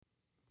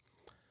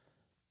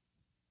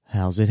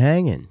How's it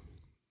hanging?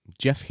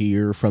 Jeff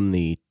here from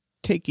the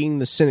Taking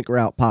the Cynic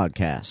Route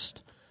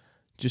podcast.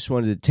 Just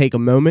wanted to take a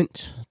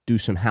moment, do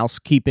some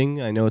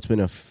housekeeping. I know it's been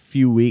a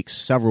few weeks,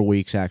 several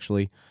weeks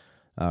actually,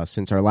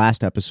 since our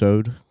last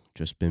episode.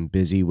 Just been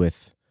busy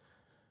with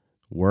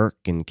work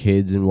and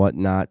kids and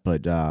whatnot,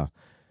 but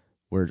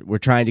we're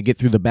trying to get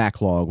through the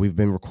backlog. We've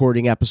been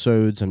recording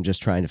episodes. I'm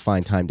just trying to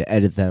find time to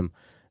edit them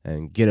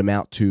and get them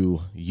out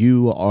to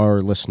you,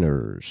 our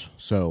listeners.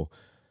 So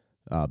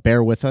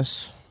bear with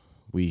us.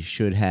 We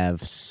should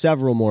have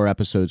several more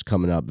episodes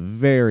coming up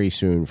very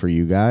soon for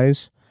you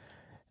guys,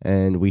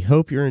 and we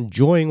hope you're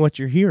enjoying what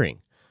you're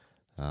hearing.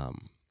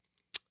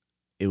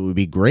 It would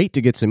be great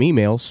to get some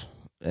emails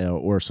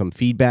or some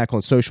feedback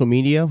on social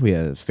media. We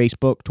have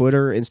Facebook,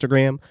 Twitter,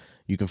 Instagram.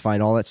 You can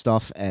find all that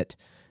stuff at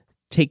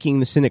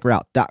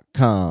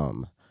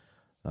takingthecynicroute.com.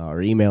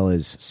 Our email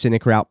is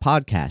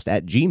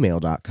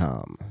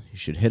cynicroutepodcast@gmail.com. You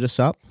should hit us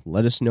up.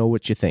 Let us know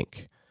what you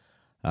think.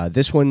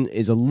 This one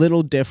is a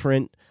little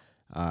different.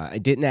 I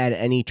didn't add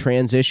any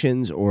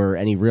transitions or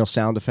any real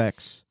sound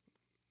effects,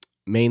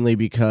 mainly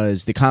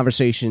because the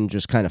conversation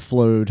just kind of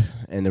flowed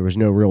and there was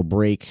no real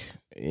break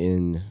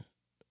in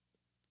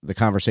the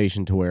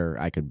conversation to where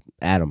I could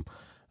add them.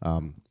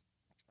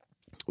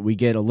 We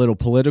get a little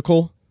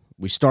political.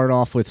 We start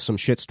off with some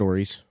shit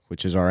stories,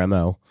 which is our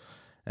MO,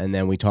 and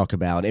then we talk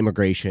about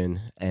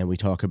immigration, and we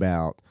talk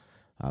about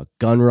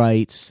gun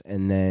rights,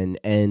 and then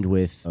end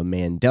with a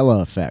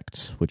Mandela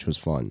effect, which was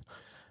fun.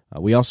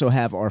 We also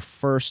have our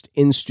first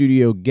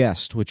in-studio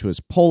guest, which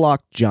was Polak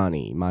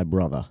Johnny, my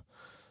brother.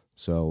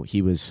 So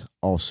he was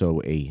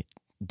also a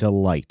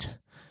delight.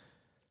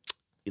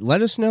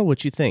 Let us know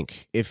what you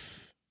think.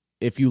 If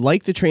you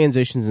like the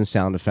transitions and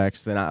sound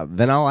effects, then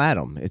I'll add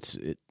them.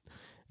 It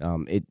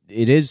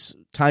is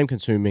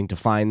time-consuming to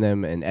find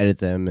them and edit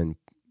them and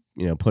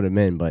put them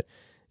in. But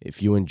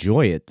if you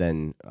enjoy it,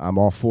 then I'm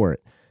all for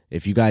it.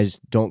 If you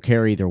guys don't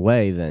care either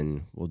way,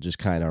 then we'll just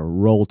kind of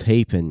roll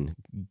tape and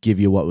give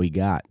you what we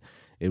got.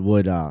 It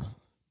would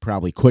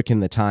probably quicken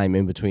the time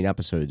in between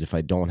episodes if I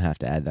don't have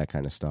to add that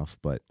kind of stuff.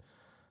 But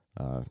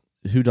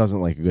who doesn't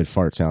like a good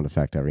fart sound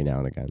effect every now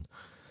and again?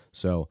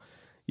 So,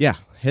 yeah,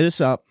 hit us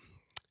up.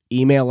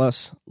 Email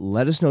us.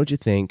 Let us know what you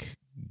think.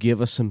 Give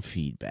us some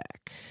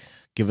feedback.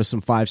 Give us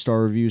some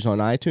 5-star reviews on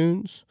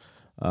iTunes.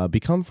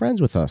 Become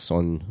friends with us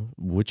on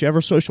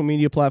whichever social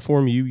media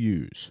platform you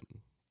use.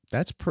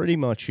 That's pretty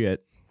much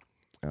it.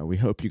 We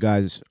hope you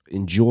guys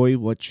enjoy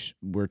what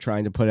we're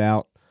trying to put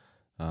out.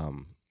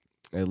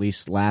 At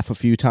least laugh a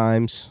few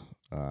times.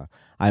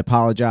 I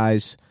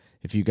apologize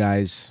if you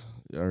guys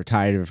are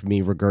tired of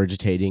me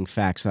regurgitating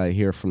facts I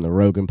hear from the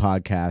Rogan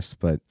podcast,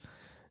 but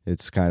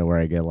it's kind of where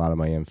I get a lot of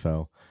my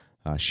info.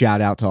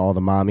 Shout out to all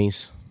the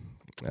mommies.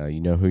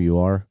 You know who you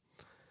are.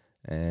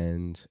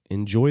 And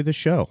enjoy the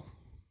show.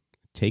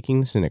 Taking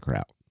the Cynic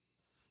Route.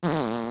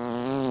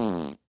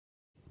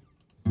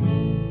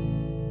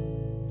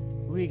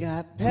 We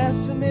got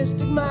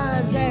pessimistic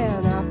minds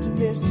and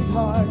optimistic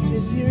hearts.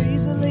 If you're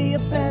easily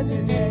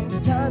offended, then it's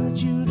time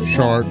that you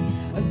Shark.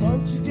 A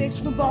bunch of dicks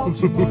from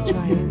Baltimore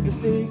trying to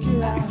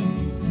figure out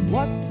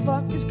what the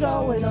fuck is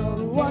going on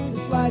and what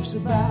this life's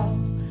about.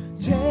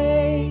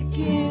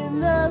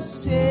 Taking the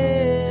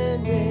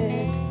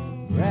cynic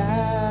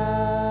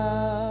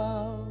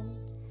route.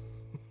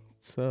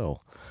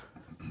 So,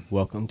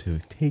 welcome to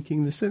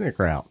Taking the Cynic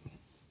Route.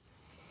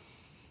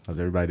 How's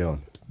everybody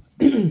doing?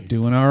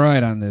 Doing all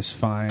right on this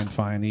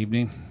fine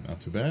evening.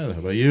 Not too bad. How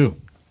about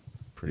you?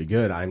 Pretty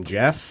good. I'm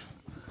Jeff.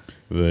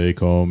 They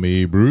call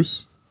me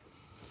Bruce.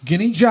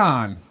 Guinea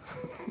John.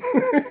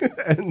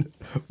 And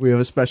we have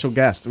a special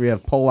guest. We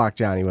have Polak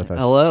Johnny with us.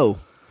 Hello.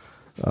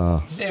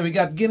 Hey, we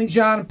got Guinea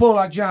John and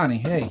Polak Johnny.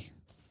 Hey.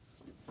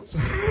 So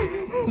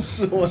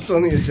what's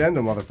on the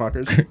agenda,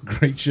 motherfuckers?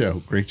 Great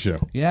show. Great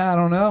show. Yeah, I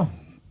don't know.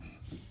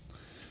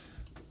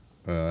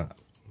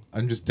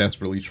 I'm just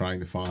desperately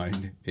trying to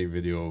find a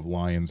video of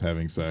lions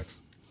having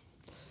sex.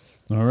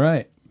 All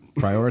right.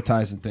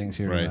 Prioritizing things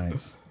here Right. tonight.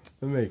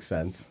 That makes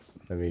sense.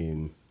 I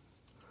mean,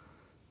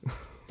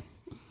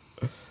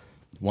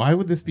 Why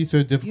would this be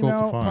so difficult to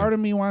find? Part of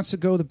me wants to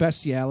go the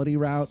bestiality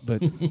route,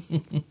 but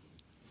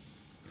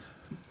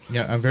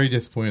Yeah, I'm very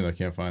disappointed I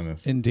can't find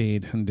this.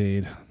 indeed.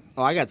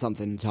 Oh, I got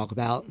something to talk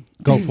about.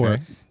 Go for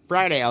it.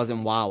 Friday, I was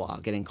in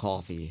Wawa getting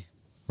coffee.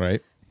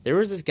 Right? There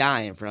was this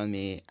guy in front of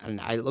me, and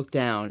I looked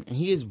down, and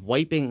he is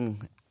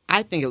wiping,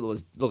 I think it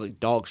looked like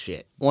dog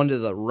shit, onto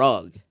the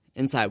rug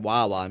inside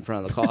Wawa in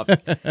front of the coffee.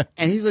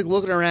 And he's like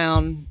looking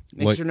around,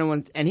 making sure no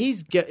one's, and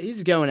he's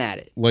going at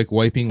it. Like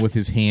wiping with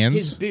his hands?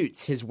 His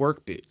boots, his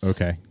work boots.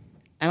 Okay.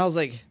 And I was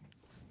like,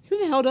 who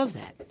the hell does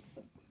that?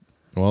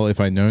 Well, if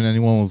I'd known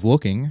anyone was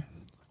looking.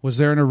 Was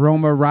there an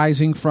aroma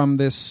rising from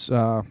this,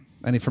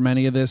 from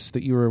any of this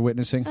that you were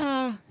witnessing?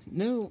 No,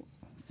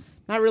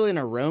 not really an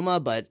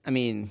aroma, but I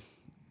mean,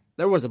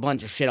 there was a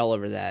bunch of shit all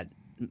over that,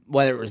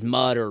 whether it was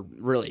mud or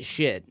really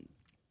shit.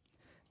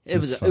 It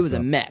was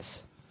a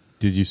mess.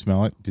 Did you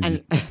smell it?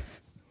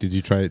 Did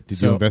you try it? Did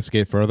you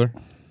investigate further?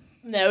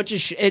 No,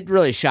 it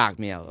really shocked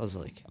me. I was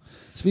like,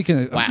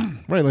 Speaking of Wow.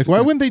 Right, like why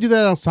wouldn't they do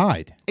that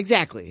outside?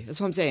 Exactly. That's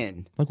what I'm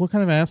saying. Like what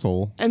kind of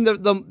asshole? And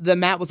the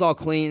mat was all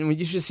clean. I mean,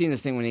 you should have seen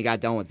this thing when he got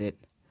done with it.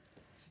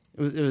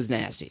 It was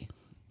nasty.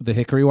 the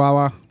Hickory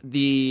Wawa,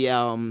 The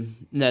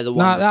no, the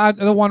one no,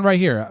 the one right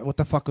here. What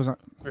the fuck was that?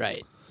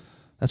 right.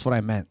 That's what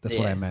I meant. That's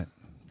what Yeah. I meant.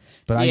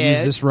 But I Yeah.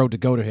 used this road to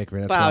go to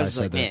Hickory. That's But why I I was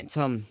said like, that.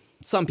 man,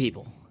 some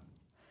people.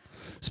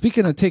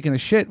 Speaking of taking a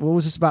shit, what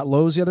was this about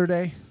Lowe's the other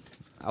day?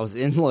 I was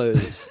in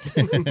Lowe's.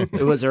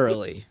 It was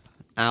early.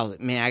 And I was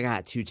like, man, I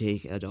got to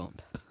take a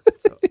dump.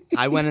 So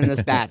I went in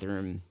this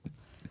bathroom.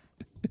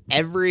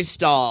 Every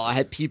stall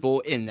had people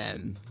in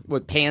them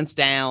with pants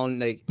down.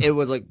 Like it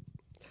was like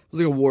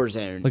a war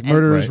zone. Like And-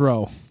 Murderer's Right.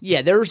 Row.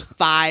 Yeah, there was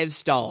 5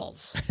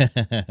 stalls.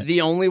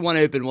 The only one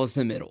open was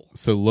the middle.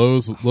 So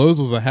Lowe's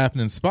was a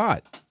happening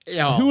spot.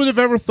 Yeah. Who would have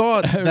ever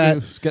thought It that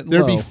was getting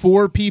there'd low. be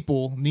 4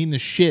 people needing to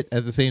shit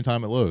at the same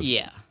time at Lowe's?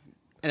 Yeah.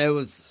 And it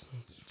was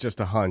Just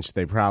a hunch.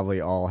 They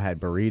probably all had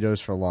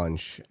burritos for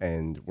lunch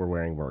and were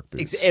wearing work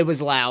boots. it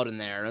was loud in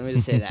there. Let me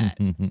just say that.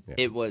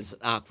 It was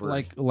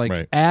awkward. Like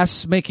Right.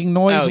 ass making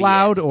noise Oh, yeah.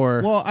 loud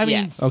or Well, I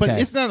mean, Yes. but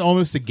Okay. it's not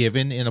almost a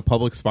given in a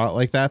public spot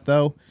like that,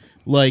 though.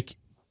 Like,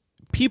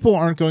 people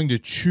aren't going to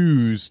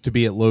choose to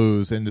be at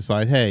Lowe's and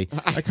decide, hey,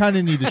 I kind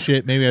of need the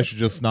shit. Maybe I should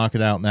just knock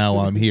it out now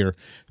while I'm here.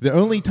 The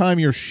only time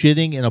you're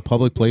shitting in a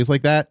public place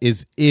like that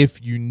is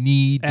if you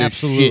need the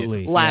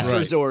Absolutely. shit. Last Right.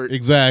 resort.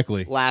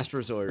 Exactly. Last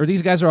resort. or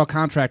these guys are all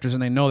contractors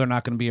and they know they're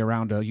not going to be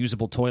around a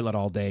usable toilet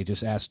all day.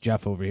 Just ask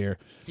Jeff over here.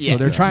 Yeah. So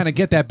they're trying to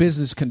get that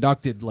business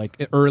conducted like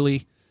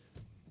early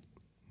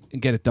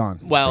and get it done.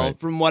 Well, Right.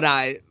 from what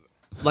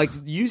like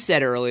you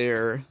said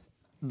earlier,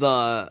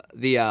 the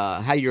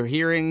how your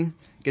hearing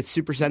gets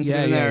super sensitive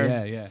Yeah, in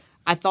there. yeah.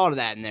 I thought of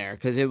that in there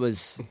because it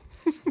was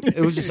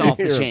just off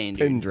the Hear a chain.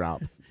 pin Dude.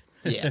 drop.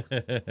 Yeah.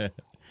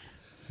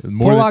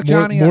 Bullock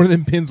Johnny, more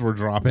than pins were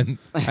dropping.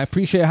 I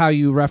appreciate how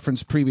you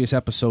referenced previous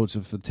episodes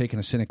of taking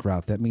a cynic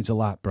route. That means a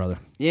lot, brother.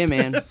 Yeah,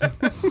 man.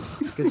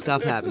 Good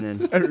stuff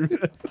happening.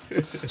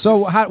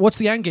 So, what's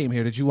the end game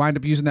here? Did you wind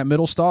up using that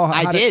middle stall?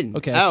 I did.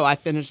 Okay. Oh, I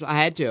finished. I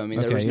had to. I mean,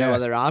 there Okay, was no yeah.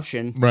 other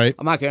option. Right.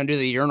 I'm not going to do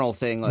the urinal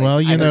thing. Like, Well,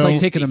 you know, It's like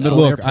taking a middle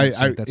look, airplane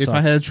seat. That if I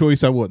sucks. had a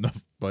choice, I wouldn't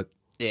have. But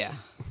Yeah.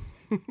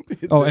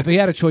 Oh, if he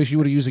had a choice, you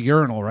would have used a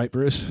urinal, right,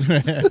 Bruce?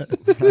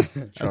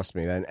 Trust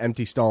me, that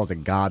empty stall is a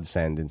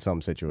godsend in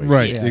some situations.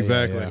 right, Yeah,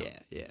 exactly. yeah.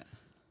 Yeah.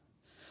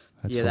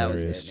 That's Yeah, that was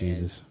hilarious. it, man.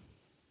 Jesus.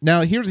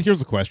 Now here's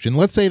the question.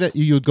 Let's say that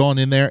you had gone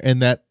in there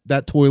and that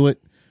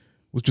toilet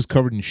was just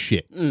covered in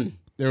shit.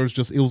 There was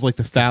just it was like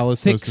the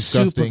foulest, Thick most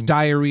soup disgusting. of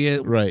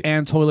diarrhea Right.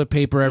 and toilet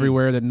paper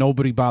everywhere that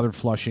nobody bothered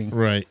flushing.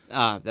 Right.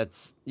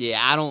 That's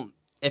I don't.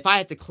 If I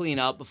have to clean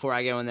up before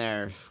I go in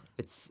there,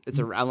 it's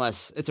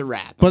unless it's a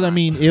wrap. But I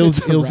mean, it was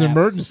It's a an wrap.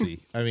 emergency.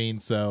 I mean,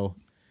 so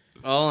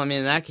well, I mean,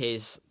 in that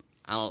case,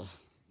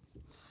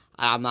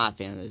 I'm not a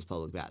fan of those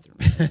public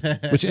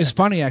bathrooms. Which is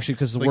funny, actually,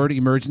 because the word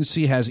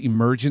emergency has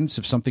emergence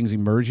if something's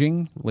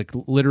emerging. Like,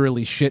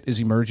 literally, shit is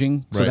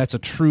emerging. So Right. that's a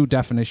true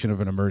definition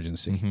of an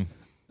emergency.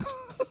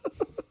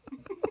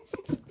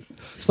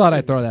 Just thought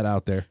I'd throw that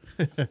out there.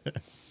 do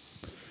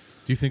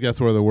you think that's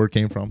where the word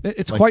came from?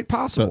 It's Like, quite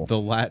possible. The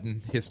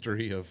Latin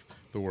history of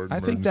the word I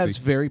emergency think that's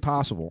very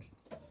possible.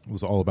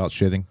 was all about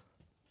shitting.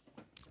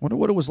 Wonder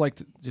what it was like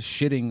just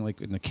shitting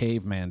like in the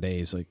caveman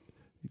days. Like,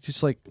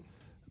 just like,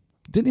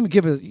 didn't even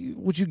give it,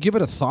 would you give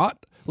it a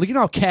thought? Like, you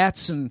know how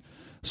cats and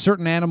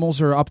certain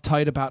animals are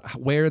uptight about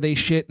where they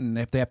shit and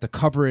if they have to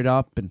cover it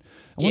up. And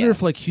I wonder Yeah.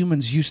 if like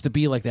humans used to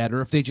be like that,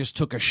 or if they just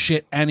took a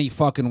shit any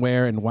fucking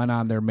where and went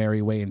on their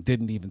merry way and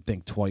didn't even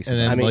think twice. And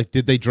about then, I mean- like,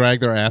 did they drag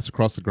their ass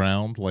across the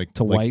ground like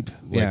To wipe?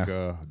 like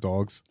Yeah.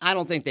 dogs? I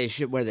don't think they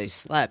shit where they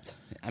slept.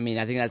 I mean,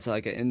 I think that's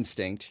like an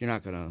instinct. You're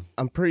not gonna.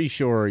 I'm pretty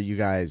sure you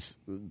guys,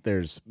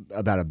 there's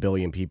about 1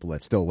 billion people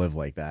that still live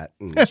like that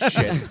and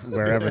shit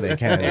wherever they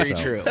can. Very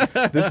so. true.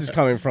 This is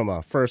coming from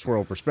a first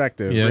world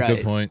perspective. Yeah, Right.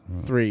 good point.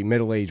 3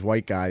 middle-aged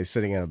white guys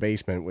sitting in a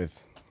basement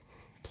with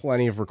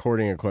plenty of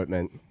recording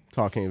equipment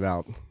talking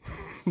about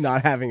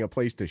not having a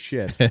place to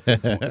shit.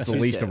 It's the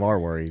least of our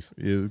worries.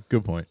 Yeah,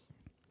 good point.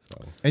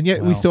 And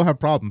yet we still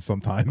have problems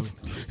sometimes.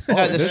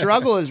 No, the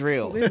struggle is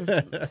real.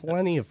 There's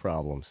plenty of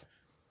problems.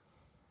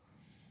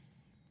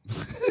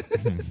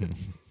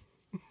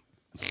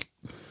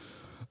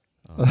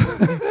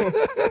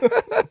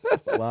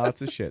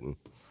 Lots of shitting.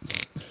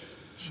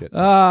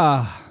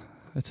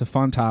 It's a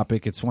fun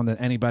topic. It's one that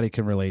anybody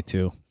can relate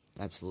to.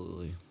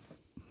 Absolutely.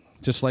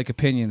 Just like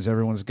opinions,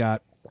 everyone's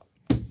got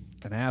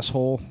an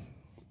asshole.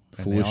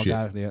 And Full they of all shit.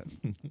 got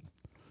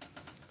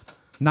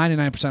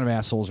 99% of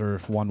assholes are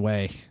one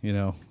way. You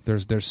know,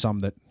 there's some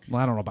that,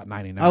 well, I don't know about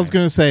 99. I was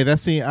going to say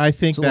I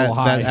think It's a little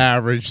that high.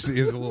 average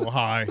is a little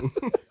high.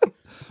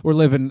 We're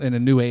living in a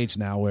new age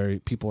now where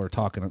people are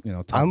talking. Talking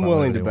I'm about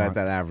willing to whatever bet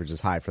they that average is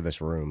high for this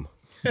room.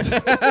 want.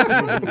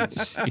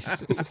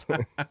 Jesus.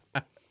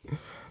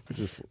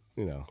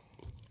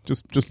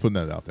 Just, just putting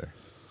that out there.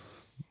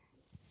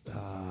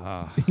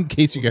 In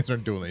case you guys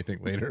aren't doing anything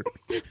later.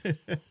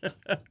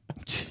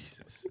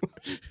 Jesus.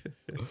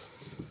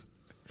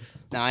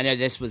 Now I know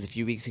this was a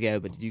few weeks ago,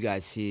 but did you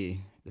guys see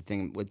the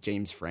anything with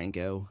James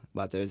Franco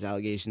about those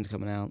allegations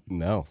coming out?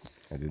 No,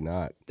 I did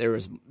not. There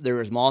was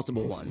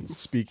multiple ones.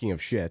 Speaking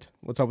of shit,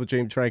 what's up with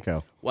James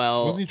Franco?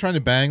 Well, Wasn't he trying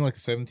to bang like a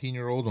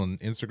 17-year-old on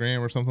Instagram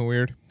or something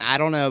weird? I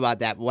don't know about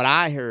that. What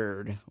I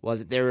heard was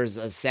that there was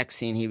a sex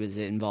scene he was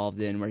involved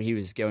in where he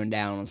was going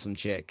down on some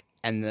chick,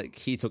 and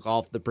he took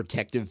off the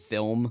protective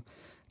film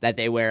that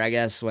they wear, I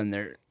guess, when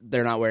they're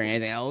not wearing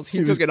anything else.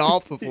 He took it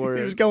off before.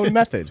 He was going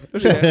method. He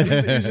was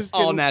just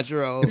all getting-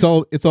 natural.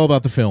 It's all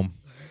about the film.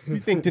 You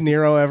think De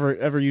Niro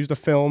ever used a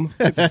film?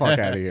 Get the fuck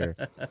out of here.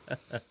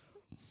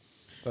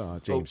 Oh,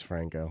 James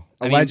Franco.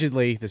 I mean-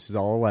 Allegedly, this is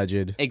all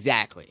alleged.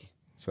 Exactly.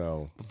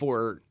 So,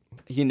 Before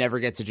he never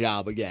gets a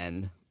job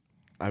again.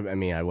 I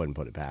mean, I wouldn't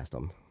put it past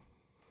him.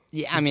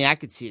 Yeah, I mean, I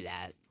could see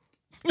that.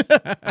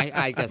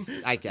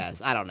 I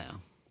guess. I don't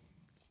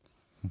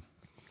know.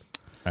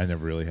 I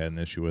never really had an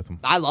issue with him.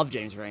 I love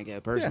James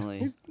Franco,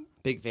 personally.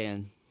 Big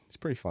fan. It's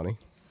pretty funny.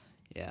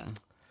 Yeah.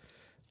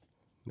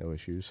 No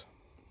issues.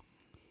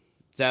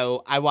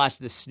 So I watched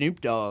the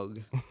Snoop Dogg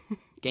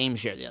game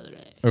show the other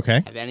day.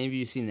 Okay. Have any of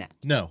you seen that?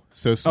 No.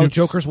 So Oh, Snoop's,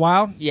 Joker's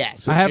Wild?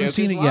 Yes. I haven't Joker's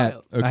seen it yet.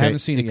 Wild. Okay. I haven't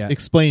seen it yet.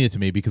 Explain it to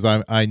me because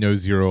I know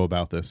zero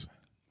about this.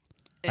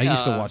 I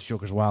used to watch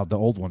Joker's Wild, the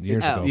old one,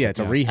 years ago. Yeah, but it's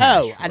a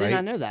rehash. Oh, I did right?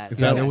 not know that.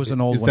 Yeah, there was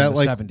an old is one that in the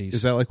like 70s.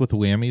 Is that like with the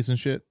whammies and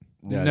shit?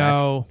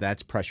 No.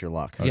 That's Pressure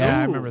Luck. Yeah,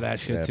 I remember that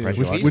shit Yeah, too. Pressure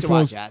Which- I Luck. used Which to watch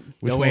one's- that.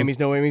 No whammies,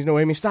 no whammies, no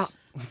whammies. Stop.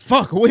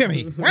 Fuck a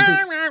whammy.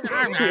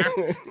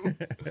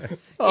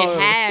 It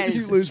has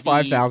You lose the-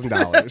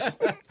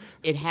 $5,000.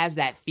 It has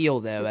that feel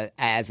though,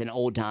 as an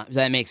old time. So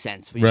that makes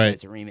sense when you Right. say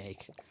it's a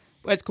remake.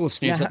 But it's cool.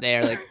 Snoop's up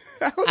there, like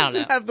I don't Does know,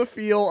 it have the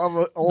feel of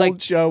an old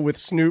Like- show with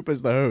Snoop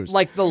as the host?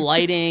 like the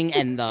lighting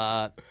and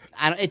the.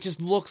 It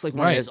just looks like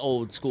one Right. of those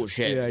old school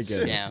shows. yeah, I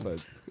get it. Yeah.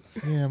 But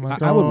Yeah, my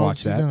I would dogs,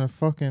 watch you that. gonna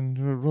fucking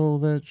roll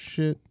that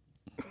shit.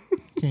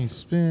 Can you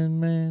spin,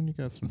 man? You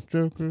got some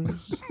jokers.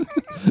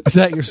 Is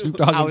that your Snoop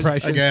Dogg I was-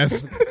 impression? I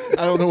guess.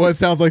 I don't know what it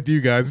sounds like to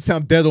you guys. It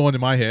sounds dead on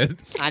in my head.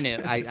 I knew.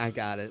 I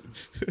got it.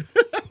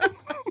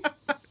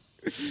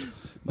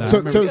 Nah. So,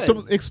 remember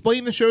so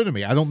explain the show to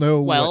me. I don't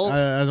know. Well-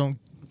 I don't.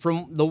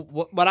 From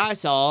what I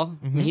saw,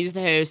 Mm-hmm. he's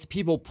the host.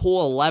 People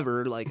pull a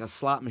lever like a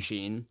slot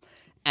machine,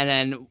 and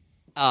then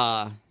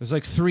There's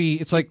like three.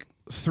 It's like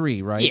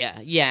three, right?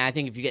 yeah. I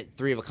think if you get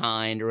three of a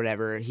kind or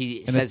whatever, he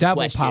And the says devil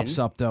question. pops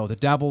up though. The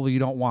devil you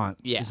don't want.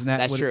 Yeah, Isn't that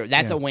that's what true. It,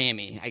 That's yeah. a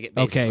whammy. I get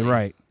Okay, basically.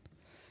 right.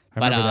 I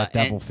But, remember that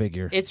devil and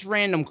figure. It's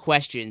random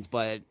questions,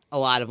 but a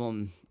lot of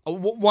them.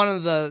 One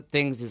of the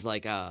things is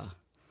like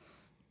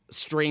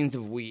strains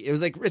of wheat. It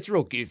was like it's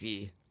real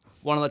goofy.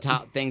 One of the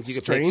top things you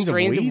could pick.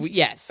 Strains of weed? wheat.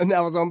 Yes, and that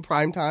was on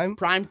prime time.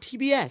 prime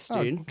TBS,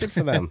 Oh, dude. good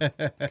for them.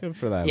 Good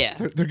for them. Yeah,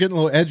 They're getting a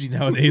little edgy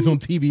nowadays on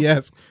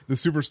TBS, the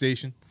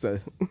Superstation. It's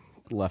a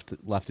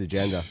left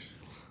agenda.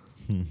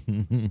 Yeah,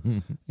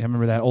 I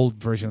remember that old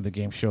version of the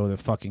game show, the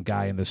fucking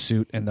guy in the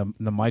suit and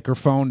the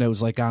microphone that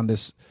was like on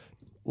this,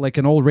 like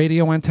an old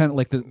radio antenna,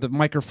 like the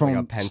microphone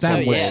Like a pencil.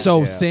 stem Oh, was yeah. so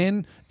Yeah.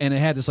 thin, and it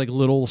had this like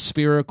little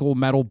spherical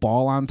metal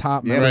ball on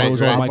top. Remember right, those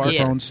right. old Bob Barker.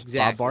 microphones? Yeah.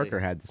 Exactly. Bob Barker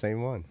had the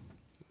same one.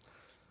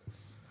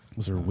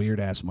 Those are weird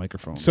ass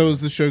microphones. So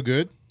is the show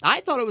good?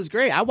 I thought it was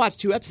great. I watched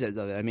 2 episodes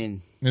of it. I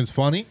mean, It's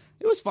funny.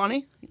 it was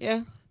funny.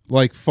 Yeah.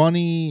 Like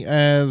funny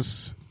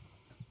as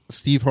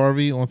Steve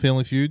Harvey on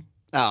Family Feud.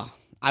 Oh,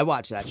 I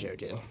watched that show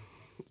too.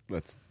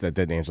 That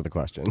didn't answer the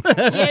question.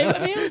 Yeah, I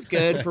mean, it was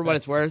good for what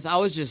it's worth. I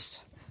was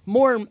just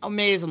more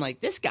amazed. I'm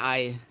like, this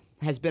guy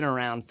has been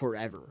around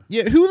forever.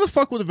 Yeah, who the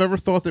fuck would have ever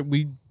thought that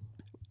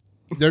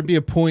there'd be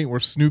a point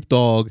where Snoop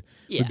Dogg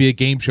Yeah. would be a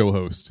game show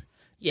host,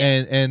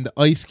 Yeah. and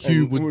Ice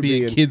Cube And would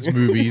be in in- kids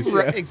movies,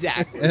 Right,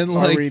 exactly. and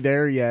Are we like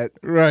there yet?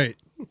 right.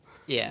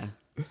 Yeah.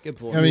 Good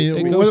point. I mean,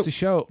 it what- goes to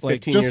show, like,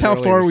 15 just years how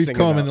earlier, far we're we've singing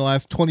come about- in the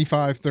last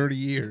 25, 30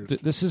 years.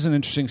 this is an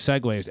interesting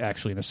segue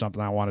actually into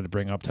something I wanted to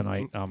bring up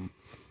tonight.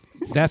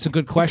 That's a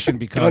good question Gun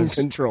because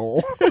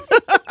control.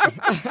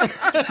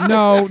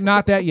 no,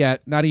 not that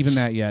yet, not even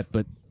that yet,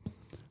 but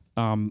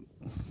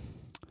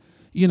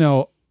you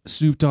know,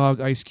 Snoop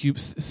Dogg, Ice Cube,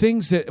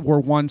 things that were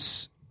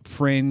once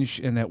fringe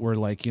and that were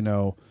like, you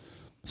know,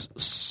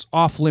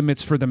 off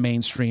limits for the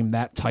mainstream,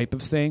 that type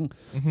of thing.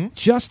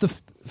 Just the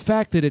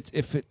fact that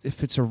if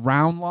it's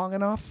around long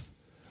enough,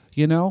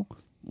 you know,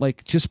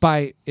 like just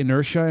by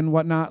inertia and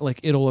whatnot, like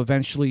it'll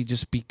eventually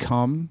just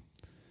become,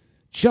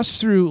 just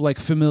through like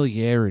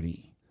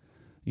familiarity,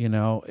 you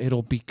know,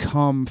 it'll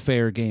become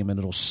fair game and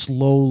it'll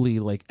slowly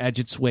like edge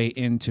its way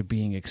into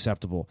being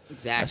acceptable.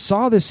 Exactly. I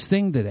saw this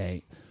thing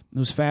today. It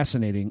was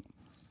fascinating.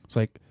 It's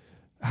like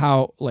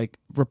how like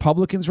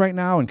Republicans right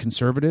now and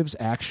conservatives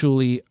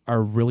actually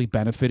are really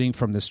benefiting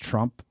from this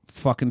Trump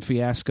fucking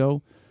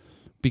fiasco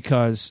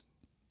because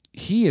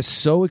he is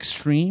so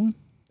extreme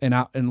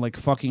and like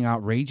fucking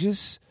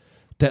outrageous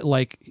that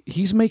like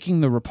he's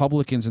making the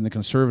Republicans and the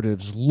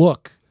conservatives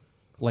look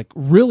like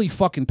really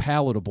fucking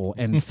palatable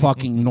and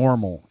fucking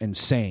normal and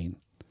sane.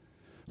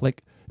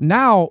 Like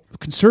now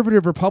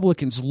conservative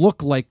Republicans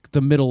look like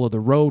the middle of the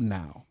road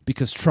now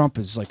because Trump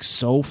is like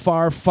so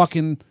far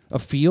fucking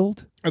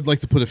afield. I'd like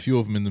to put a few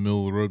of them in the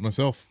middle of the road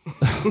myself.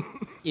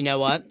 You know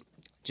what?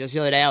 just the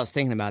other day I was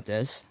thinking about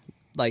this.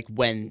 Like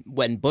when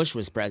Bush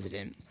was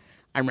president,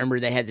 I remember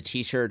they had the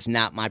T-shirts,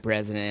 "Not my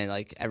president."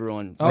 Like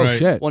everyone. Oh Right.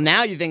 shit! Well,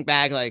 now you think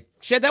back, like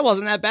shit, that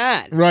wasn't that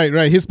bad.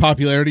 Right. His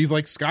popularity's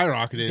like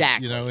skyrocketed.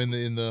 Exactly. You know, in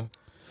the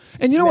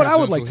And you know what I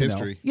would social like to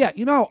history. know? Yeah,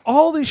 you know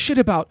all this shit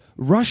about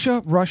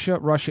Russia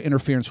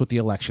interference with the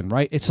election,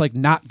 right? It's like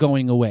not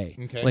going away.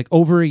 Okay. Like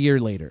over a year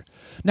later.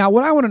 Now,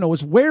 what I want to know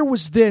is where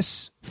was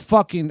this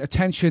fucking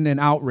attention and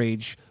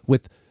outrage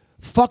with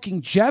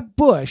fucking Jeb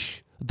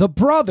Bush, the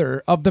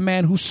brother of the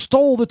man who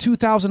stole the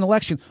 2000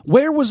 election?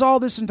 Where was all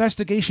this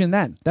investigation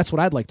then? That's what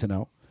I'd like to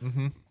know.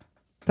 Mm-hmm.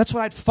 That's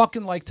what I'd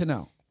fucking like to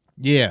know.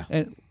 yeah.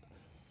 And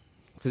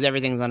Because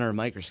everything's under a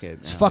microscope.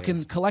 it's nowadays.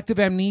 fucking collective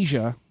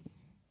amnesia.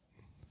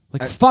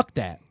 Like, fuck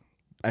that.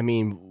 I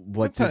mean,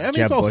 what I does mean,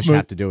 Jeb it's all Bush smooth.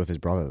 have to do with his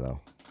brother, though?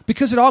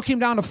 Because it all came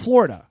down to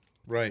Florida.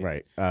 Right.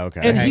 Right. Oh,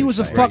 okay. And he was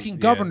a Right. fucking Yeah,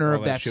 governor all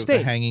of that shit with the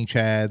state. hanging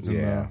chads and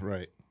Yeah.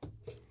 right.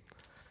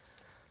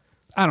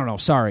 I don't know.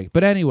 Sorry.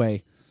 But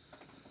anyway,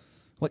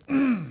 like,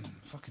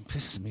 fucking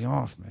pisses me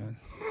off, man.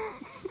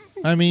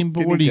 I mean,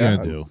 but Give what are me you gonna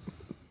John. do?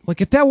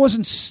 Like, if that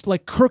wasn't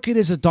like crooked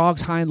as a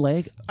dog's hind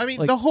leg, I mean,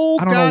 like, the whole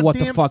I don't know what the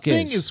goddamn fuck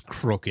thing is. is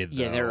crooked.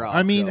 Yeah, though. they're all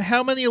I mean, crooks.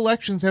 how many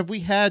elections have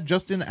we had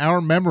just in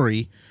our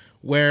memory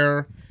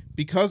where,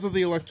 because of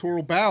the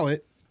electoral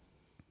ballot,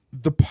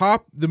 the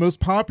most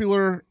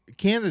popular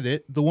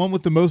candidate, the one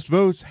with the most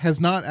votes, has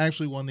not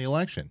actually won the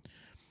election?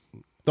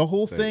 The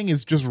whole thing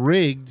is just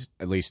rigged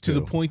At least to two.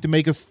 the point to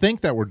make us think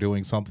that we're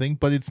doing something,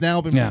 but it's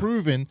now been Yeah.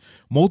 proven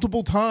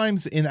multiple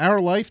times in our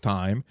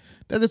lifetime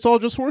that it's all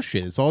just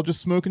horseshit. It's all just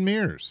smoke and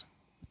mirrors.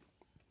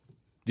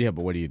 Yeah,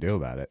 but what do you do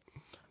about it?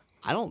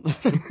 I don't.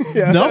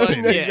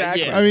 Nothing.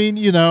 Exactly. yeah. I mean,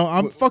 you know,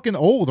 I'm fucking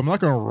old. I'm not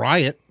going to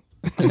riot.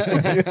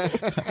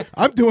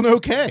 I'm doing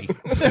okay.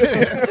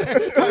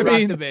 I Rock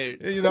mean, the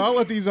boat. you know, I'll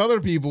let these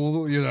other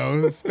people, you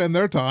know, spend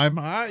their time.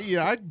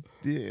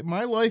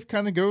 My life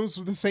kind of goes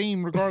the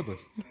same regardless.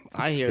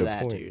 I hear good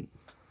that, point. dude.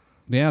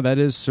 Yeah, that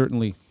is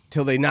certainly.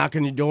 Till they knock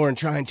on your door and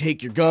try and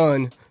take your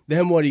gun.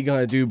 Then what are you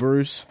gonna do,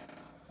 Bruce?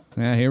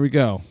 Yeah, here we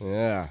go.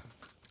 Yeah.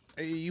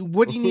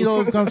 What do you need all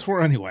those guns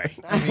for anyway?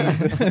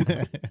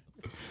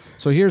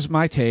 So here's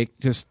my take.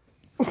 Just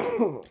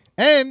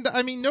And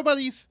I mean,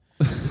 nobody's.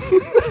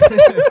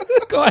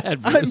 go ahead.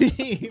 I Bruce.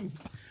 mean,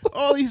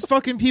 all these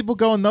fucking people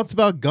going nuts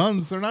about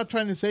guns. They're not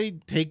trying to say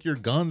take your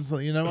guns.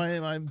 You know,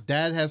 my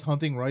dad has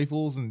hunting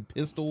rifles and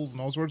pistols and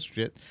all sorts of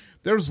shit.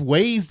 There's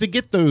ways to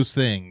get those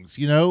things.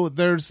 You know,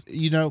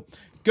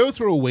 go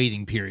through a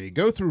waiting period,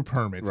 go through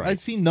permits. Right. I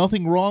see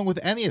nothing wrong with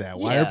any of that.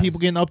 Why Yeah. are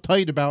people getting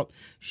uptight about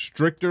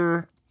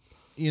stricter,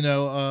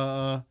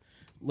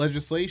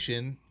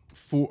 legislation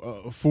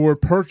for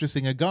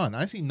purchasing a gun?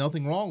 I see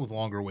nothing wrong with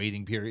longer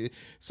waiting period.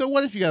 So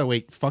what if you gotta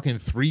wait fucking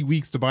 3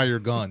 weeks to buy your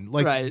gun?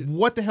 Like, Right.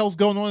 what the hell's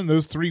going on in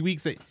those 3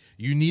 weeks that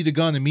you need a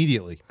gun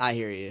immediately? I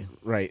hear you.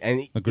 Right.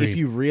 And Agreed. if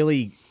you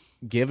really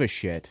give a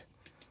shit,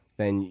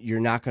 then you're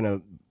not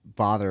gonna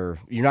bother.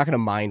 You're not gonna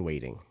mind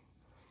waiting.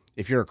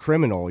 If you're a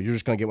criminal, you're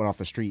just gonna get one off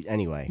the street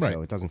anyway. Right.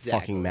 So it doesn't Exactly.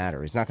 fucking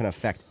matter. It's not gonna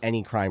affect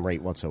any crime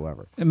rate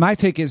whatsoever. And my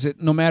take is that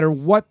no matter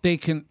what they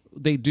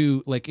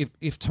do, like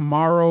if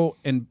tomorrow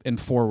and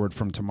forward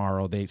from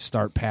tomorrow they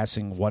start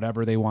passing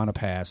whatever they want to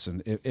pass,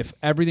 and if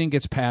everything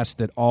gets passed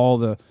that all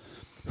the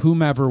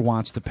whomever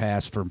wants to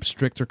pass for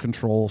stricter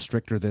control,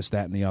 stricter this,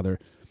 that, and the other,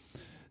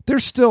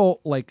 there's still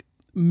like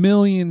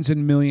millions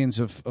and millions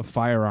of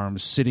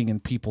firearms sitting in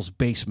people's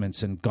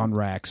basements and gun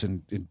racks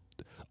and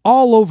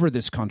all over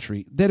this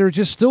country that are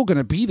just still going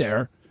to be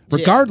there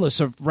regardless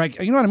of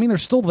you know what I mean? They're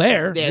still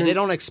there. Yeah, they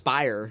don't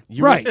expire.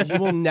 Right. You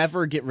will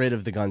never get rid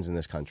of the guns in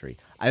this country.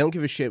 I don't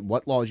give a shit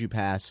what laws you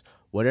pass,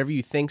 whatever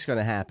you think's going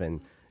to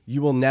happen.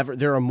 You will never.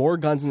 There are more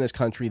guns in this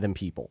country than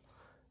people.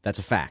 That's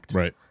a fact.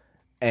 Right.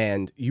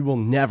 And you will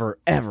never,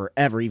 ever,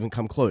 ever even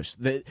come close.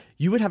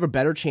 You would have a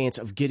better chance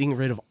of getting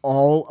rid of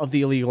all of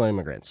the illegal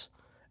immigrants.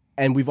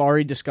 And we've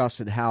already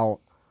discussed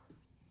how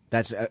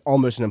that's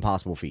almost an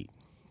impossible feat.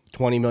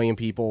 20 million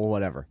people,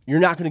 whatever. You're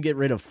not going to get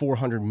rid of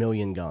 400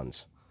 million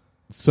guns.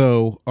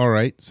 So, all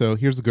right. So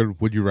here's a good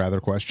would you rather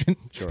question.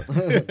 Sure.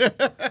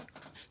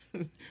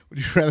 Would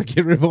you rather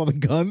get rid of all the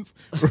guns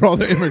or all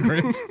the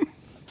immigrants?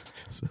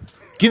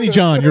 Guinea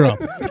John, you're up.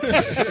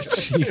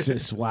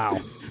 Jesus, wow.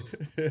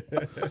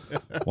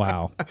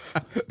 Wow.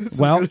 This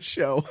Well,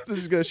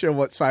 is going to show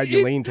what side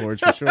you lean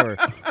towards for sure.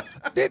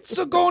 it's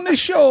a gonna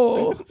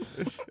show.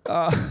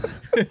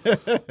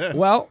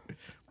 Well,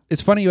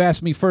 it's funny you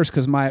asked me first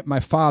because my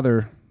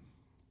father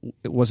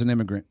was an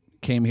immigrant.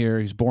 Came here.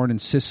 He was born in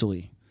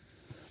Sicily.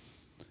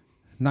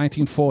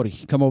 1940.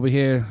 He come over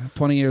here,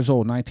 20 years old.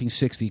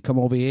 1960. Come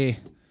over here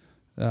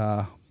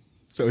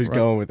So he's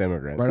going with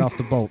immigrant. right off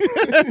the boat.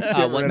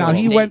 What Now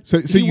he state? went. So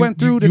he you- went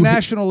through you- the you-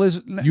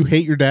 nationalism. You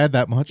hate your dad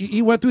that much?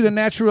 He went through the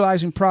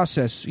naturalizing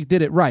process. He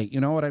did it right.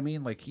 You know what I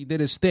mean? Like he did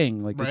his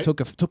thing. Like Right.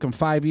 it took him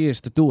 5 years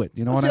to do it.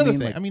 You know That's what the I other mean?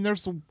 thing. Like, I mean,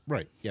 there's some,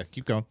 right. Yeah,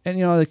 keep going. and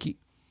you know, like you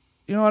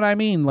know what I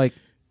mean? Like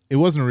It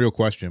wasn't a real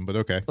question, but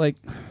okay. like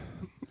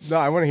No,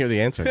 I want to hear the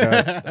answer. Go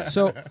ahead.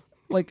 so.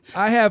 Like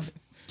I have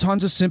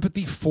tons of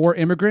sympathy for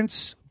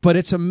immigrants, but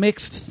it's a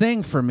mixed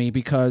thing for me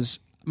because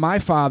my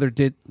father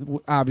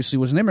obviously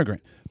was an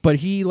immigrant, but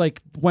he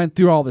like went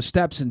through all the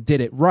steps and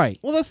did it right.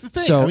 Well, that's the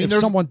thing. So I mean, if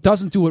there's- someone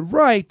doesn't do it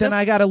right, then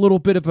I got a little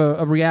bit of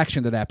a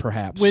reaction to that,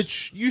 perhaps.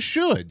 which you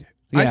should.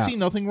 I Yeah. see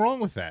nothing wrong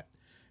with that.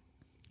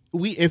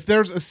 If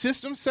there's a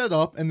system set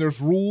up and there's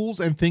rules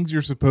and things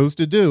you're supposed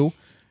to do,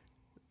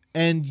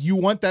 and you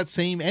want that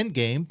same end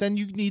game, then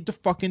you need to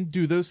fucking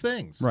do those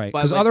things. right? But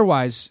Because with-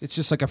 otherwise, it's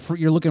just like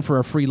you're looking for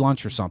a free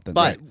lunch or something.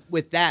 But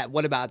with that,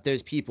 what about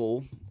those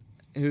people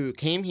who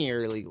came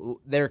here? Like,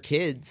 their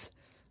kids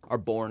are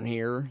born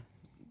here.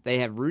 They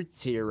have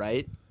roots here,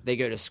 right? They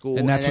go to school,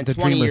 And that's then what the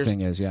 20 dreamer years,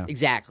 thing is, yeah.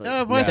 Exactly.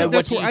 But I, So think what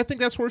that's do you- I think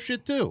that's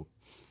horseshit too.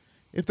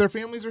 If their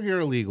families are here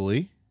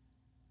illegally,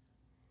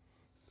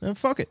 then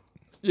fuck it.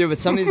 yeah, but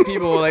some of these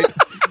people like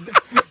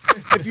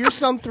If you're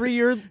some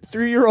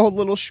three-year-old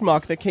little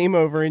schmuck that came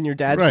over in your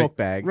dad's Right, book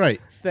bag,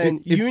 right.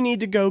 then If- you need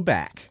to go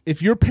back.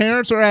 If your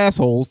parents are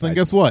assholes, then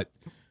guess what?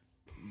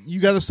 You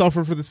got to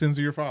suffer for the sins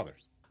of your fathers.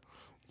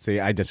 See,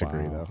 I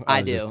disagree though.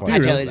 I was just do. playing I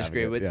devil's totally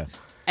disagree advocate, with. yeah.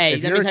 Hey,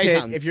 If let your me tell you kid,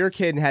 something. if your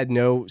kid had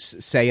no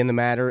say in the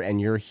matter, and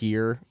you're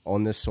here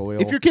on this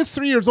soil, If your kid's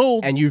 3 years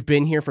old, and you've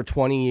been here for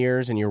 20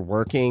 years, and you're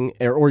working,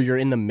 or you're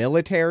in the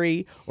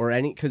military, or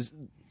any, because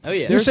Oh yeah.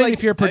 you're there's saying like-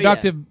 if you're a oh, yeah.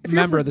 productive If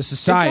you're member of the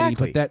society,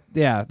 exactly.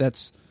 but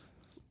that's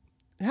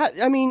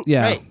I mean,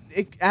 Yeah.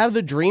 Right. out of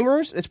the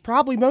dreamers, it's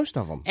probably most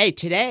of them. Hey,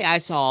 today I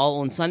saw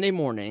on Sunday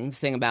mornings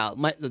thing about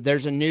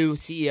there's a new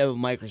CEO of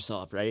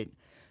Microsoft, right?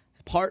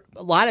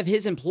 A lot of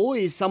his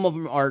employees, some of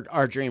them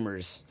are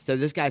dreamers. So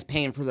this guy's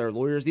paying for their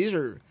lawyers. These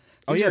are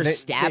they-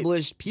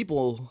 established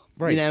people,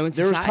 Right. you know, in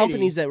there was society.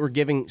 companies that were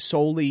giving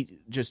solely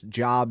just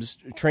jobs,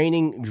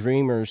 training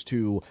dreamers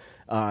to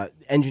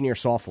engineer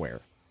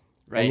software.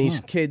 Right. And these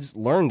kids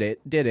learned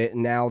it, did it,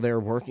 and now they're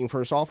working for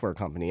a software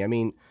company. I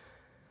mean,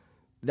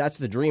 that's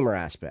the dreamer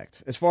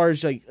aspect. As far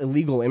as like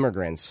illegal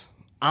immigrants,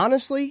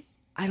 honestly,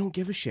 I don't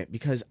give a shit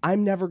because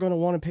I'm never going to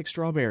want to pick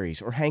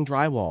strawberries or hang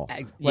drywall.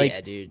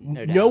 Yeah, dude,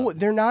 no doubt.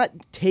 They're not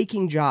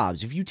taking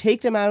jobs. If you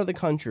take them out of the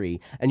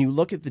country and you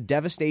look at the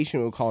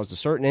devastation it will cause to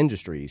certain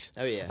industries,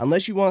 Oh, yeah.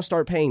 unless you want to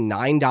start paying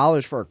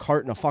 $9 for a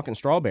carton of fucking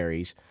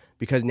strawberries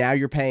because now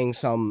you're paying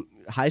some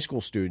high school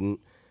student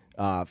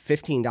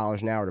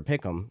 $15 an hour to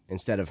pick them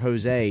instead of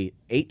Jose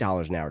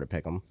 $8 an hour to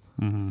pick them.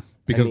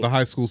 because the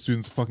high school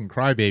student's a fucking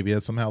crybaby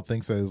that somehow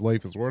thinks that his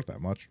life is worth that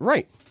much.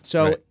 Right.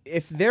 So Right.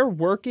 if they're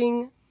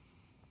working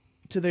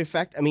to the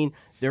effect, I mean,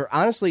 they're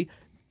honestly,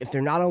 if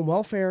they're not on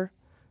welfare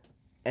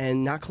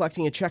and not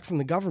collecting a check from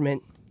the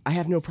government, I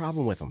have no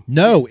problem with them.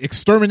 No,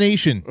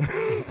 extermination.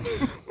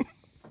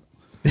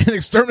 And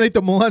exterminate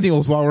the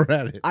millennials while we're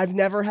at it. I've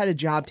never had a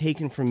job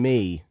taken from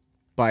me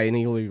by an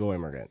illegal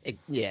immigrant.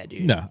 Yeah,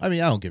 dude. No, I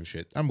mean, I don't give a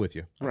shit. I'm with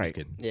you. I'm Right. just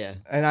kidding. Yeah.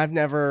 And I've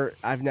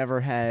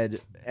never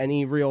had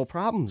any real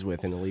problems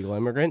with an illegal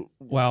immigrant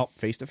well,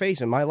 face to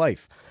face in my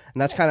life. And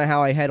that's kind of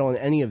how I head on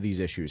any of these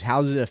issues.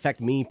 How does it affect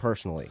me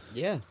personally?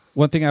 Yeah.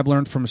 one thing I've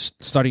learned from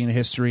studying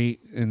history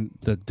in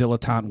the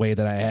dilettante way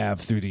that I have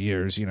through the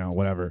years, you know,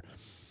 whatever,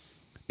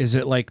 is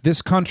that like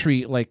this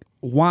country like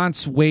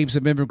wants waves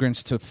of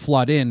immigrants to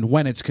flood in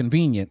when it's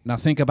convenient. Now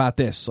think about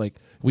this. Like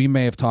we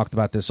may have talked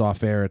about this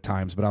off air at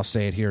times, but I'll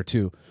say it here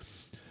too.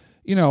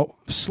 You know,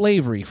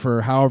 slavery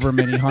for however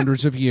many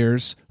hundreds of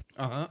years.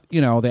 You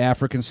know, the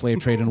African slave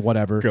trade and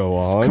whatever. Go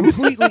on.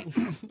 Completely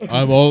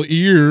I'm all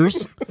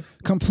ears.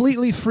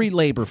 completely free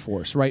labor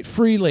force, right?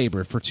 Free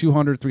labor for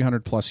 200,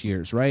 300 plus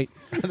years, right?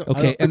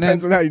 Okay, and then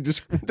Depends on how you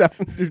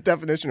your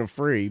definition of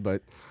free,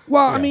 but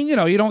well, I mean, you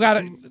know, you don't got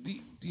to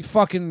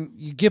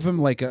you give them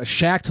like a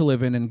shack to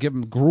live in and give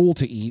them gruel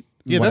to eat.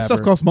 Yeah, whatever. that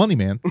stuff costs money,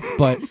 man.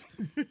 But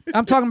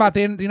I'm talking about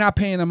they're not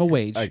paying them a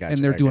wage, I got and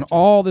you, they're I doing got you.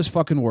 all this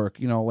fucking work.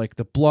 You know, like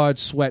the blood,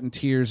 sweat, and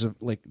tears of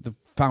like the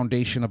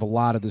foundation of a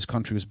lot of this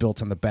country was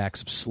built on the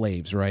backs of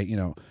slaves, right? You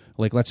know,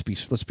 like let's be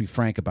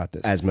frank about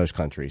this. as most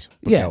countries.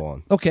 But Yeah. Go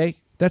on. Okay,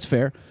 that's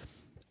fair.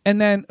 And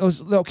then it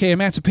was okay.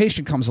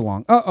 Emancipation comes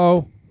along.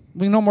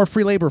 We no more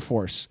free labor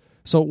force.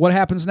 So what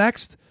happens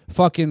next?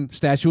 Fucking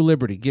Statue of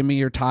Liberty. Give me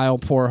your tile,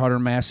 poor,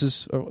 huddled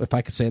masses. Or if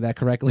I could say that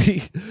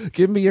correctly.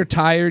 Give me your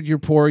tired, your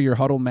poor, your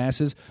huddled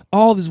masses.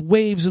 All these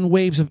waves and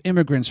waves of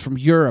immigrants from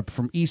Europe,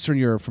 from Eastern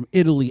Europe, from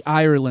Italy,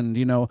 Ireland,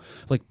 you know,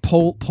 like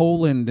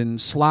Poland and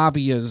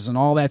Slavias and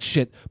all that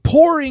shit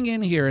pouring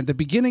in here at the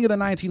beginning of the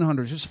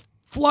 1900s, just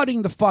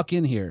flooding the fuck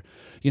in here,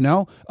 you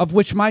know, of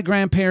which my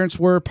grandparents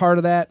were part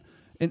of that.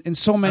 And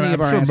so many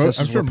of our ancestors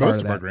I'm sure were part most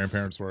of of our that.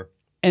 grandparents were.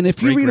 And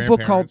if you read a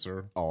book called Great-grandparents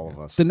or- All of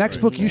us. the next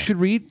book you should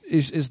read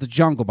is The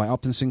Jungle by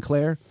Upton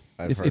Sinclair.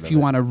 I've heard If of you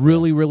it. want a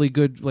really, really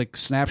good like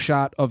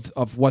snapshot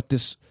of what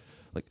this,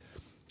 like,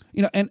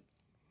 you know, and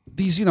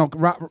these, you know,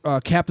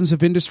 captains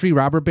of industry,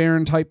 robber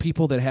baron type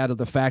people that had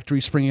the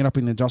factory springing up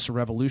in the Industrial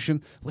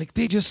Revolution, like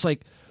they just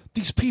like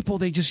these people,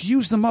 they just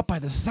used them up by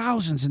the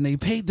thousands and they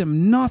paid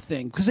them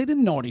nothing because they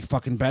didn't know any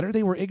fucking better.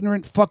 They were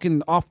ignorant,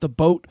 fucking off the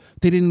boat.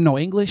 They didn't know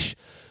English.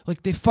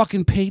 Like they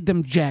fucking paid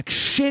them jack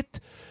shit.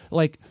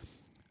 Like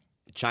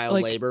Child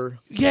Like- labor.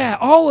 yeah,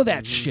 all of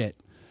that shit.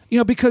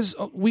 because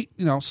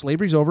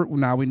slavery's over.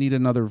 Now we need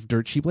another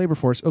dirt cheap labor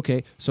force.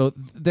 Okay, so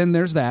then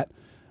there's that.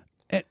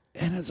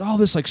 And it's all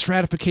this like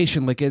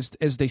stratification, like as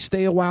they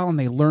stay a while and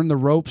they learn the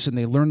ropes and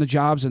they learn the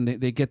jobs and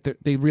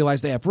they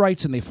realize they have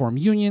rights and they form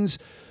unions.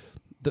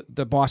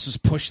 The bosses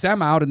push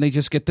them out and they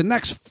just get the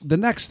next,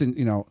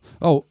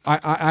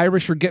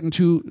 Irish are getting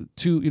too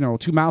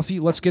mouthy.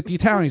 Let's get the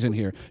Italians in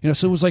here.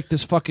 So it was like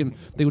this fucking.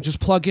 They would just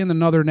plug in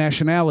another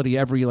nationality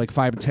every like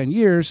 5 to 10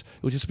 years.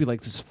 It would just be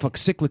like this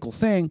cyclical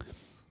thing.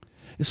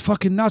 It's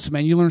fucking nuts,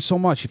 man. You learn so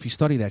much if you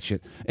study that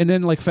shit. And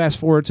then, like, fast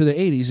forward to the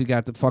 80s, you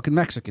got the fucking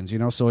Mexicans,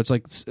 So it's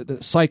like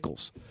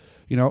cycles.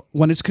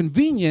 When it's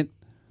convenient,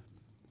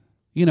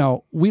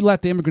 we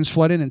let the immigrants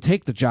flood in and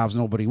take the jobs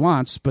nobody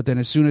wants. But then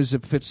as soon as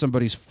it fits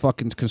somebody's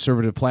fucking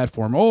conservative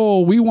platform,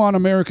 oh, we want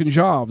American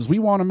jobs. We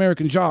want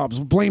American jobs.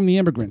 Blame the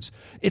immigrants.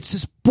 It's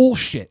this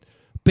bullshit,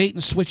 bait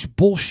and switch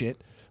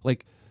bullshit.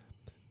 Like,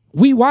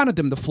 we wanted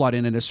them to flood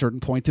in at a certain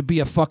point to be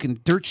a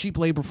fucking dirt cheap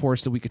labor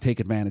force that we could take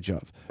advantage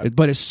of.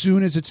 But as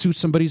soon as it suits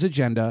somebody's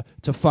agenda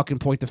to fucking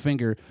point the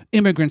finger,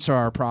 immigrants are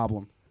our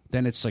problem.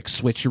 Then it's like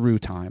switcheroo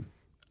time.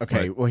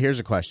 Okay, well, here's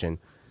a question.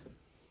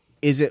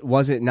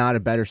 Was it not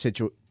a better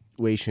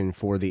situation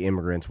for the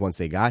immigrants once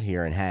they got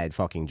here and had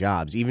fucking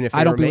jobs, even if they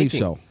I don't were believe making,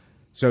 so.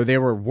 So they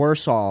were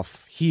worse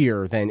off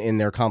here than in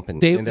their company,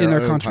 in their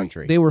own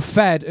country. They were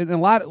fed, and a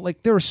lot of,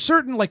 like, there were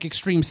certain like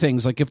extreme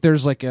things, like if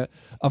there's like a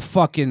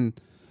fucking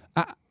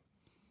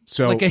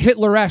like a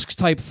Hitler-esque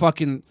type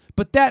fucking,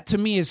 but that to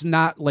me is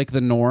not like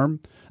the norm.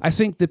 I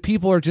think that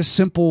people are just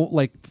simple,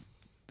 like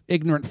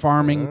ignorant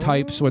farming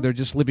types where they're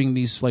just living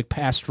these like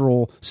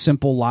pastoral,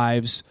 simple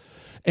lives,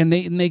 and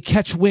they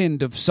catch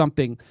wind of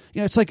something.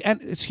 It's like,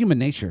 it's human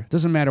nature. It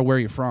doesn't matter where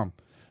you're from.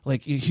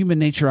 Like, human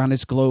nature on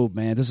this globe,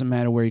 man. It doesn't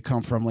matter where you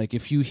come from. Like,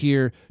 if you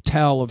hear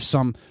tell of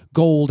some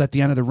gold at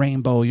the end of the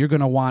rainbow, you're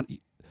gonna want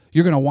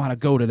to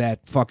go to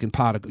that fucking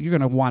pot of, you're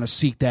gonna want to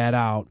seek that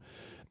out.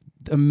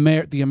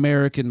 The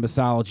American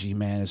mythology,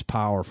 man, is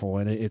powerful,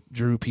 and it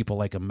drew people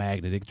like a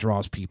magnet. It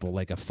draws people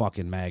like a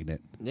fucking magnet.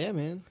 Yeah,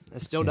 man,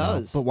 it still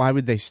does. But why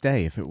would they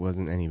stay if it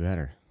wasn't any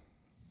better?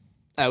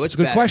 Oh, it's a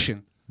good better.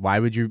 question. Why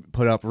would you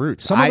put up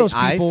roots? Some of those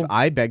people,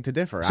 I beg to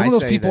differ. Some of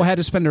those people had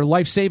to spend their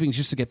life savings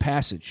just to get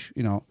passage,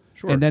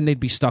 Sure. And then they'd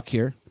be stuck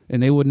here,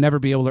 and they would never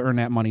be able to earn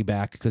that money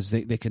back because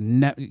they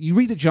can. You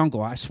read The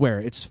Jungle, I swear,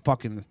 it's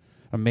fucking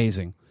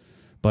amazing.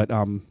 But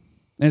and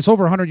it's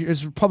over 100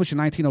 years. It was published in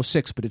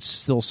 1906, but it's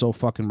still so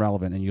fucking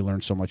relevant, and you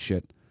learn so much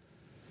shit.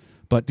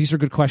 But these are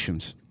good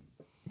questions.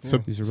 So,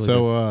 These are really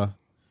good.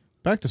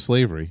 Back to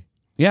slavery.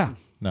 Yeah.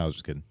 No, I was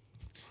just kidding.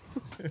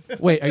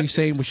 Wait, are you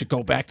saying we should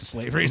go back to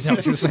slavery? Is that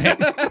what you're saying?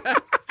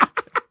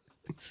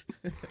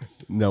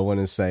 No one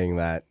is saying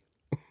that.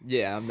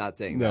 Yeah, I'm not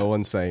saying No that.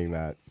 one's saying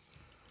that.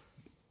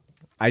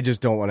 I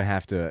just don't want to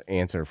have to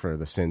answer for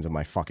the sins of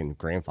my fucking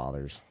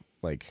grandfathers.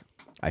 Like,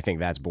 I think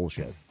that's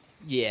bullshit.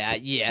 Yeah.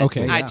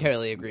 Okay, I yeah.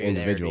 totally agree with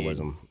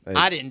Individualism. Dude.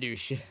 I didn't do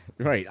shit.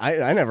 Right.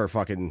 I never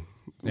fucking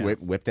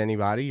whipped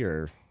anybody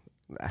or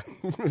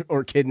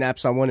kidnapped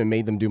someone and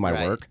made them do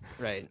my work.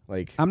 Right.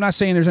 Like, I'm not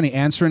saying there's any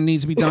answering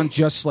needs to be done,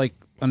 just like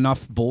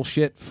enough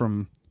bullshit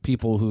from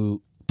people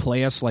who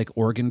play us like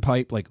organ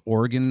pipe, like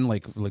organ,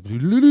 like when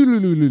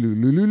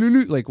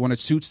it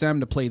suits them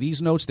to play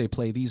these notes, they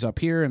play these up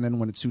here, and then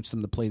when it suits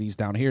them to play these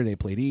down here, they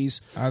play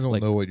these. I don't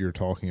know what you're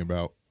talking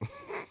about.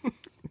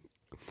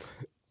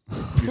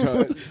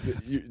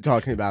 you're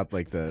talking about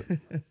like the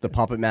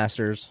puppet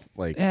masters,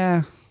 like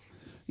Yeah,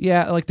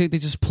 like they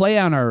just play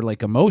on our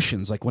like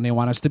emotions. Like when they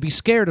want us to be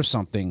scared of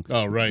something,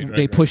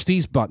 they push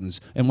these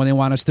buttons, and when they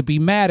want us to be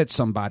mad at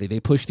somebody,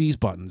 they push these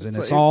buttons, and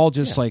it's all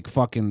just like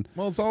fucking.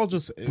 Well, it's all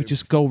just we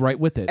just go right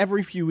with it.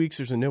 every few weeks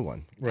there's a new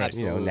one. Right.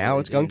 Absolutely, Now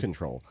it's gun dude.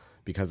 control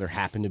because there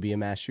happened to be a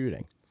mass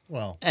shooting.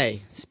 well.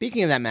 Hey,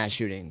 speaking of that mass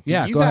shooting, did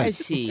Yeah, you go guys ahead.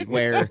 see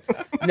where?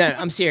 No,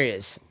 I'm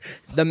serious.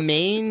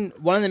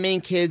 One of the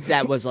main kids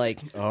that was like,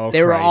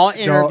 they were all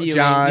Christ. Don't, interviewing.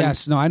 John.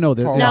 Yes, no, I know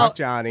that. Paul yeah. Rock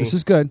Johnny. This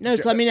is good. No,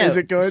 just let me know. Is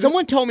it good?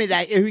 Someone told me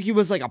that he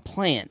was like a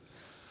plant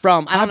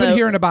from. I don't I've been know.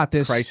 hearing about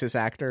this. Crisis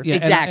actor. Yeah,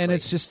 Exactly. and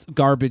it's just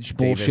garbage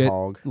David bullshit.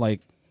 Hogg.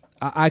 Like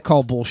I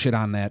call bullshit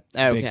on that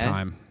big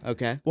time.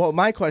 Okay. Well,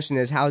 my question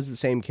is, how does the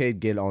same kid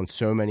get on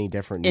so many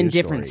different In news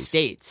different stories?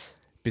 states.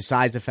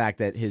 Besides the fact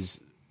that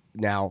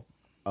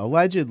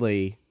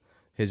allegedly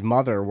his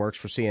mother works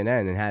for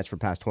CNN and has for the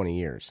past 20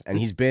 years, and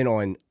he's been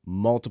on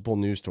multiple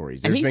news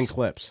stories. And There's been he's-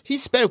 clips. He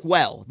spoke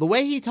well. The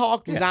way he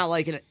talked was not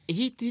like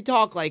he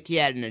talked like he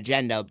had an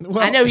agenda.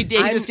 I know he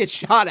did. He just gets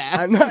shot at.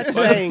 I'm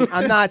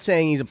not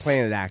saying he's a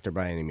planet actor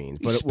by any means,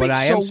 but speaks what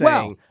I am so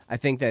well. saying, I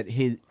think that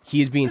he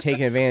is being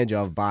taken advantage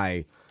of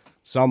by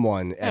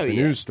someone at the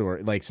news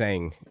story, like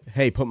saying,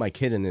 "Hey, put my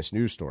kid in this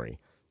news story."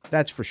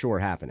 That's for sure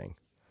happening.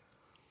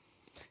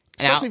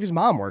 Especially if his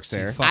mom works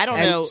there. I don't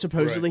And know.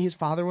 supposedly his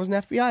father was an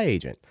FBI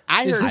agent.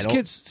 I Is heard. this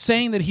kid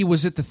saying that he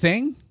was at the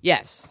thing?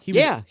 Yes. was-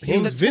 Yeah. He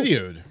was at school.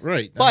 videoed,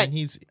 right? I But- mean,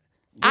 he's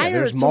I heard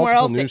there's somewhere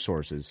multiple else news that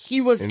sources.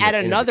 he was in at the-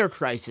 in the- another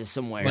crisis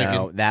somewhere.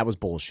 No, that was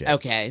bullshit.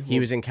 Okay. He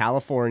was in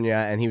California,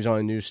 and he was on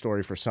a news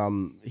story for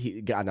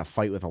he got in a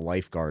fight with a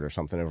lifeguard or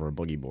something over a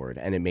boogie board,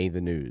 and it made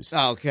the news.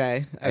 Oh,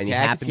 okay. And he I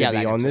can happened see how to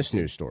be that on gets this twisted.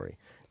 news story.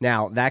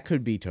 Now, that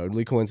could be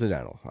totally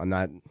coincidental. I'm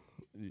not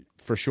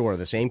for sure.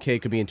 The same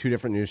kid could be in two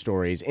different news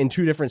stories in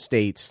two different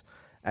states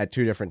at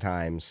two different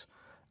times.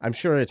 I'm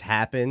sure it's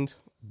happened,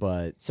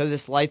 but So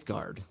this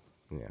lifeguard,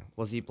 yeah,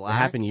 was he black?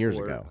 happened years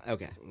or- ago.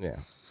 Okay. yeah.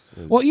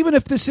 Well, even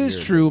if this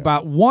is true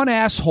about one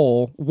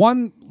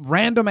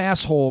random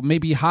asshole may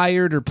be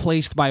hired or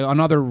placed by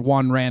another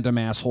one random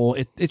asshole,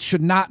 it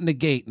should not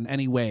negate in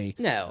any way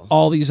No.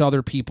 all these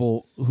other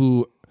people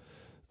who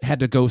had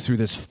to go through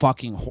this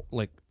fucking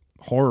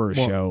horror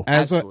show.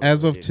 As of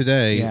Absolutely.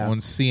 today Yeah. on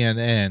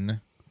CNN,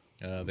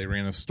 they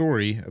ran a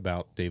story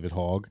about David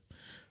Hogg.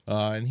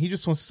 And he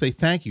just wants to say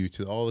thank you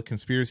to all the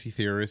conspiracy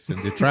theorists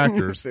and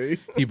detractors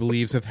he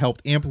believes have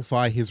helped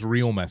amplify his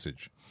real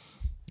message.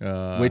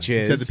 Which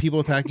he said is the people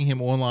attacking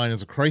him online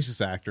as a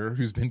crisis actor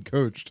who's been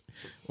coached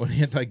on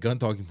anti-gun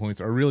talking points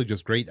are really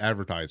just great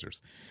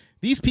advertisers.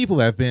 These people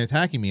that have been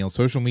attacking me on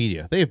social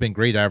media, they have been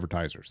great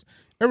advertisers.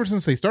 Ever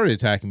since they started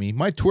attacking me,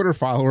 my Twitter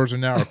followers are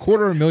now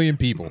 250,000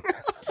 people.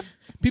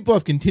 People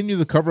have continued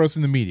to cover us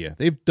in the media.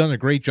 They've done a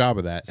great job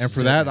of that, and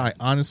for that, I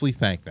honestly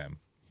thank them.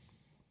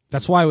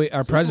 That's why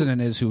our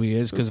president is who he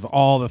is, because of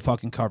all the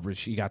fucking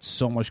coverage. He got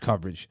so much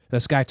coverage.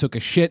 This guy took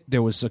a shit.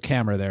 There was a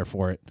camera there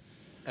for it.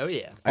 Oh,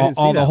 yeah. I didn't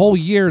see All that the whole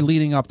year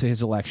leading up to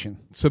his election.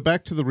 So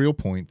back to the real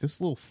point.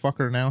 This little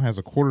fucker now has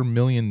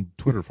 250,000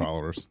 Twitter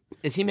followers.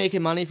 Is he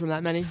making money from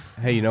that many?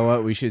 Hey, you know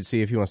what? We should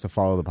see if he wants to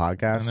follow the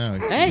podcast. I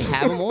know. Hey,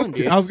 have him on,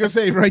 dude. I was gonna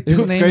say right to a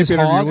His name Skype is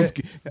interview. Hogg? Let's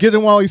get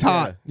him while he's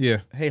hot. Yeah.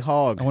 Hey,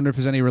 Hogg. I wonder if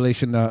there's any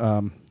relation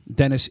to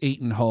Dennis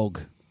Aiton Hogue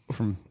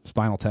from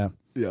Spinal Tap.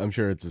 Yeah, I'm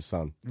sure it's his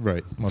son.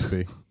 Right. Must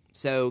be.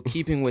 So,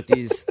 keeping with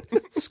these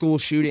school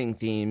shooting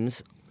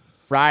themes,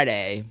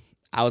 Friday,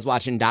 I was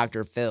watching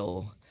Dr.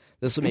 Phil.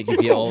 This will make you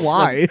feel...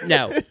 Why?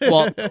 No.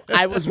 Well,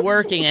 I was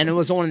working, and it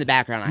was on in the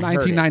background. I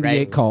heard it, 1998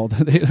 right? called.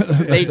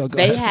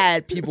 They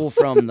had people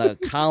from the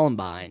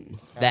Columbine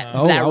that,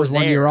 Oh, that I were was there,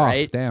 1 year off.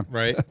 right? Damn.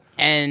 Right.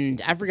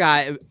 And I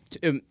forgot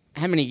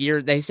how many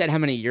years... They said how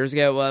many years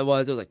ago it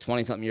was. It was like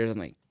 20-something years. I'm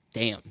like,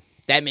 damn.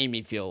 That made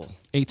me feel...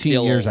 18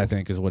 feel years, old. I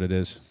think, is what it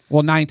is.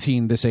 Well,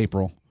 19 this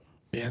April.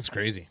 Yeah, it's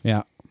crazy.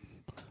 Yeah.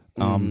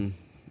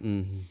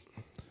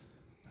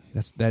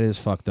 That is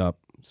fucked up.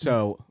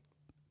 So,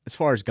 as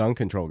far as gun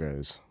control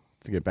goes,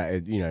 to get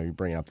back, you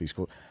bring up these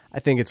schools. I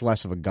think it's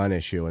less of a gun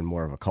issue and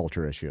more of a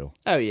culture issue.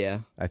 Oh, yeah.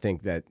 I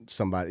think that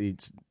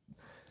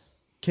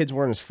kids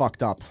weren't as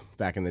fucked up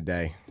back in the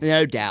day,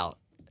 No doubt.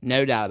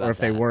 No doubt about that. or if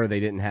they were, they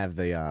didn't have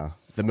the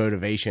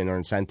motivation or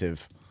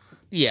incentive.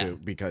 Yeah.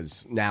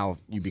 Because now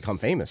you become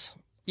famous.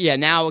 Yeah,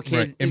 now a kid...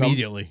 Right.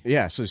 Immediately.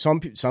 Yeah, so some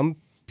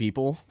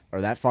people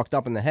are that fucked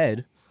up in the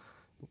head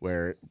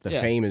where the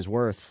Yeah. fame is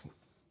worth,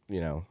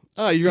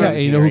 Oh, you're Yeah,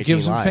 right. you 17 know or who 18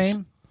 gives them lives.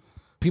 fame?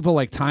 People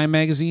like Time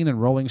Magazine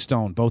and Rolling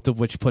Stone, both of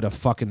which put a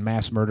fucking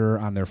mass murderer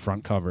on their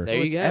front cover. There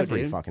you It's go,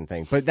 every dude. fucking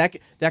thing. But that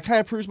kind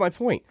of proves my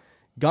point.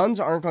 Guns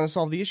aren't going to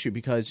solve the issue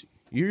because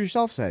you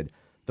yourself said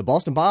the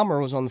Boston bomber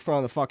was on the front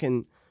of the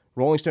fucking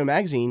Rolling Stone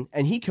magazine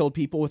and he killed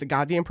people with a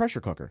goddamn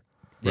pressure cooker.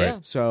 Yeah.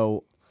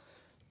 So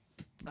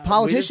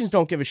politicians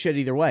don't give a shit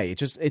either way.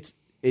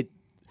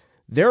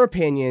 Their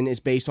opinion is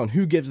based on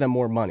who gives them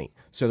more money.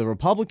 So the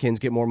Republicans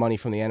get more money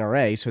from the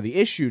NRA, so the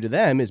issue to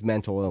them is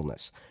mental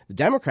illness. The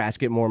Democrats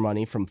get more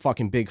money from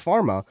fucking big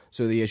pharma,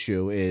 so the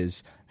issue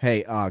is,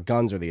 hey,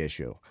 guns are the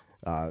issue.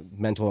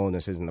 Mental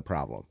illness isn't the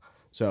problem.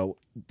 So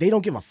they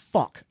don't give a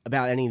fuck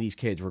about any of these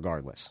kids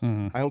regardless.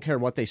 I don't care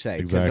what they say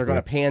because they're Exactly. going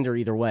to pander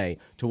either way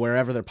to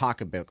wherever their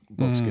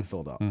pocketbooks get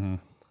filled up.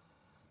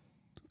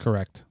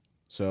 Correct.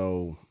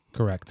 So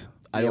Correct.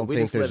 I don't we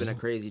think just live there's in a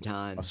crazy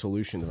time. a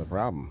solution to the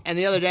problem. And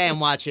the other day I'm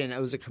watching, it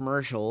was a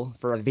commercial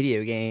for a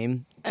video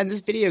game. And this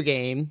video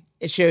game,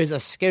 it shows a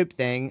scope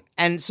thing.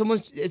 And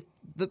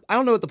I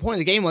don't know what the point of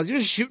the game was. You're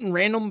just shooting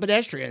random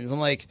pedestrians. I'm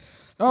like,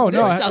 Oh,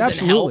 this no, doesn't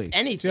absolutely. help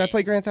anything. Dude, I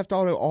play Grand Theft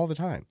Auto all the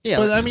time. Yeah,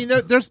 But like, I mean,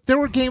 there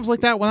were games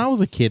like that when I was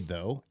a kid,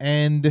 though,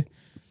 and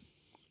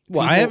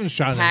well, I haven't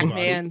shot anybody.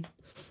 Pac-Man.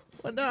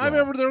 Well, no, I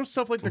remember there was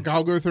stuff like the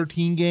Galgo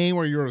 13 game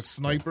where you're a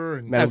sniper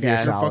and Metal Gear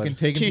you're Solid. fucking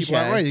taking Touche.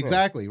 people out. Right,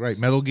 exactly. Right,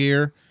 Metal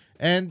Gear.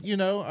 And,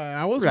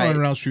 I wasn't Right.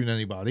 running around shooting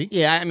anybody.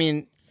 Yeah, I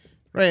mean,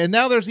 Right, and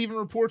now there's even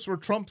reports where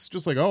Trump's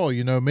just like, oh,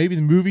 maybe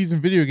the movies and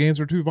video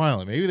games are too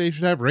violent. Maybe they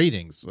should have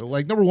ratings. So,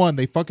 like, number one,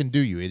 they fucking do,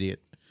 you idiot.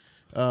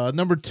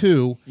 Number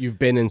two, You've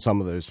been in some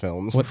of those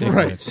films. What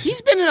ignorance. he's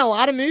been in a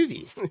lot of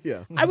movies.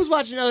 Yeah. I was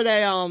watching the other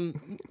day,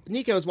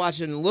 Nico was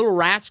watching Little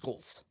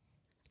Rascals.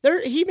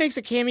 He makes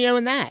a cameo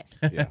in that.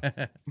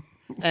 Yeah.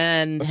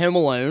 And Home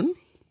Alone.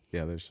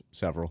 Yeah, there's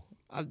several.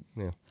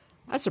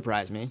 That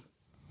surprised me.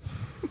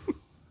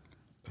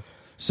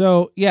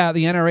 So, yeah,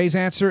 the NRA's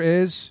answer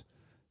is,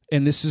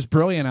 and this is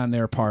brilliant on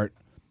their part,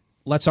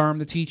 let's arm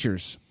the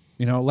teachers.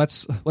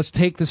 Let's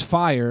take this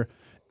fire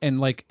and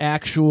like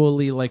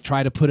actually like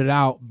try to put it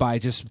out by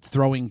just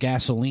throwing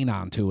gasoline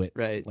onto it.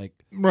 Right. Like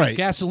Right.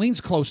 gasoline's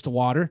close to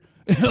water.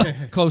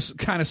 Close,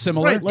 kind of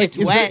similar. Right, like, It's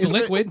wet. It's a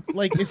liquid.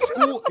 Like,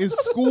 is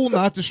school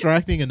not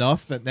distracting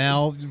enough that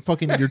now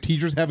fucking your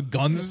teachers have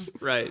guns?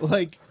 Right.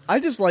 Like, I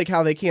just like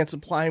how they can't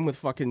supply him with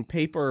fucking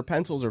paper or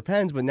pencils or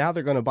pens, but now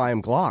they're going to buy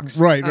him Glocks.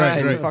 right,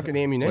 And fucking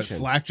ammunition.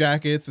 flak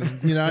jackets,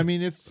 and I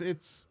mean,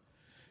 it's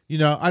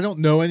I don't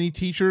know any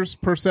teachers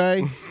per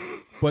se,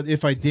 but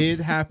if I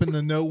did happen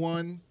to know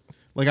one,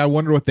 like, I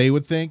wonder what they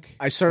would think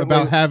I certainly-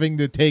 about having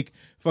to take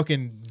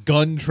fucking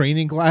gun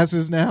training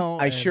classes now.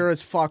 I and- sure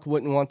as fuck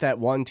wouldn't want that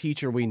one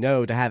teacher we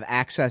know to have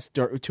access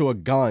to a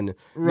gun,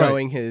 Right.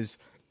 knowing his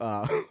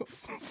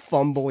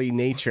fumbly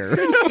nature.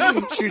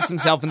 Shoots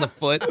himself in the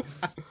foot.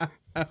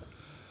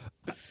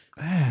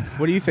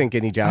 What do you think,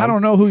 Any John? I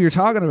don't know who you're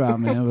talking about,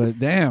 man, but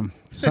damn,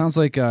 sounds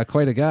like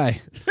quite a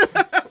guy.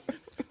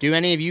 Do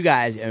any of you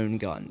guys own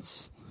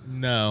guns?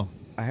 No.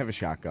 I have a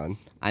shotgun.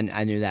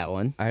 I knew that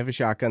one. I have a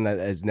shotgun that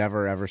has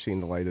never ever seen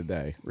the light of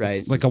day.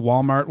 Right. Like a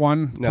Walmart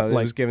one. No, it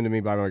like was given to me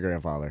by my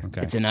grandfather.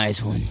 okay. It's a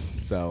nice one.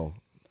 So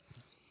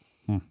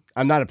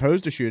I'm not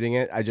opposed to shooting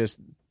it. I just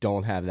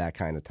don't have that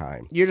kind of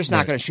time. You're just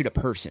not going to shoot a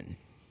person.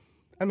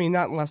 I mean,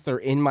 not unless they're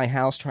in my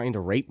house trying to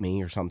rape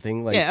me or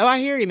something. Like, Yeah, I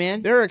hear you,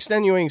 man. there are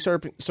extenuating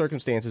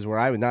circumstances where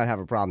I would not have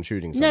a problem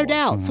shooting someone. No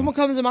doubt. Someone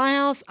comes to my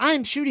house,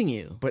 I'm shooting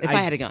you. But if I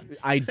had a gun.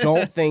 I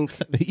don't think.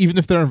 Even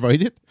if they're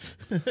invited?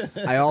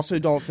 I also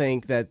don't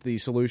think that the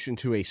solution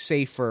to a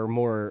safer,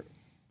 more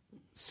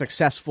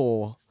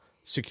successful,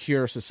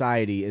 secure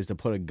society is to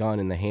put a gun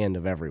in the hand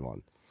of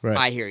everyone. Right.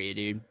 I hear you,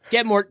 dude.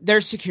 Get more.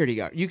 There's security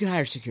guard. You can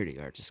hire security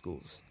guards at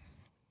schools.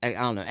 I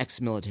don't know,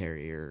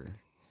 ex-military or.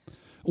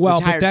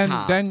 Well, but retired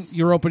then cops.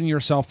 you're opening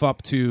yourself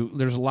up to.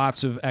 There's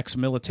lots of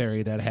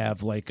ex-military that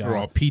have like They're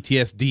all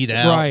PTSD'd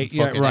out. right,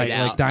 yeah, fucking- right,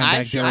 No like doubt.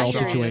 I Dimebag hear Darrell you.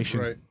 situation.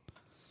 Right.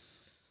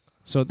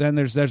 So then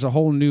there's a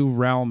whole new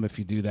realm if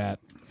you do that.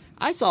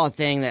 I saw a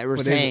thing that were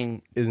But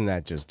saying. isn't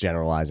that just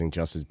generalizing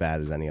just as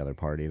bad as any other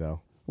party,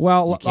 though?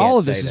 Well, can't all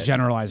of say this is that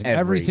generalizing.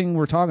 Everything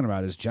we're talking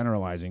about is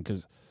generalizing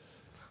because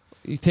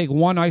you take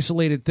one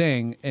isolated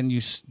thing and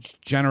you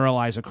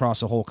generalize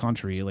across a whole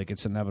country. Like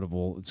it's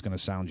inevitable. It's going to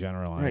sound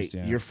generalized. Right.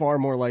 Yeah. You're far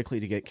more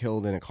likely to get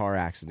killed in a car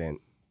accident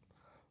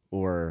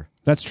or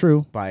That's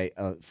true. by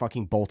a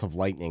fucking bolt of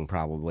lightning,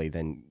 probably,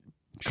 than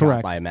shot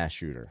Correct. by a mass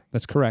shooter,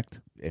 That's correct.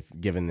 if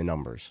given the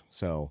numbers.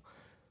 So,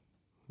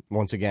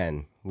 once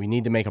again, we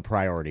need to make a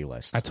priority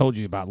list. I told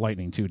you about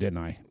lightning too, didn't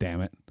I?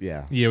 Damn it.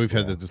 Yeah. Yeah, we've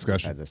had the Had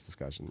discussion. this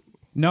discussion.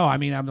 No, I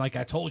mean, I'm like,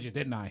 I told you,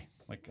 didn't I?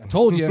 Like, I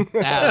told you.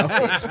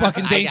 It's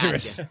fucking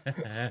dangerous.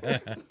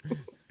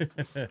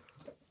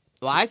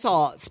 Well, I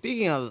saw,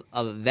 speaking of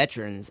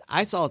veterans,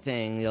 I saw a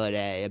thing the other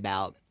day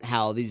about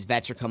how these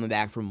vets are coming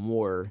back from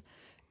war,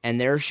 and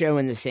they're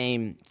showing the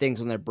same things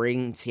on their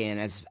brain scan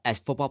as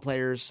football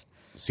players.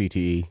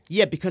 CTE.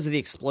 Yeah, because of the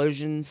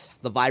explosions,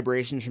 the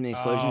vibrations from the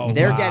explosion. Oh,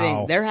 they're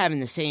wow. they're having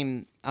the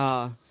same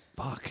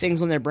Fuck.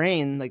 things on their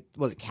brain, like,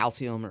 was it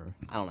calcium or,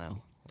 I don't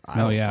know. I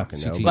Oh, don't yeah.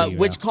 fucking know. CTE. But Yeah.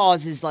 which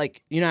causes,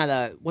 like, you know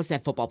how what's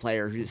that football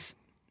player who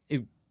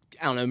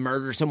I don't know,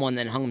 murdered someone,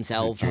 then hung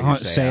himself?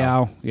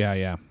 Sayao. Yeah,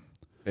 yeah.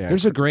 Yeah,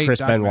 There's a great Chris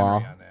documentary Benoit.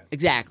 on that.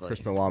 Exactly. Chris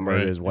Benoit murdered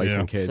Right, his wife yeah.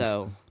 and kids.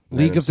 So,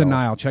 League of himself.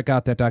 Denial. Check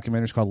out that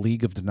documentary. It's called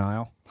League of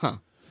Denial. huh.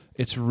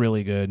 It's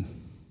really good.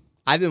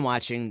 I've been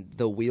watching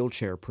The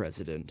Wheelchair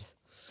President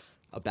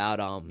about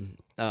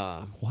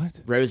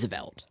What?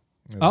 Roosevelt.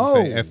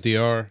 Oh.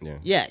 FDR. Yeah.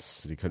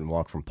 Yes. 'Cause he couldn't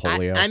walk from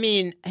polio. I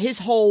mean, his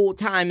whole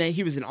time that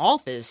he was in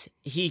office,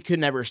 he could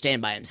never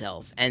stand by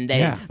himself, and They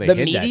the hid that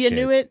media shit.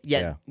 knew it.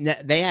 Yet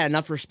they had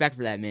enough respect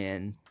for that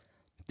man.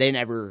 It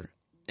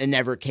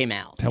never came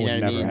out. That you would know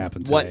what never I mean?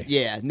 happen What? today.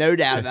 Yeah, no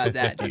doubt about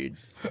that, dude.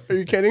 Are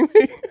you kidding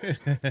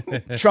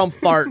me? Trump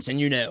farts, and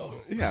you know.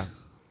 Yeah.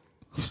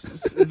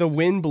 The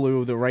wind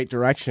blew the right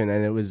direction,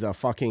 and it was a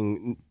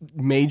fucking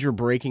major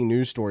breaking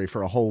news story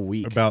for a whole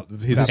week. About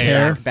his About the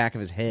hair. back of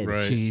his head.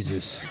 Right.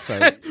 Jesus. So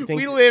I think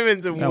We live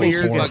in some That was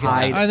weird horrible. fucking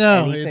hide time. I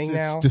know. anything It's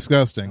now.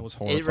 disgusting. That was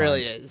horrifying. It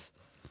really is.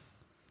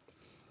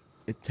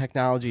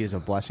 Technology is a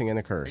blessing and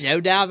a curse.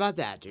 No doubt about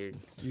that, dude.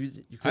 You I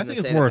couldn't think have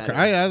it's said it work. better.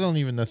 I don't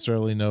even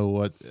necessarily know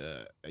what,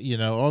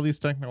 all these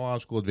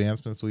technological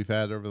advancements we've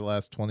had over the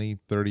last 20,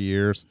 30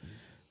 years.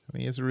 I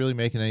mean, is it really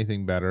making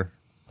anything better?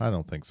 I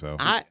don't think so.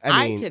 I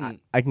mean, can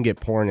I can get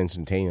porn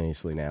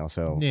instantaneously now.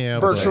 So yeah,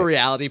 but, virtual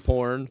reality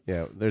porn.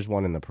 yeah, there's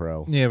one in the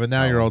Pro. yeah, but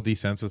now you're all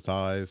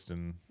desensitized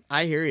and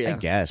I hear you. I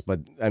guess,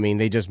 but I mean,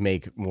 they just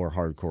make more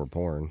hardcore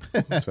porn.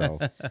 So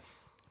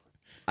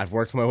I've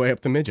worked my way up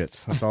to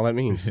midgets. That's all that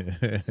means.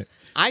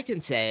 I can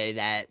say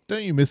that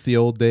don't you miss the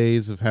old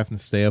days of having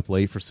to stay up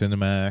late for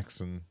Cinemax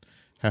and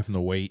having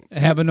to wait?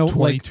 Having to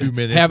 22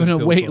 minutes having to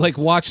until wait, some- like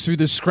watch through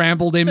the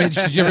scrambled image.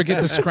 Did you ever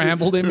get the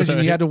scrambled image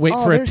and you had to wait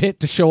Oh, for a there's- tit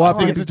to show up?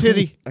 I think it's a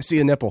titty. I see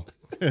a nipple.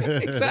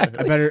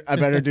 Exactly. I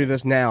better do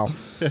this now.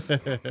 And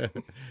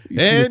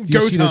you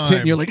go see the tit time.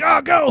 and you're like,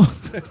 oh, go.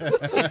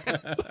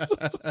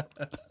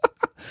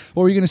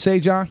 What were you going to say,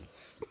 John?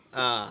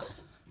 I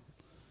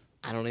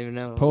don't even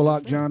know.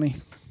 Pollock Johnny.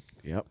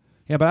 Yep.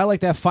 Yeah, but I like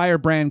that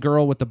firebrand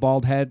girl with the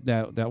bald head,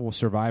 that will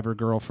survivor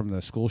girl from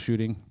the school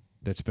shooting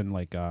that's been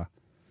like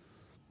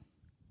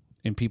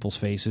in people's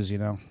faces, you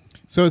know.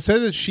 So it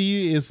said that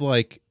she is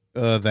like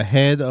the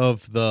head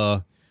of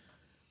the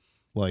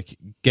like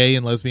gay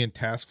and lesbian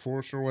task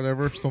force or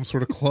whatever, some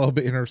sort of club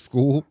in her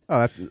school.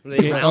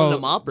 They round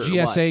them up or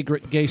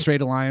GSA, Gay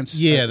Straight Alliance.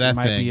 Yeah, that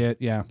might thing. be it.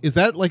 Yeah, Is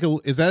that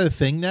a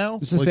thing now?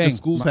 It's a like thing. do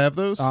schools have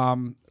those?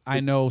 I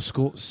know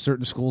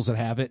certain schools that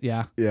have it.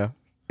 Yeah, Yeah.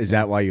 Is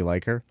that why you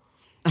like her?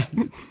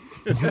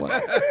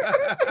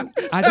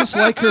 I just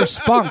like her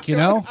spunk. You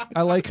know,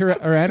 I like her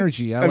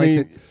energy. I like mean,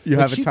 that- you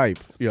but have a type.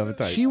 You have a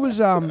type. She was.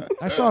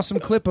 I saw some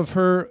clip of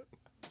her.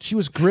 She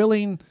was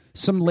grilling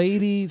some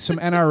lady, some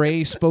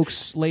NRA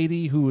spokes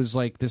lady who was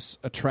like this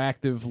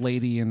attractive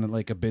lady in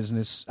like a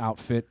business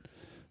outfit.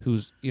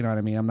 Who's, you know what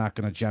I mean? I'm not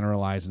going to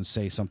generalize and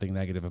say something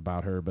negative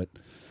about her, but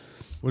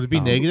Would it be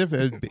negative?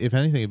 If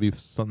anything, it'd be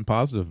something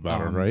positive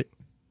about her, right?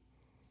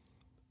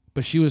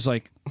 but she was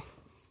like,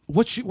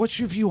 "What's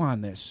your view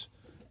on this?"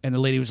 And the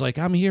lady was like,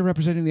 "I'm here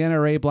representing the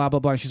NRA, blah blah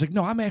blah." And she's like,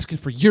 "No, I'm asking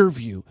for your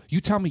view. You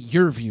tell me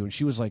your view." And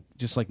she was like,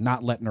 just like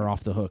not letting her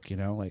off the hook, you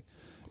know, like.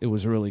 It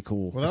was really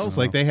cool. Well, that was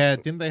like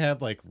didn't they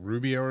have like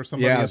Rubio or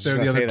somebody Yeah, I up was there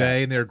just the gonna other say that.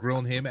 day, and they were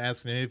grilling him,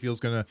 asking him if he was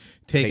going to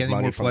take any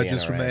money more from the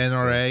pledges from the NRA.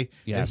 NRA,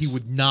 Yes. and he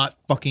would not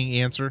fucking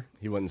answer.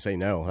 He wouldn't say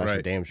no. That's for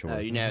Right. damn sure. Oh,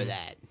 you know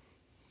that.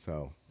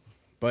 So,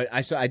 but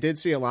I did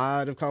see a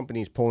lot of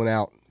companies pulling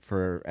out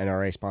for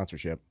NRA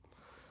sponsorship.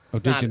 Oh,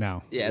 did Not- you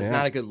now? Yeah, it's Yeah.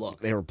 not a good look.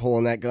 They were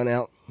pulling that gun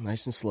out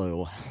nice and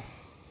slow,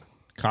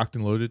 Cocked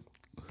and loaded.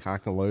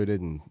 cocked and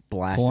loaded, and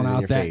blasted Pulling in out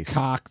your that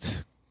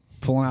face.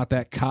 pulling out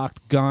that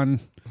cocked gun,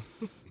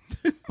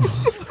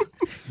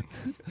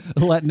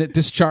 letting it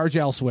discharge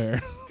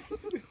elsewhere.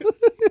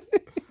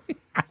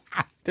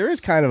 There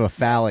is kind of a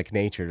phallic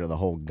nature to the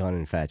whole gun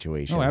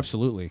infatuation. Oh,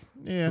 absolutely,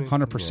 Yeah,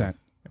 100%.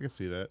 I can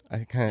see that. I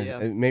kind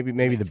of Yeah.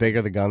 maybe the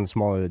bigger the gun, the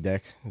smaller the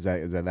dick. Is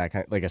that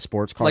kind like a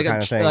sports car Like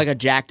kind of thing? like a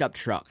jacked up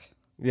truck.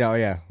 yeah,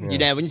 yeah. You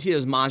know, when you see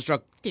those monster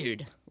truck,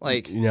 dude,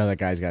 like, You know that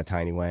guy's got a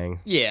tiny wang.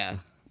 yeah.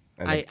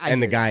 And I the,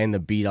 and the hear guy in the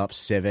beat up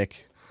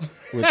Civic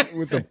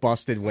with the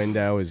busted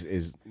window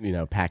is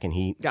packing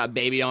heat. Got a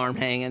baby arm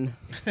hanging.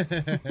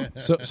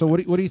 So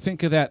what do you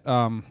think of that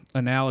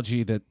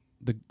analogy that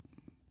the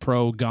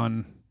pro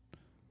gun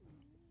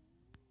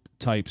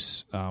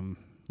types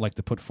like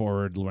to put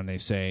forward when they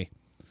say,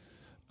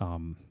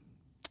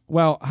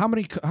 well, how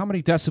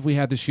many deaths have we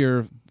had this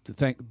year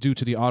due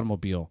to the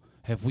automobile?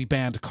 Have we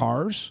banned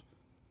cars?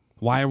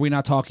 Why are we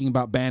not talking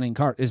about banning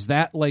cars? Is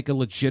that like a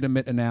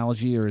legitimate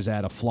analogy, or is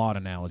that a flawed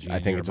analogy? I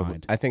think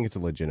mind? it's a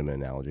legitimate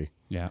analogy.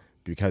 Yeah.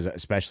 Because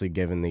especially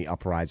given the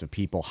uprise of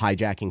people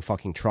hijacking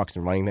fucking trucks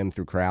and running them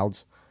through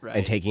crowds Right.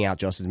 and taking out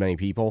just as many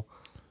people,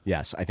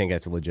 yes, I think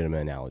that's a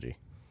legitimate analogy.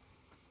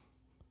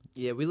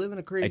 Yeah, we live in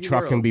a crazy A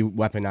truck world. can be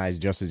weaponized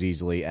just as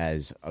easily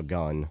as a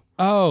gun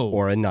Oh,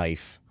 or a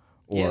knife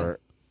or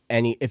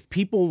any. If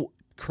people,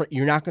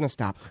 you're not going to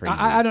stop crazy.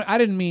 I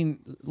didn't mean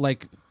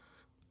like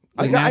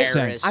in know- that Terrorist.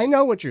 sense. I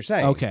know what you're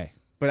saying. Okay.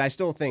 But I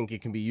still think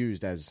it can be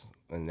used as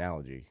an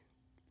analogy.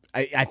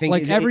 I think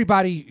Like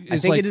everybody I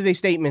is think like it is a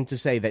statement to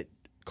say that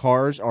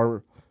cars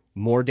are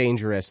more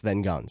dangerous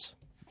than guns,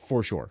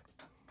 for sure.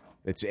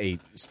 It's a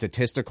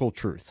statistical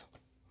truth.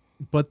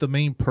 But the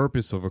main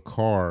purpose of a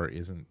car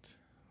isn't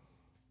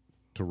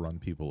to run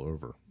people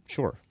over.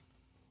 Sure.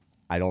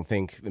 I don't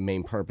think the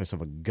main purpose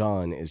of a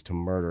gun is to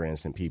murder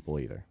innocent people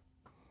either.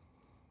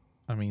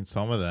 I mean,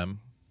 some of them.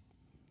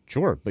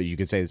 Sure, but you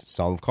could say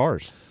some of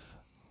cars.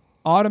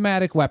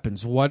 automatic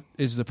weapons. What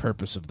is the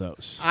purpose of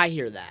those? I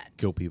hear that.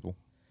 Kill people.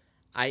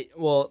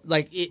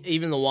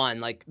 Even the one,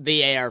 like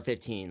the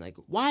AR-15, like,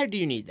 why do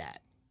you need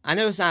that? I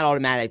know it's not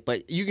automatic,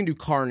 but you can do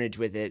carnage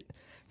with it.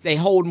 They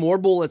hold more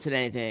bullets than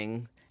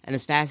anything, and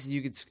as fast as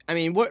you could. I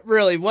mean, what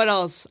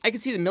else? I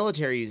could see the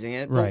military using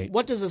it, but Right.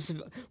 what does this?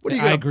 What are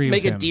you I going agree to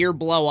with make a him. deer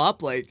blow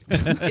up? Like,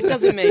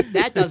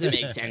 that doesn't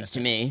make sense to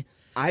me.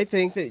 I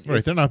think that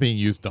Right, they're not being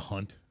used to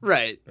hunt.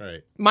 Right.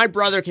 Right. My other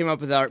brother came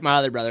up with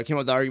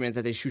the argument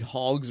that they shoot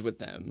hogs with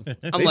them.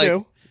 I'm they like,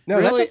 do. No,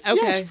 really? that's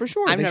yes, for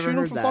sure. I've They never shoot them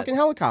heard from that. fucking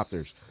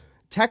helicopters.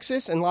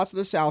 Texas and lots of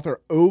the South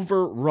are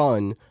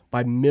overrun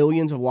by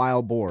millions of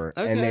wild boar,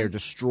 Okay. and they are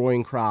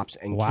destroying crops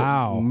and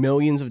Wow. kill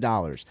millions of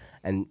dollars.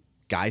 And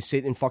guys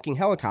sit in fucking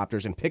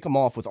helicopters and pick them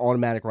off with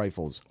automatic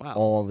rifles Wow.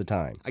 all the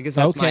time. I guess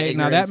that's my Okay,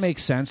 now that ignorance.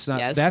 makes sense. Now,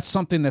 Yes. That's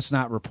something that's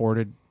not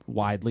reported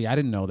widely. I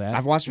didn't know that.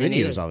 I've watched Me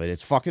videos neither. of it.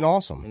 It's fucking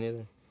awesome. Me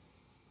neither.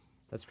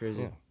 That's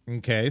crazy.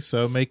 Okay,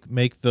 so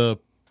make the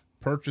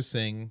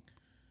purchasing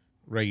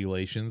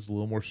regulations a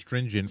little more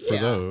stringent for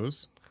Yeah.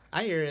 those.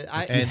 I hear it.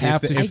 And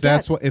have if,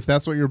 to- if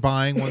that's what you're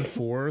buying one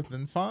for,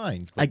 then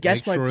fine. But I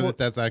guess make my sure point- that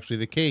that's actually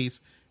the case,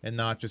 and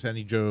not just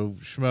any Joe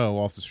Schmo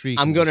off the street.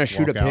 I'm can gonna just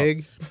shoot a walk out,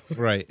 pig.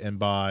 right? And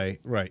buy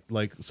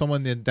like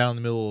someone down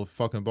the middle of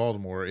fucking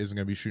Baltimore isn't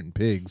gonna be shooting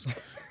pigs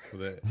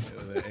with the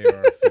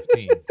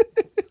AR-15.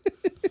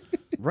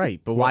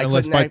 Right, but why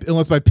unless couldn't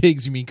unless by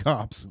pigs you mean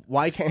cops.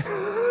 why can't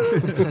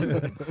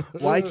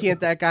why can't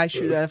that guy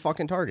shoot at a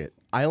fucking target?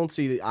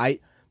 I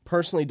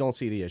personally don't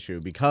see the issue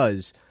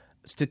because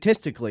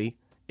statistically,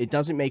 it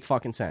doesn't make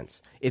fucking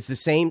sense. It's the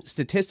same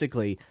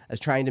statistically as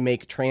trying to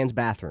make trans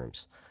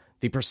bathrooms.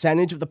 The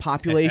percentage of the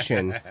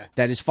population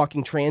that is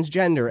fucking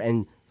transgender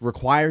and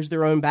requires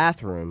their own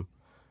bathroom,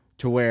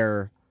 to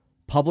where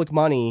public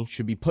money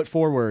should be put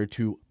forward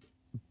to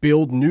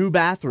build new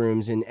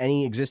bathrooms in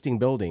any existing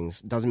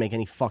buildings, doesn't make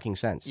any fucking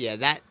sense. Yeah,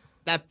 that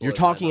You're blows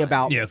talking my mind.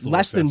 about Yeah, it's a little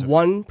less than excessive.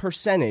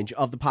 1%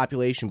 of the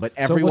population, but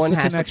what's everyone the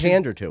has to connection?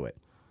 pander to it.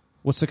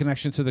 What's the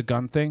connection to the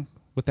gun thing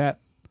with that?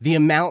 The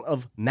amount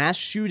of mass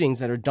shootings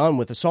that are done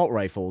with assault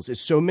rifles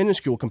is so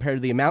minuscule compared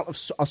to the amount of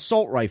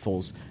assault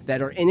rifles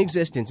that are in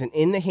existence and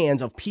in the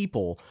hands of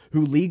people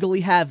who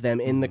legally have them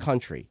in the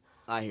country.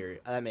 I hear you.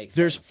 That makes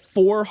There's sense.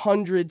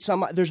 400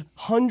 there's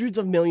hundreds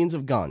of millions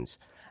of guns.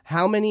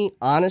 How many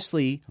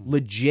honestly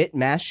legit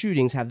mass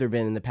shootings have there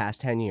been in the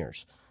past 10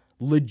 years?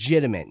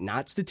 Legitimate,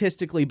 not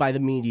statistically by the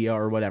media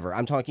or whatever.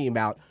 I'm talking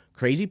about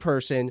crazy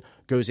person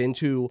goes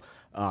into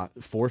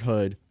Fort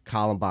Hood,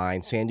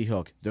 Columbine, Sandy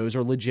Hook. Those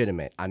are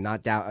legitimate. I'm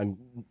not doubting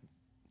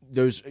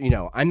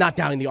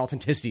the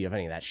authenticity of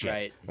any of that shit.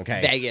 Right.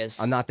 Okay.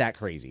 Vegas. I'm not that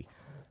crazy.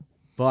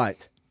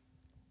 But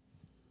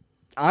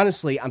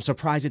honestly, I'm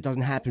surprised it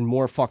doesn't happen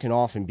more fucking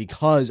often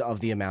because of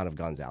the amount of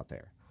guns out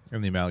there.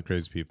 And the amount of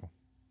crazy people.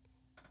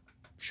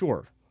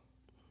 Sure.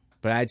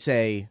 But I'd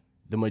say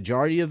the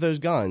majority of those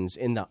guns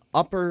in the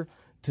upper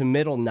to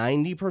middle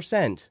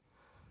 90%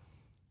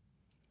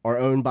 are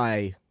owned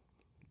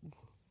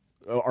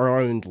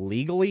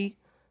legally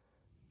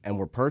and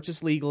were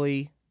purchased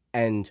legally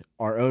and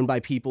are owned by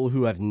people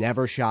who have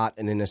never shot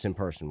an innocent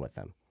person with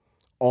them.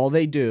 All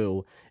they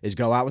do is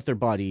go out with their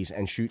buddies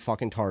and shoot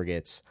fucking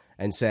targets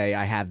and say,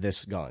 I have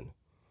this gun.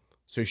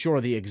 So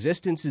sure, the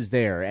existence is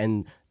there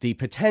and the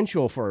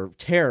potential for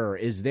terror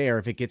is there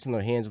if it gets in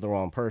the hands of the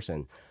wrong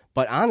person.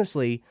 But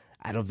honestly,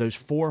 out of those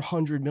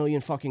 400 million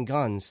fucking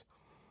guns,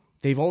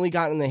 they've only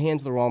gotten in the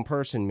hands of the wrong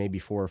person maybe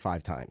 4 or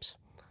 5 times.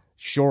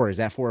 Sure, is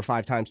that 4 or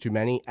 5 times too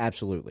many?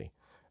 Absolutely.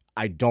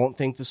 I don't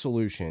think the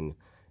solution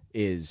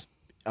is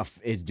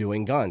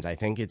doing guns. I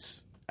think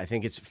it's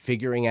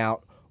figuring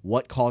out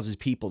what causes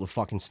people to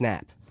fucking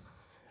snap.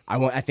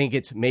 I think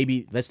it's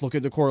maybe let's look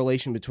at the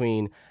correlation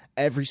between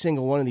every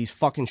single one of these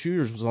fucking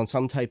shooters was on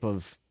some type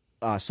of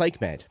psych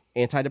med,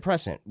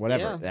 antidepressant,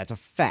 whatever. Yeah. That's a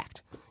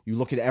fact. You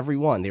look at every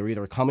one; they were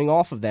either coming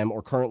off of them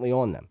or currently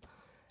on them.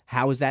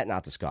 How is that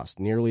not discussed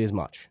nearly as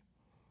much?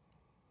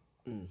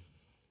 When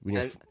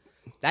you're And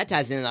that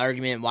ties into the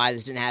argument why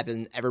this didn't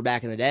happen ever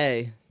back in the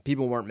day.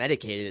 People weren't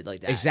medicated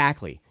like that.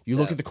 Exactly. You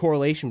look at the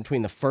correlation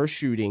between the first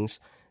shootings.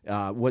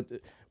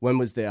 When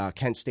was the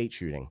Kent State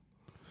shooting?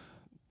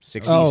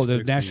 60s? Oh, the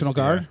 60s, National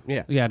Guard?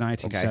 Yeah. Yeah,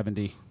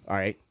 1970. All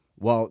right.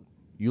 Well,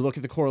 you look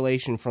at the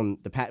correlation from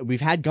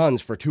we've had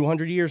guns for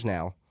 200 years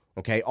now.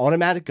 Okay,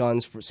 automatic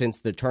guns since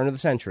the turn of the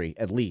century,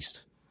 at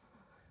least.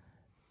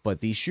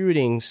 But these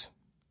shootings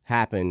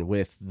happen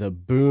with the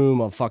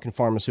boom of fucking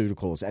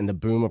pharmaceuticals and the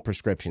boom of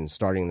prescriptions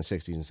starting in the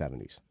 60s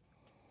and 70s.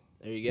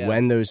 There you go.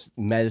 When those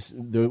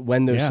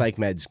psych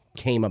meds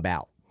came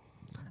about.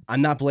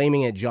 I'm not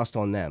blaming it just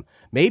on them.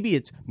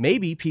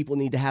 Maybe people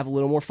need to have a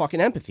little more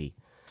fucking empathy.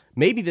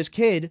 Maybe this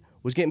kid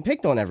was getting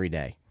picked on every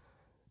day.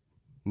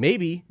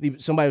 Maybe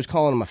somebody was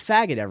calling him a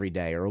faggot every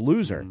day or a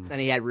loser. And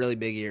he had really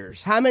big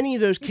ears. How many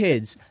of those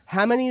kids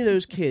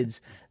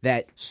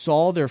that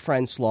saw their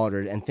friends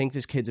slaughtered and think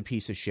this kid's a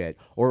piece of shit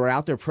or are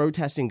out there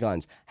protesting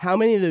guns, how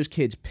many of those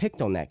kids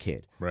picked on that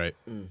kid? Right.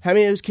 How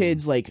many of those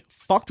kids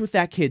fucked with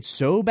that kid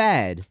so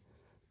bad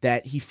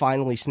that he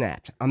finally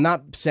snapped? I'm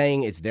not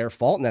saying it's their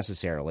fault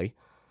necessarily,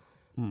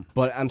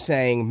 but I'm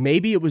saying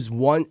maybe it was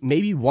one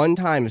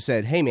time it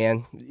said, hey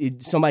man,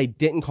 somebody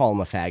didn't call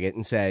him a faggot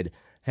and said,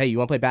 hey, you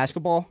want to play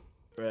basketball?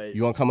 Right.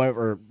 You want to come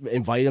over or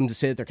invite them to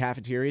sit at their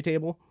cafeteria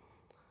table?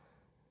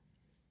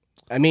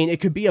 I mean,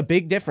 it could be a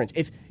big difference.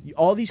 If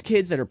all these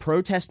kids that are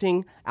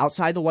protesting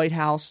outside the White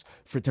House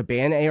to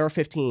ban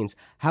AR-15s,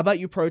 how about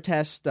you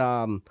protest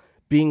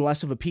being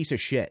less of a piece of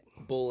shit?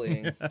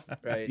 Bullying.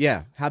 Right.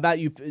 Yeah. How about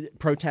you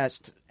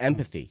protest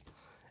empathy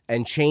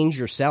and change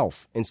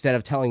yourself instead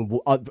of telling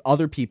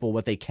other people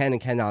what they can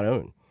and cannot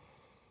own?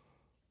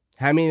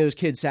 How many of those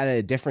kids sat at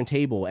a different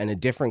table and a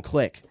different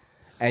clique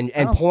and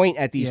point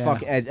at these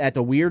at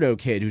the weirdo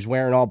kid who's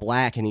wearing all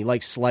black and he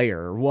likes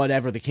Slayer or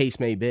whatever the case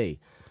may be?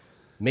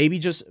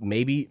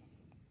 Maybe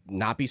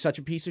not be such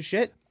a piece of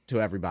shit to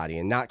everybody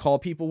and not call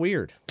people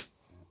weird.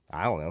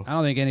 I don't know. I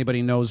don't think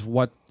anybody knows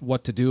what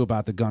to do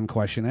about the gun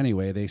question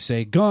anyway. They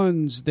say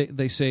guns.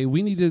 They say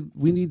we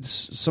need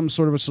some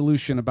sort of a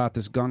solution about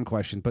this gun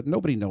question, but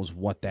nobody knows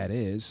what that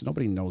is.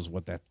 Nobody knows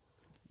what that.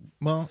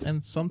 Well,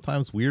 and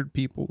sometimes weird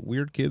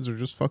kids are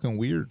just fucking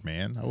weird,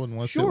 man. I wouldn't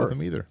want to sit with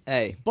them either.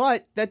 Hey,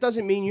 But that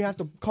doesn't mean you have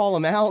to call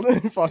them out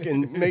and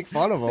fucking make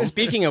fun of them.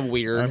 speaking of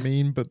weird, I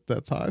mean, but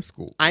that's high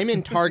school. I'm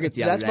in Target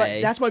the other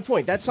day. That's my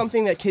point. That's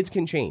something that kids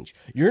can change.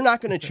 You're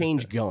not going to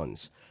change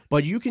guns,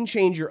 but you can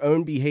change your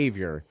own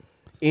behavior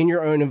in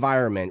your own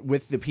environment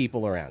with the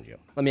people around you.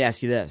 Let me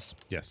ask you this.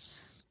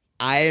 Yes.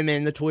 I am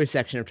in the toy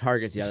section of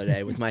Target the other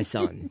day with my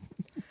son.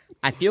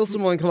 I feel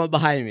someone come up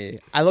behind me.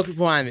 I look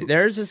behind me.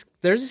 There's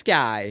this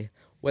guy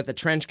with a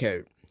trench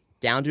coat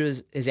down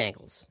to his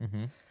ankles,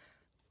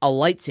 a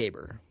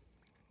lightsaber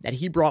that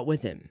he brought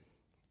with him.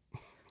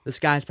 This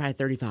guy's probably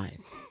 35.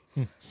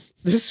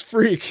 This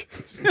freak.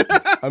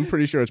 I'm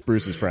pretty sure it's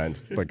Bruce's friend,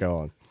 but go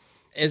on.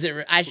 Is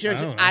it?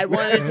 I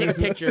wanted to take a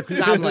picture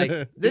because I'm like,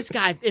 this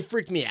guy. It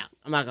freaked me out.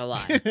 I'm not gonna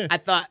lie. I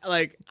thought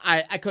like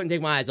I couldn't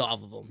take my eyes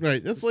off of him.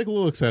 Right, that's like a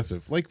little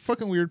excessive. Like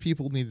fucking weird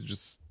people need to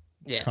just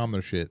Yeah. calm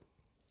their shit.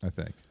 I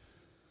think.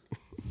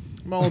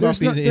 I'm all about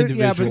being an individual.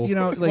 Yeah, but, you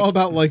know, I'm like- all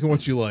about liking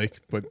what you like,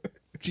 but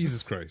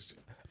Jesus Christ.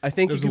 I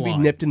think There's you a could be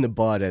line. nipped in the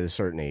bud at a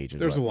certain age. Is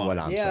There's a what, line. what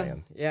I'm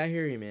saying. Yeah, I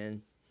hear you,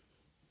 man.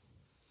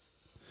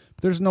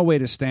 There's no way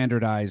to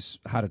standardize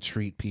how to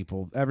treat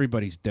people.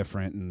 Everybody's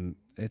different, and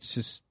it's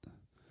just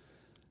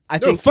I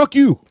No, think fuck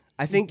you.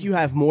 I think you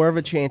have more of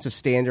a chance of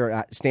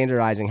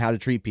standardizing how to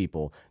treat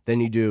people than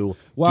you do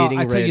well. getting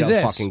I tell rid you of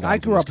this: fucking guns I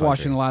in grew this up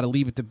watching country. a lot of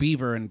Leave It to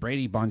Beaver and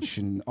Brady Bunch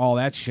and all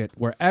that shit,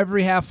 where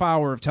every half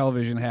hour of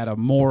television had a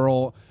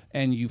moral,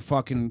 and you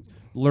fucking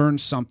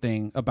learned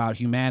something about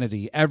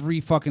humanity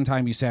every fucking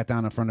time you sat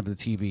down in front of the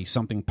TV,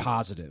 something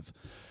positive.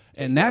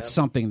 And that's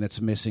something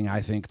that's missing,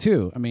 I think,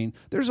 too. I mean,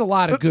 there's a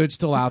lot of good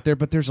still out there,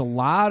 but there's a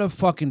lot of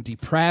fucking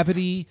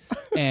depravity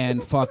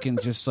and fucking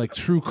just like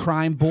true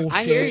crime bullshit.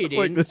 I hear you, dude.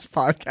 like this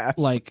podcast.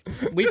 Like,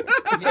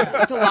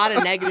 It's a lot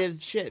of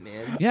negative shit,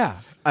 man. yeah.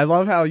 I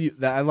love how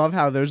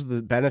those are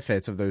the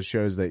benefits of those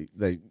shows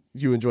that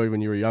you enjoyed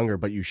when you were younger,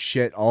 but you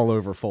shit all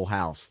over Full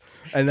House,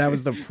 and that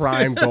was the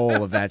prime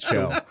goal of that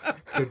show.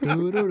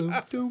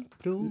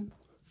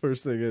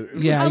 First thing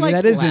is, Yeah, I like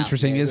that is Full House,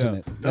 interesting, man. isn't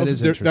it? That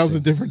was, interesting. that was a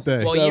different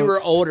day. Well, you were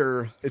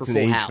older. it's for an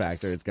Full age House.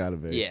 factor. It's got to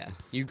be. Yeah,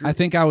 you. I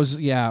think I was,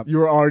 yeah. You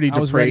were already I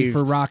depraved. was ready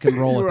for rock and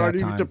roll You were at already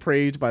that time.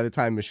 depraved by the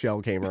time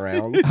Michelle came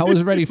around. I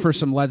was ready for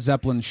some Led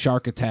Zeppelin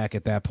Shark Attack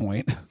at that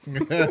point.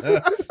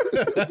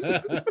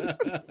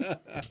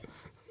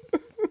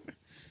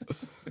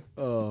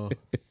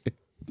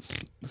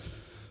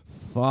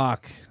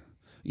 Fuck.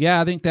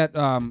 Yeah, I think that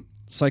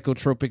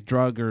psychotropic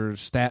drug or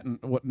statin,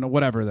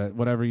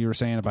 whatever you were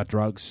saying about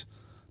drugs,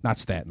 not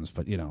statins,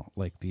 but you know,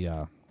 like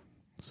the.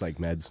 Psych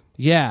meds.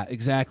 Yeah,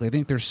 exactly. I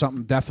think there's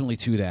something definitely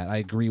to that. I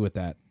agree with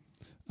that.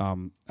 I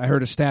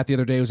heard a stat the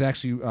other day. It was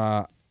actually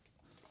on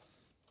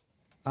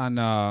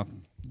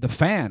the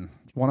Fan,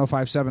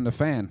 105.7 The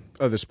Fan.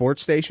 Oh, the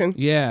sports station.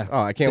 Yeah.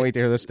 Oh, I can't wait to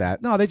hear this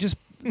stat. No, they just.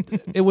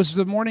 It was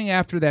the morning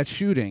after that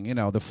shooting, you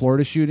know, the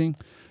Florida shooting,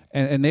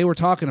 and they were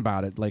talking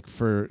about it like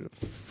for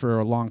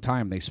a long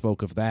time. They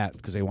spoke of that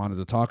because they wanted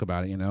to talk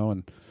about it, you know,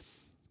 and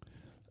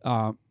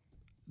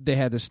they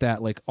had the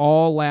stat like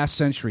all last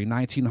century,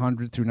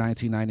 1900 through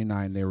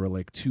 1999, there were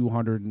like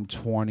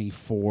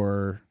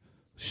 224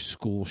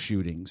 school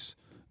shootings.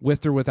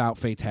 With or without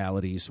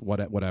fatalities,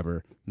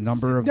 whatever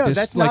number of No,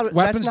 that's like not-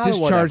 weapons that's not a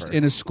discharged whatever.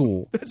 in a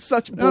school. It's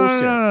such No,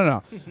 bullshit.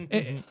 no.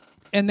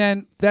 And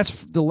then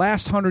that's the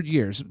last 100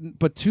 years.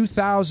 But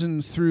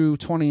 2000 through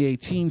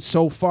 2018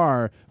 so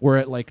far, we're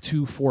at like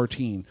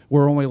 214.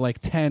 We're only like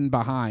 10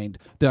 behind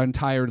the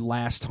entire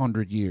last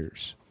 100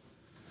 years.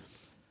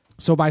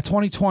 So by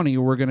 2020,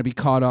 we're going to be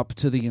caught up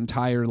to the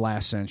entire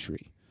last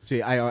century.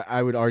 See,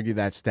 I would argue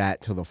that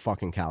stat till the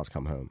fucking cows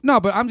come home. No,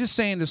 but I'm just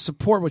saying to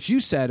support what you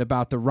said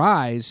about the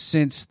rise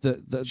since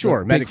the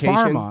Sure, big medication.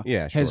 pharma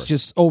Yeah, has sure.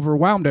 just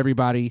overwhelmed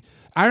everybody.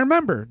 I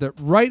remember that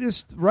right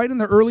in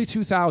the early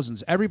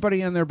 2000s,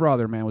 everybody and their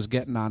brother, man, was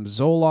getting on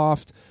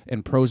Zoloft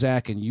and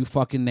Prozac and you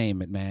fucking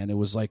name it, man. It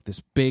was like this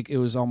big, it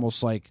was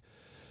almost like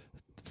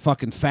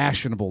fucking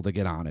fashionable to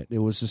get on it. It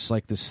was just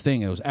like this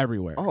thing. It was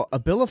everywhere. Oh,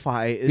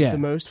 Abilify is Yeah. the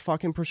most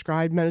fucking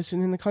prescribed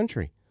medicine in the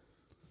country.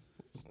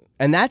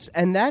 And that's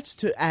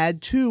to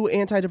add to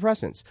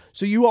antidepressants.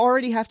 So you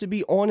already have to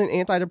be on an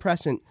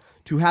antidepressant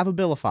to have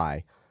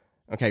Abilify.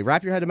 Okay,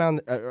 wrap your head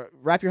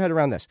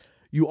around this.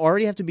 You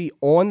already have to be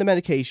on the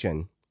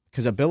medication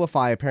because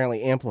Abilify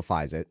apparently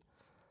amplifies it,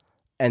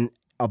 and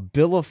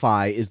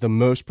Abilify is the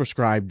most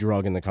prescribed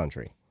drug in the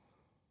country.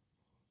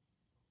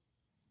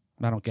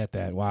 I don't get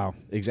that. Wow.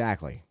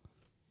 Exactly.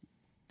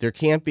 There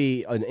can't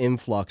be an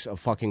influx of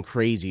fucking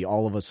crazy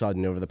all of a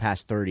sudden over the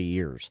past 30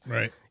 years.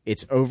 Right.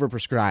 It's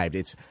overprescribed.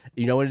 It's,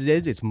 you know what it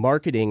is? It's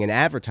marketing and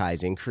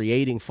advertising,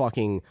 creating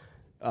fucking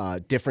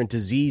different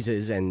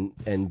diseases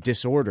and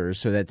disorders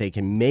so that they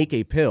can make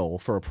a pill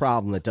for a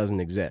problem that doesn't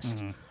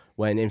exist.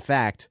 When in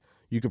fact,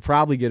 you could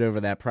probably get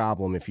over that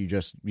problem if you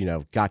just, you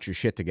know, got your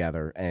shit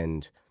together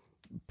and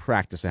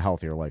practice a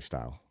healthier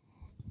lifestyle.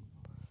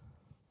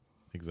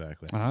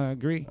 Exactly. I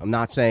agree. I'm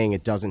not saying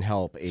it doesn't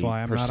help That's why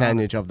a I'm not on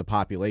percentage of the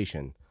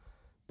population,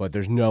 but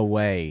there's no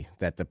way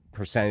that the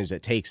percentage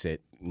that takes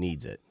it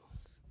needs it.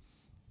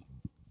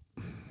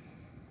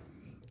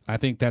 I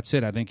think that's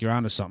it. I think you're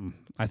onto something.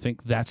 I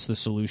think that's the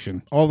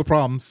solution. All the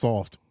problems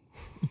solved.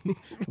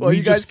 Well,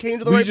 you guys came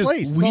to the right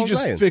place. That's all We I'm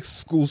just saying. fixed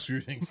school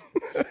shootings.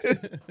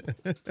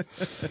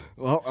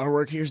 Well, our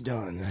work here's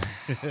done.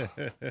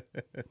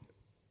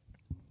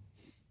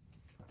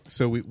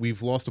 So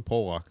we've lost a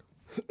Pollock.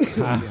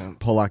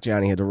 Pollock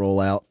Johnny had to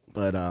roll out,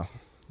 but it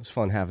was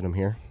fun having him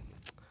here.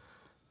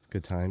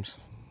 Good times.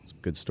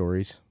 Good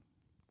stories.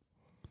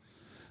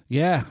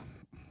 Yeah.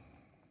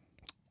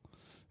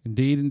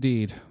 Indeed,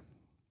 indeed.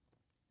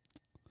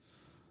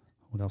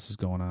 What else is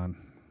going on?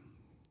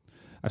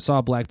 I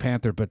saw Black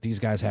Panther, but these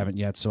guys haven't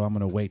yet, so I'm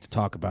going to wait to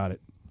talk about it.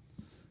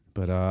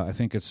 But I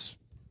think it's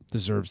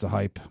deserves the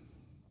hype.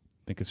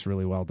 I think it's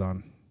really well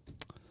done.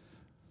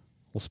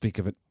 We'll speak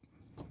of it.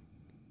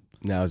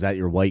 Now, is that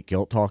your white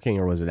guilt talking,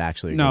 or was it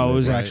actually? A No, good it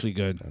was movie? actually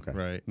good. Okay.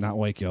 Right. Not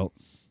white guilt.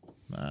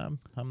 I'm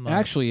not.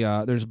 Actually,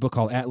 there's a book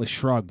called Atlas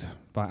Shrugged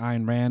by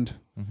Ayn Rand,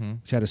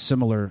 which had a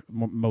similar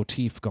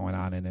motif going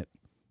on in it.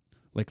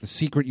 Like the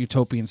secret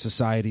utopian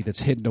society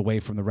that's hidden away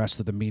from the rest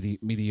of the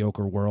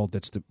mediocre world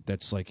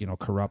that's like,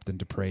 corrupt and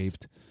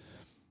depraved.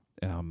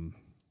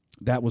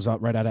 That was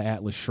right out of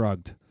Atlas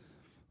Shrugged.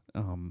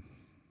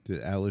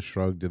 Did Atlas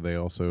Shrugged, did they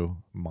also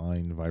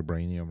mine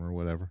vibranium or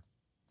whatever?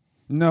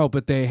 No,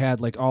 but they had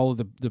like all of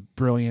the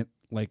brilliant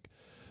like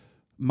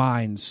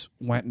minds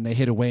went and they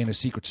hid away in a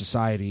secret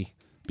society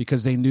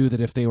because they knew that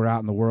if they were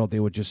out in the world, they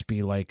would just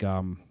be like,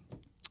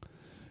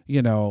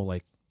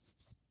 like,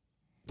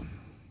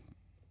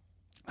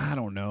 I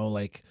don't know,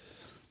 like,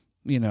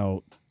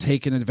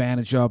 taken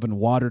advantage of and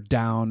watered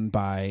down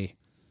by,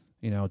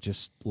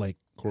 just like.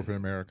 Corporate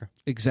America.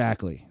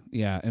 Exactly.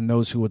 Yeah. And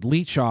those who would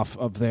leech off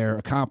of their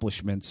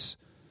accomplishments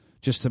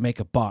just to make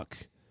a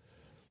buck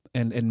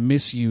and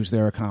misuse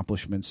their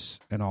accomplishments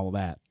and all of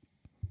that.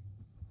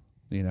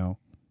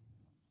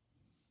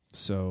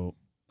 So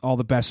all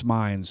the best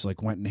minds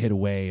like went and hid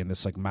away in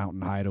this like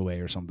mountain hideaway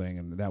or something,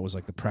 and that was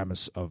like the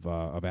premise of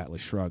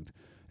Atlas Shrugged.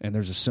 And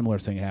there's a similar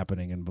thing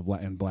happening in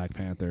Black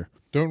Panther.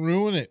 Don't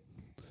ruin it.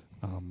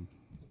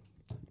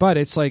 But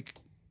it's like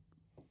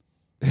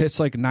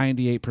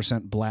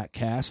 98% black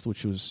cast,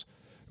 which was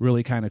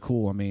really kind of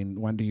cool. I mean,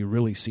 when do you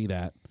really see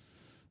that?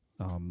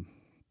 In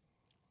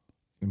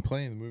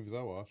plenty of the movies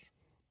I watch.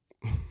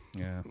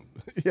 Yeah.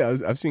 Yeah,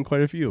 I've seen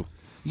quite a few.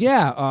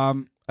 Yeah.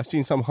 I've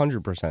seen some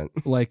 100%.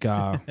 Like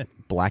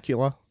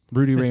Blackula,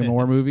 Rudy Ray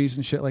Moore movies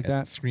and shit like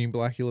that. Scream,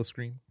 Blackula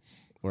Scream.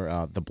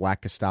 or the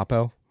Black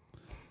Gestapo.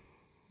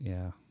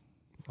 Yeah.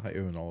 I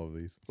own all of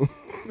these. I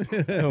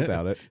don't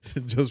doubt it.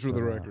 Just for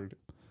the record.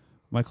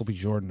 Michael B.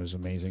 Jordan is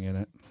amazing in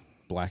it.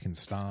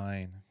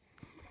 Blackenstein.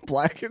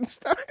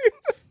 Blackenstein.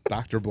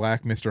 Dr.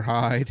 Black, Mr.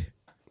 Hyde.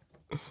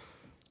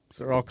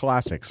 They're all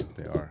classics.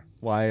 They are.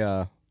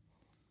 Why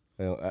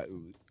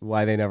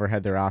they never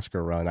had their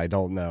Oscar run, I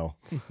don't know.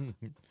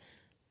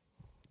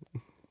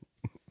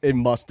 It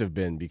must have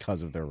been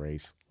because of their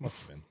race. Must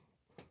have been.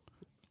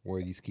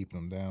 Whitey's keeping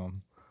them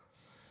down.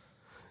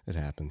 It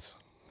happens.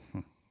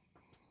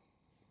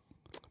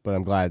 But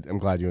I'm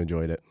glad you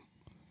enjoyed it.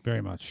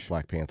 Very much.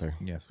 Black Panther.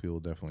 Yes, we will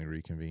definitely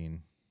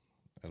reconvene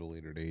at a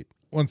later date.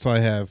 Once I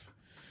have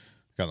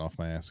gotten off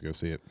my ass to go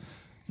see it.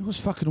 It was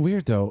fucking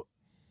weird though.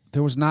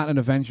 There was not an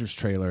Avengers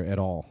trailer at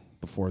all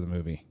before the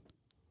movie.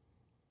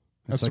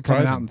 It's That's like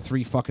coming out surprising. in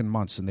 3 fucking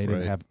months, and they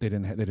didn't Right. have they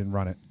didn't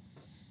run it.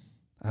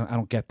 I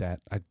don't get that.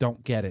 I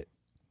don't get it.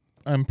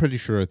 I'm pretty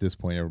sure at this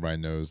point everybody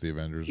knows the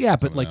Avengers. Yeah, are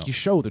but coming like out. you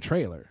show the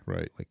trailer.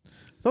 Right. Like-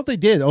 I thought they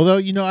did. Although,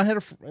 I had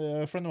a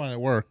friend of mine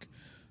at work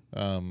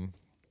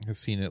has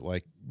seen it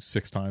like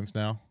 6 times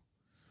now.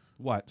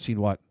 What? Seen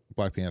what?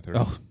 Black Panther.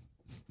 Oh.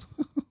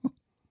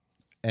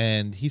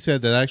 And he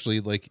said that actually,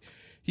 like,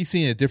 he's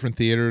seen it at different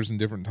theaters and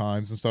different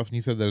times and stuff. And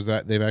he said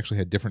they've actually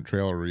had different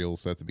trailer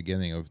reels at the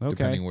beginning of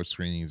depending which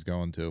screening he's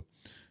going to.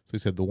 So he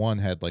said the one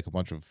had like a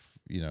bunch of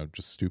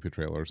just stupid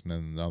trailers, and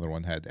then the other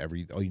one had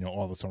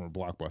all the summer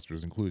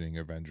blockbusters, including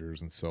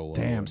Avengers and Solo.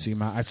 Damn. and See,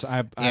 I've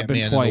Ant-Man been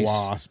and twice. the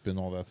Wasp and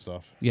all that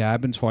stuff. Yeah,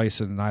 I've been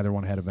twice, and neither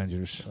one had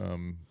Avengers.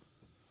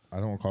 I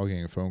don't recall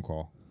getting a phone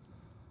call.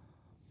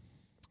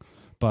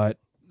 But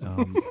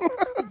Yeah.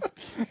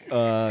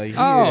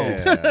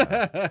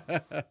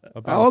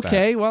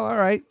 okay. Well, all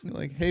right. You're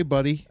like, hey,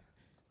 buddy,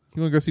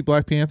 you want to go see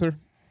Black Panther?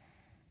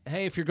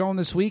 Hey, if you're going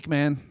this week,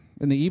 man,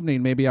 in the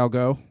evening, maybe I'll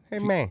go. Hey,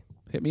 man.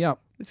 Hit me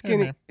up. It's Hey,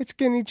 man.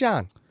 Skinny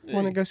John.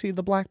 Want to go see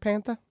the Black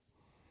Panther?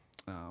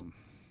 No,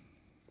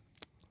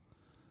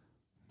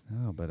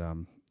 but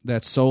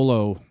that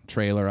Solo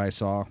trailer I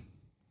saw,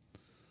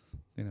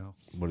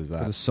 What is for that?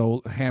 the Han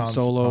Solo Han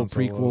Solo.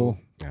 prequel.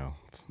 No.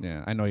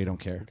 Yeah, I know you don't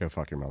care. Go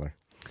fuck your mother.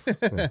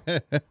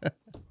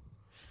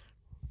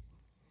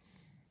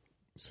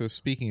 So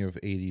speaking of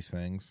 80s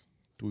things,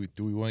 do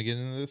we want to get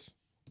into this?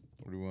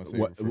 Or do we want to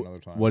save it for another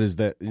time? What is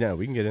that? Yeah,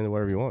 we can get into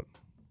whatever you want.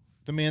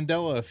 The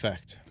Mandela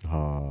effect.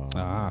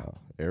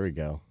 There we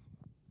go.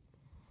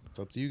 It's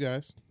up to you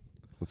guys.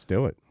 Let's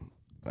do it.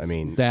 I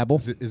mean,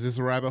 Dabble. Is this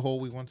a rabbit hole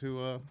we want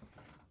to...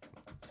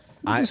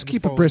 Just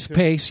keep a fall brisk into?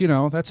 pace,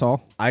 that's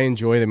all. I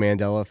enjoy the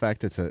Mandela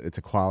effect. It's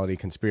a quality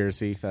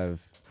conspiracy that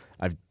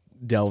I've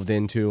delved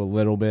into a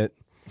little bit.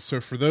 So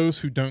for those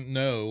who don't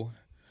know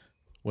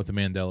what the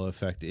Mandela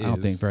effect is... I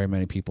don't think very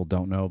many people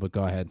don't know, but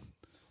go ahead.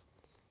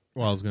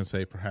 Well, I was going to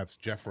say perhaps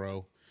Jeff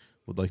Rowe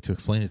would like to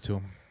explain it to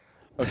him.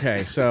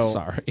 Okay, so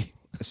Sorry.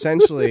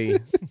 essentially,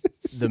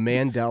 the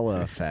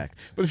Mandela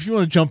effect. But if you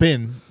want to jump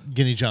in,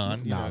 Guinea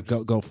John... No,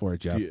 go for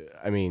it, Jeff.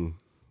 I mean,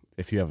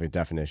 if you have a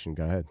definition,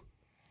 go ahead.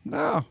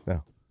 No.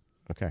 No.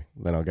 Okay,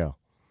 then I'll go.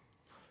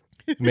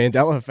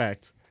 Mandela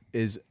effect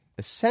is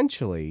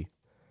essentially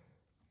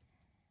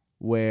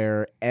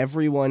where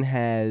everyone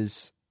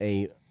has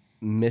a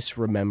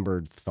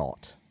misremembered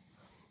thought.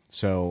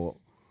 So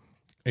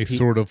A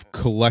sort of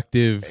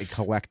collective, a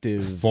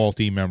collective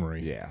faulty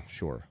memory. Yeah,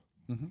 sure.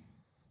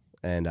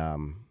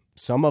 And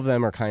some of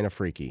them are kind of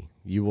freaky.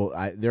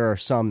 There are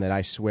some that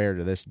I swear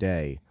to this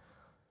day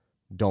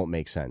don't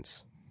make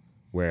sense.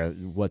 Where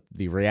what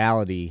the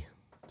reality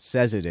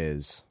says it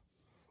is,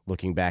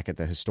 looking back at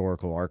the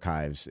historical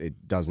archives,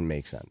 it doesn't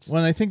make sense.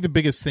 Well, I think the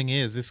biggest thing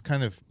is this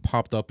kind of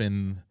popped up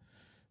in,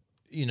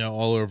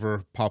 all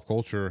over pop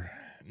culture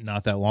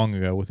not that long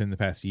ago, within the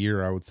past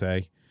year, I would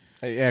say.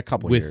 Yeah, a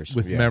couple with years.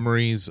 with yeah.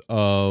 memories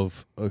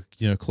of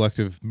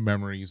collective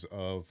memories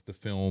of the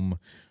film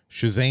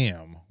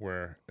Shazam,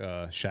 where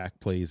Shaq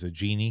plays a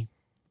genie,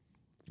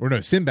 or no,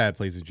 Sinbad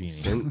plays a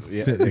genie.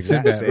 Yeah,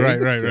 Sinbad, See?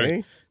 right.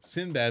 See?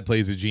 Sinbad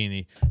plays a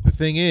genie. The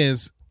thing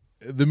is,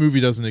 the movie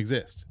doesn't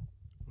exist.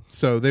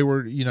 So they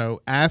were,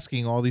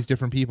 asking all these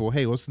different people,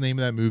 "Hey, what's the name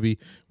of that movie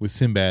with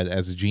Sinbad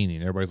as a genie?"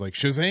 And everybody's like,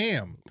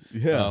 "Shazam!"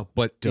 Yeah,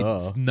 but duh.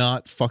 it's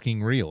not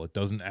fucking real. It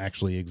doesn't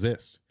actually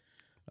exist.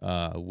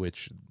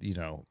 Which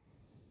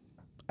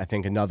I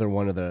think another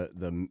one of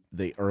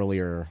the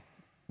earlier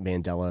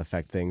Mandela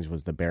effect things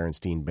was the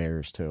Berenstain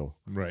Bears too.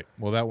 right.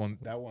 Well, that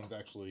one's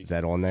actually Is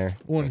that on there?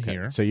 on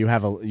here. So you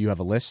have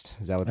a list?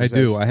 Is that what I this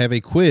do. is? I have a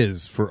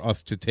quiz for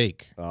us to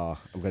take. I'm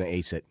gonna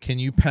ace it. Can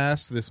you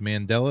pass this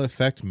Mandela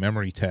effect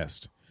memory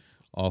test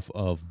off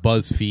of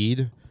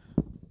BuzzFeed?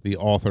 The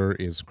author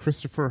is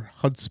Christopher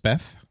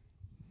Hudspeth.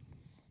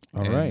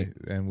 All right.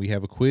 And we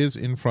have a quiz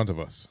in front of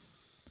us.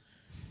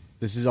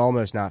 This is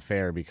almost not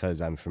fair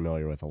because I'm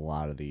familiar with a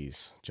lot of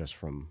these just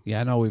from.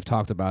 Yeah, I know we've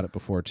talked about it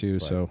before too.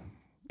 So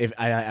If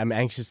I'm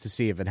anxious to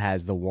see if it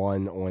has the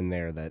one on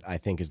there that I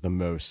think is the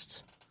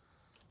most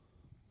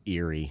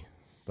eerie,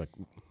 but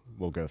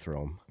we'll go through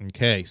them.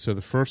 Okay, so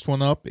the first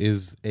one up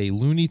is a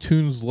Looney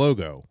Tunes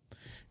logo.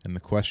 And the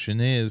question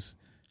is,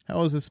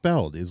 how is it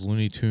spelled? Is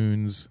Looney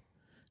Tunes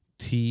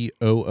Toons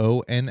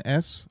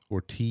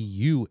or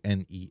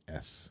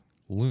Tunes?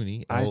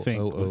 Looney, I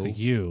think with a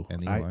U,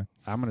 L-O-O-N-E-Y.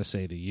 I'm going to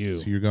say the U.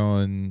 So you're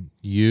going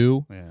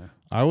U. Yeah.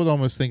 I would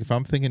almost think if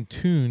I'm thinking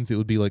tunes, it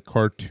would be like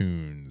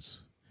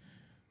cartoons.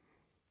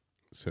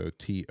 So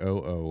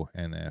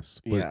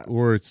Toons, Yeah.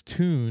 or it's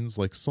tunes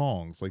like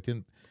songs. Like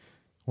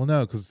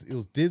no, because it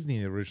was Disney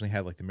that originally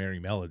had like the Merry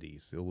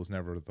Melodies. It was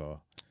never the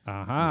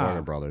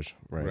Warner Brothers,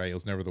 right? right. It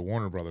was never the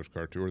Warner Brothers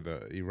cartoon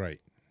or you're right.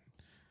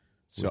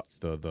 So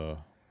With the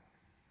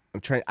I'm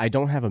trying. I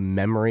don't have a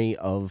memory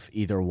of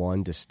either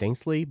one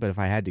distinctly, but if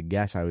I had to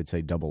guess, I would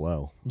say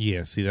 00.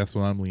 yeah. See, that's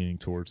what I'm leaning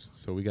towards.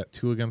 So we got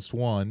 2 against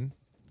 1.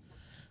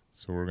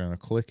 So we're gonna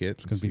click it.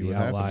 It's gonna be the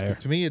outlier.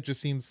 To me, it just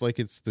seems like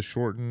it's the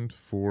shortened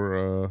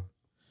for.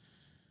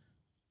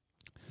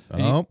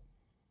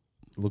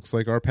 Looks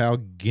like our pal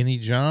Guinea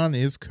John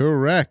is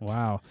correct.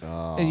 Wow.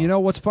 And you know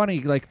what's funny?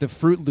 Like the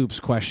Fruit Loops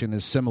question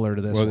is similar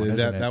to this Well, one,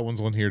 isn't it? that one's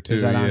on here too.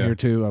 Is that on yeah. here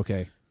too?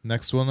 Okay.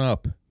 Next one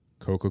up,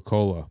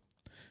 Coca-Cola.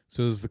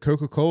 So does the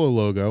Coca-Cola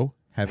logo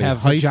have a Have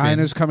hyphen?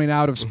 vaginas coming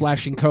out of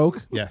splashing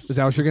Coke? Yes. Is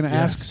that what you're going to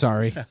ask?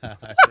 Sorry.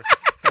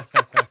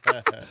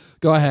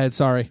 Go ahead.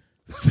 Sorry.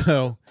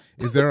 So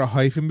is there a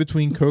hyphen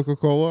between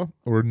Coca-Cola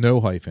or no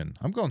hyphen?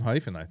 I'm going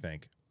hyphen, I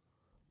think.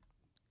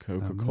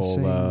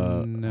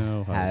 Coca-Cola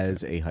no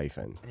has a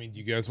hyphen. I mean, do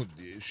you guys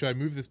should I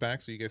move this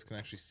back so you guys can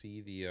actually see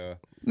the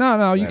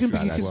No, you That's can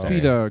not you can necessary. be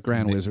the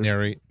Grand Wizard.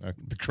 narrate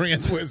the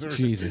Grand Wizard?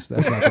 Jesus,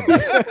 that's not the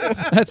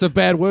best. That's a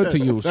bad word to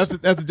use.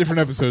 That's a different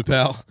episode,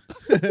 pal.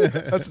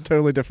 That's a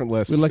totally different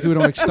list. We're lucky we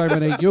don't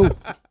exterminate you.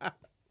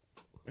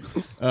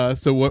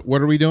 So what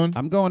are we doing?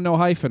 I'm going no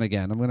hyphen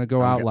again. I'm going to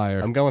go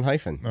outlier. I'm going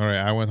hyphen. All right,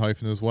 I went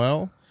hyphen as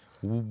well.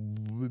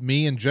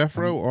 Me and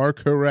Jeffro are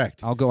correct.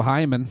 I'll go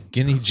Hyman.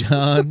 Guinea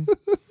John.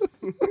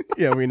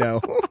 Yeah, we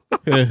know.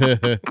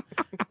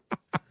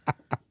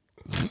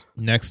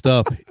 Next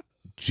up,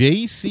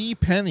 J.C.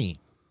 Penney.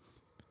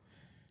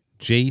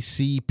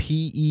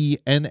 JCPENNY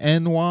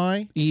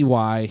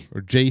EY.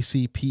 or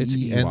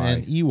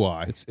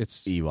JCPENNEY.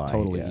 It's EY,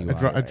 totally yeah.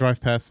 EY. I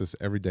drive past this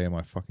every day of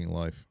my fucking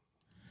life.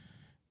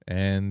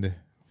 And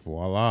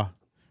voila,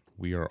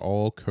 we are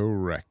all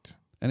correct.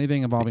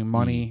 Anything involving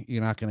money,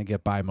 you're not going to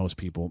get by most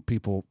people.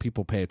 People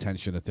pay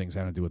attention to things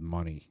having to do with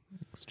money.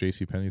 It's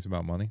J.C. Penney's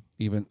about money.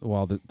 Even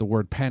the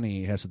word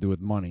penny has to do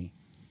with money.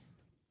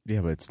 Yeah,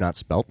 but it's not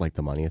spelt like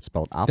the money. It's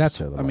spelled opposite That's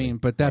of the I money. mean,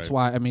 but that's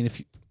Right. why I mean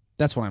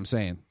that's what I'm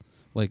saying.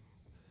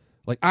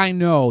 Like I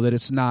know that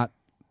it's not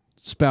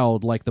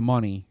spelled like the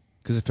money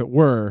because if it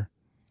were,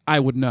 I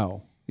would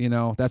know. You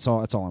know, that's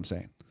all I'm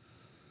saying.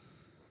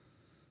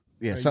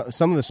 Yeah,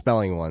 some of the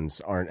spelling ones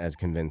aren't as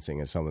convincing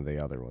as some of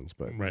the other ones,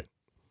 but Right.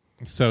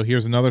 So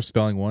here's another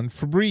spelling one.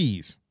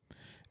 Febreze.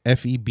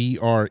 Febreeze.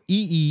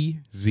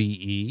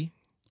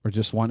 Or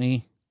just one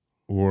E.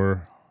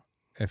 Or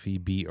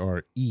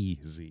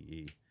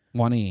Febreze.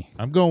 One E.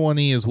 I'm going one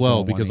E as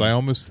well going because 1E. I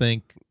almost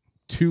think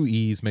 2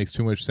 E's makes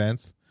too much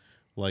sense.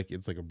 Like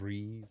it's like a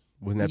breeze.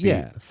 wouldn't that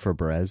Yeah. be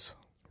Febreze?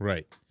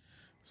 Right.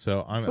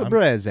 So I'm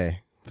Fabreze.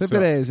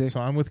 Fabreze. So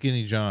I'm with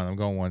Guinea John. I'm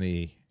going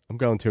 1E. I'm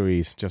going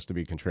 2Es just to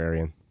be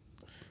contrarian.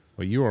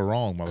 Well, you are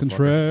wrong, motherfucker.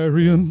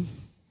 Contrarian.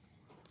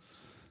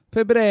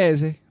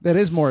 Fabreze. That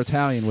is more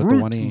Italian with Fruit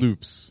the 1E.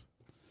 Loops.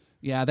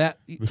 Yeah, that.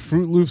 The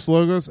Fruit Loops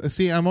logos.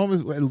 See, I'm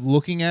almost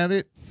looking at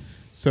it.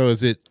 So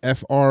is it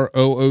FROOTLOOPS?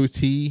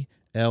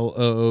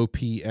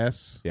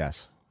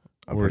 Yes.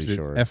 I'm Or is pretty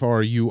it sure.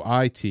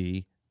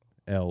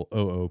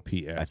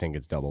 FRUITLOOPS? I think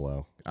it's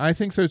 00. I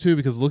think so too,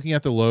 because looking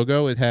at the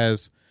logo, it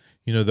has,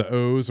 the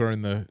O's are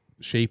in the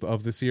shape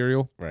of the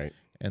cereal. Right.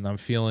 And I'm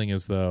feeling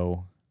as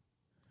though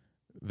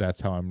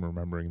that's how I'm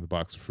remembering the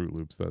box of Fruit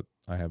Loops that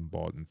I haven't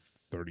bought in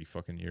 30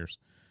 fucking years.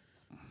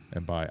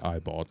 And by I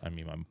bought, I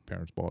mean my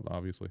parents bought,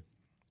 obviously.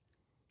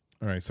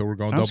 All right, so we're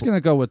going I'm just going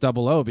to go with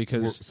 00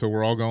 because. So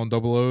we're all going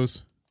double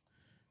O's,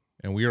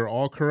 and we are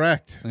all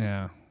correct.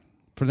 Yeah.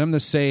 For them to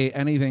say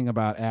anything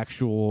about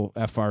actual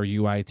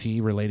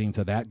FRUIT relating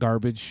to that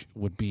garbage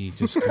would be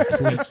just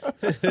complete.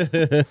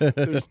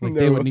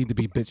 They would need to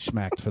be bitch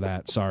smacked for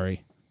that.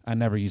 Sorry. I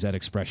never use that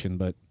expression,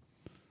 but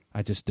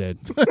I just did.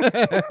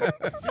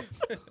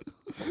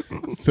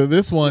 So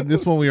this one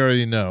we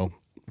already know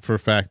for a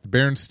fact. The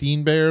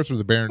Berenstain Bears or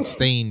the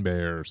Berenstain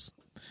Bears?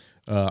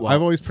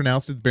 I've always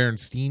pronounced it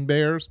Berenstain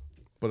Bears,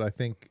 but I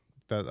think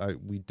that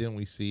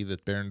we see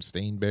that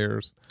Berenstain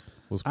Bears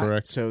was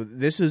correct. So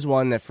this is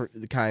one that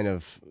kind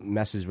of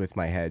messes with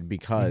my head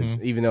because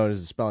even though it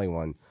is a spelling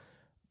one,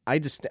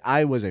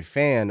 I was a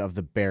fan of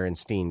the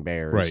Berenstain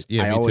Bears. Right,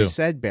 yeah, I me always too.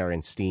 said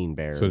Berenstain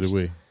Bears. So did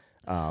we.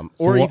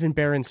 Or even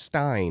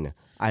Berenstein.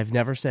 I've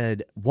never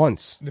said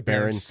once The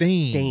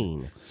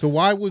Berenstain. So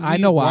why would we, I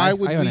know why. why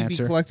would I have we an be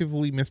answer.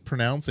 collectively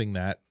mispronouncing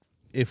that?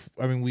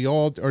 We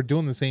all are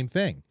doing the same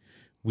thing.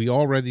 We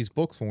all read these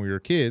books when we were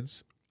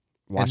kids.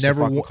 Watched never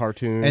the fucking wa-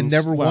 cartoons. And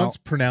never Well, once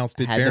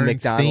pronounced it had the Berenstain.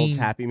 McDonald's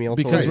Happy Meal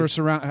Because toys. we're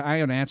surrounded. I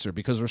have an answer.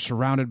 Because we're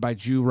surrounded by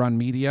Jew-run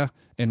media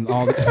and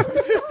all.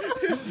 The-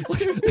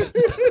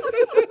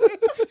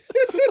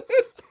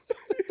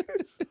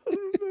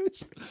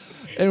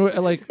 and we're,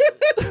 like,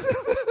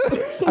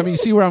 you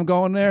see where I'm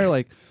going there?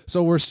 Like,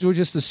 so we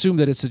just assume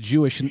that it's a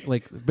Jewish,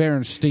 like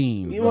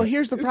Berenstain. Well,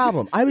 here's the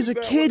problem. I was a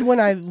kid when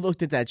I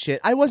looked at that shit.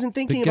 I wasn't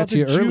thinking It about gets the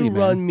you early,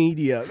 Jew-run man.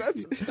 media.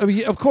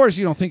 Of course,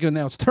 you don't think in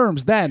those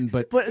terms then,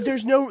 but But there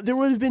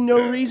would have been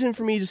no reason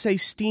for me to say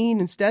Steen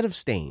instead of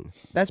Stain.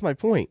 That's my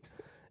point.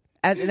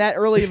 At that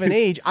early of an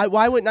age,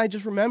 why wouldn't I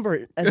just remember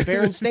it as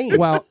Berenstain?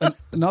 well,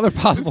 another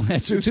possible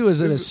answer too is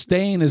that a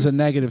stain is a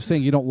negative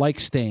thing. You don't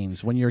like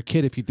stains. When you're a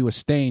kid, if you do a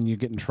stain, you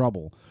get in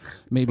trouble.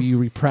 Maybe you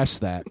repress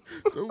that.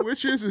 So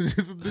which is it?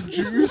 Is it the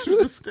Jews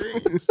or the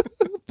Stains?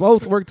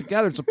 Both work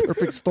together. It's a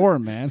perfect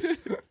storm, man.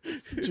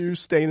 Jews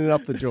staining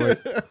up the joint.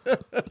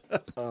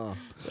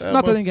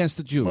 Nothing against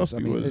the Jews. Must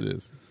be what it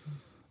is.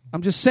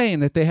 I'm just saying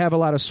that they have a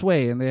lot of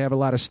sway and they have a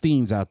lot of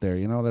steens out there.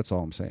 That's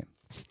all I'm saying.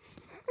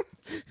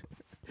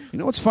 You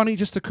know what's funny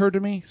just occurred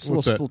to me? It's a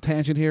What's that? little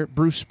tangent here.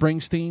 Bruce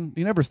Springsteen.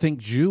 You never think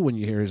Jew when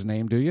you hear his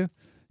name, do you?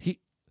 He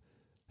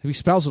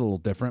spells it a little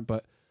different,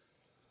 but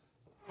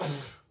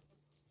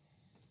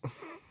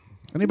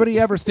anybody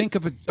ever think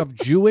of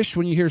Jewish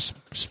when you hear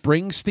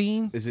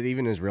Springsteen? Is it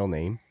even his real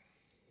name?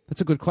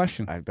 That's a good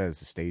question. I bet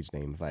it's a stage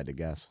name if I had to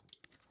guess.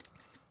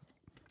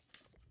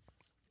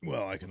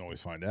 Well, I can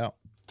always find out.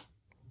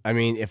 I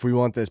mean, if we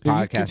want this you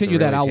podcast continue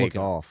to that, really I'll take look it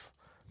up. off,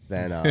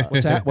 then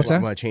What's that? What's I'm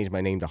that? going to change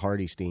my name to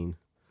Hardy Steen.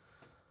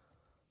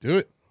 Do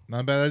it.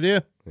 Not a bad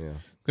idea. Yeah.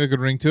 Got a good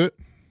ring to it.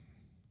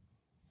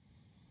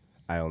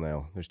 I don't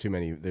know. There's too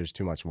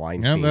much Yeah,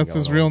 Weinstein. that's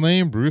his going real on.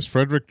 name, Bruce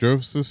Frederick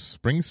Joseph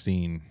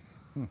Springsteen.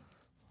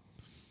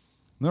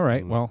 All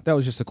right. Well, that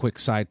was just a quick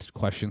side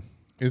question.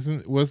 Is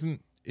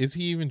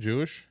he even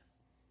Jewish?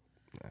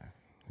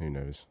 Who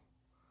knows?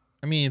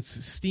 I mean, it's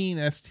Steen,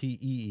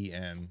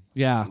 Steen.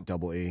 Yeah,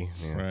 Double E.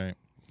 Yeah. Right.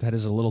 that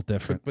is a little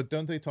different. But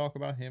don't they talk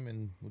about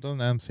him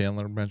doesn't Adam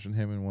Sandler mention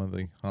him in one of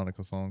the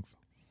Hanukkah songs?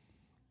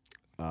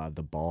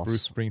 The boss.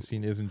 Bruce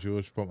Springsteen isn't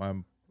Jewish, but my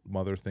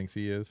mother thinks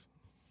he is.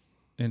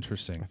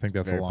 Interesting. I think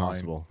that's Very a line.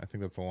 possible. I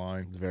think that's a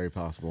line. It's very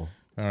possible.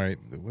 All right.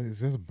 Wait, is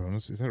this a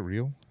bonus? Is that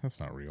real? That's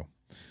not real.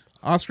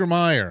 Oscar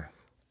Mayer.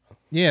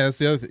 Yeah, that's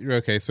the other thing.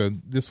 Okay, so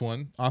this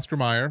one, Oscar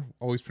Mayer,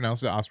 always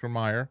pronounced it Oscar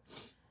Mayer.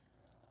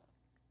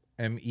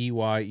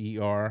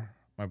 Meyer.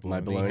 My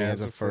My baloney has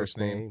a first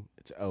name.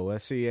 It's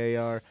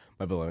Oscar.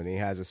 My baloney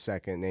has a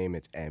second name.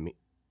 It's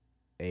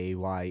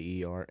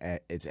Mayer.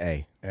 It's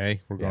A.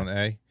 A. We're going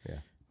A. Yeah.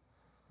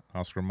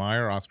 Oscar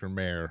Mayer, Oscar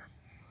Mayer.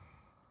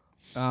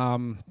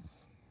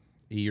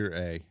 E or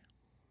A.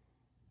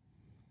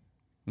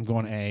 I'm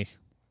going A.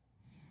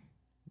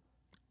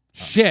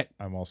 Shit.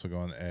 I'm also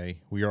going A.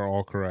 We are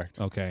all correct.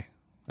 Okay.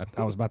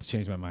 I was about to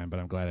change my mind, but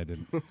I'm glad I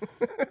didn't.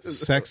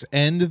 Sex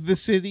and the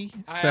City.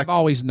 I've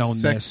always known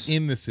Sex this.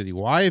 in the City.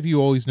 Why have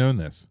you always known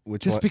this?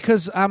 Which Just one?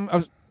 because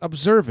I'm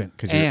observant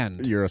 'Cause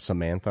and you're a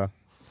Samantha.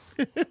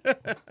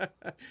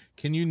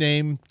 Can you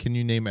name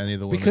any of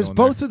the women? because on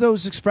both there? of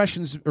those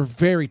expressions are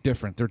very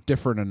different. They're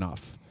different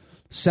enough.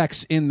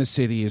 Sex in the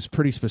city is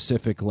pretty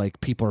specific,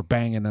 like people are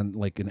banging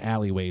in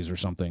alleyways or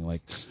something.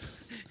 Like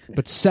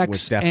But sex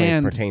which definitely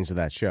and pertains to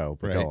that show.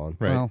 But Right. go on.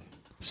 Right. well,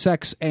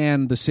 sex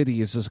and the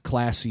city is just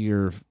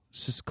classier.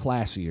 It's just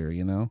classier,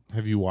 you know.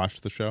 Have you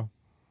watched the show?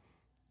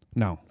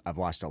 No, I've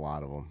watched a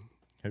lot of them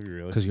Have you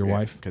really? because your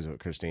wife. because of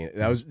Christine.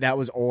 That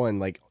was on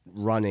like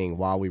running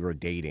while we were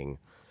dating,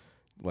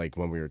 like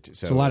when we were.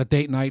 So So a lot of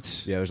date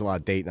nights. yeah, there's a lot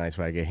of date nights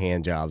where I get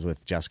hand jobs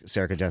with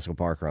Jessica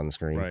Parker on the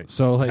screen Right.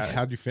 So like,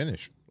 How'd you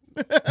finish?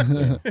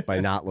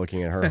 by not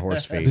looking at her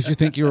horse face. did you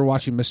think you were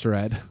watching Mr.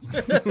 Ed?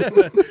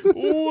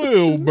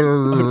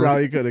 Wilbur.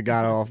 Probably could have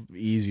got off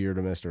easier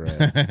to Mr.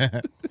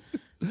 Ed.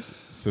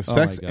 So Oh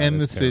Sex my God, and the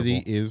that's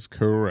City terrible. is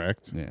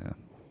correct. Yeah.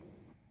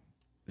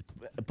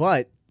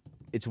 But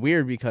it's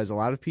weird because a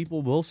lot of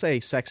people will say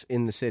Sex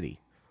in the City,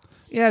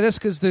 Yeah, that's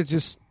because they're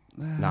just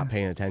not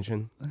paying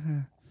attention.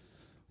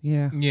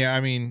 yeah. Yeah,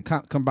 I mean,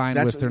 Combined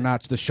That's- with they're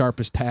not the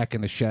sharpest tack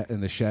in the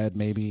shed.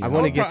 Maybe I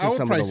wanna would get to I would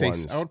some of probably the say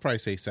ones. I would probably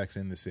say Sex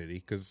in the City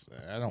because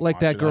I don't like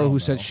watch that it, I girl don't who know.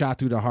 said "Shot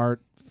Through the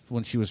Heart"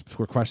 when she was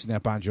requesting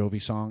that Bon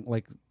Jovi song.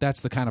 Like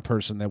that's the kind of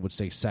person that would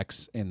say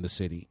 "Sex in the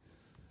City,"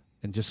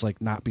 and just like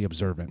not be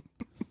observant.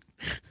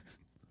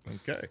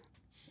 Okay,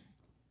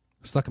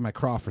 Stuck in my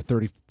craw for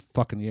 30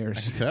 fucking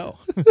years. tell.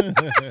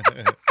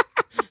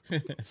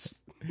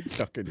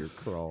 Stuck in your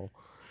crawl.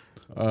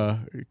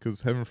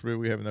 Because heaven forbid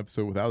we have an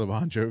episode without a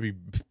Bon Jovi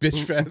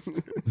bitch fest.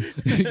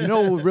 You know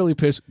what would really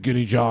piss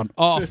Giddy John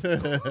off?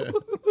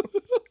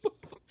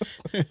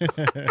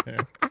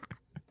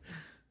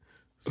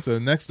 So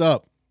next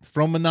up,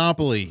 from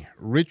Monopoly,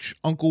 Rich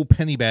Uncle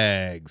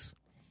Pennybags.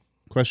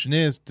 Question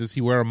is, does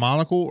he wear a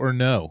monocle or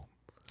no?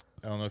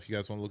 I don't know if you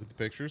guys want to look at the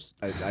pictures.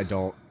 I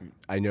don't.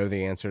 I know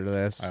the answer to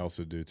this, I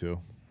also do too.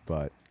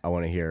 but I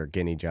want to hear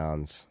Guinea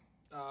John's.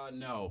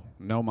 No.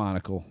 No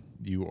monocle.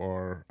 We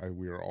are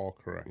all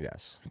correct.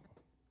 Yes.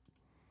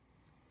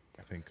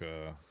 I think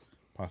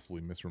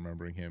possibly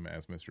misremembering him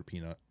as Mr.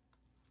 Peanut.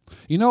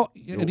 You know,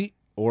 and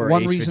Or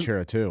one Ace reason,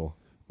 Ventura too.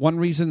 one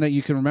reason that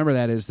you can remember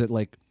that is that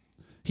like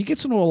he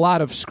gets into a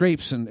lot of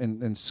scrapes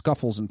and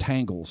scuffles and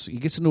tangles. He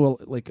gets into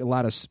a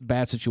lot of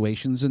bad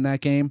situations in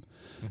that game.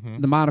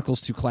 The monocle's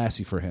too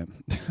classy for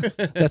him.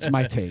 That's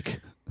my take.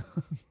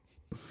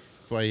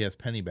 That's why he has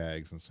penny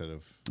bags instead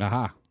of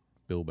Aha.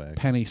 bill bags.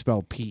 Penny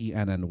spelled Penny.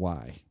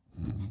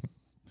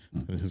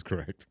 That is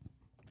correct.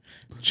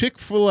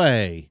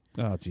 Chick-fil-A.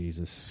 Oh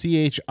Jesus.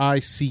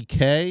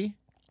 CHICK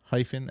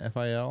hyphen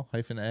FIL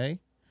hyphen A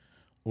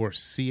or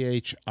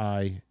CHIC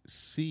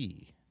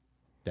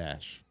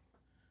dash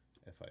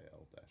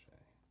FIL dash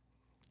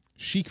A.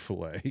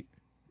 Chick-fil-A.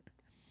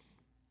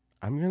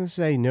 I'm gonna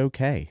say no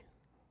K.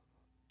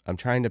 I'm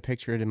trying to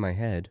picture it in my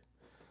head.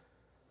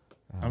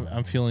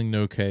 I'm feeling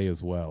no K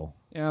as well.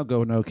 Yeah, I'll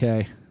go no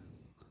K.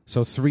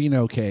 So 3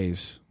 no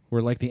Ks.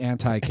 We're like the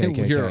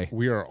anti-KKK.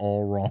 We are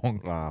all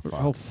wrong. Ah, fuck.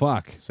 Oh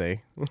fuck. See,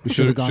 We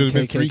should have gone Should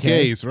have been KKK.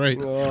 3 Ks, right?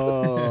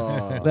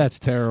 oh, That's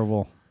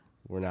terrible.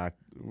 we're not.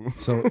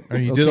 So I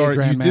mean, you okay, did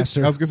already.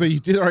 Grandmaster. I was gonna say you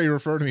did already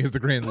refer to me as the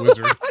Grand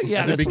Wizard.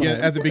 Yeah, at the, that's what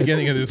at the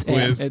beginning of this Damn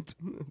quiz. it.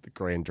 The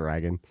Grand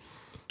Dragon.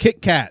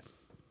 Kit Kat,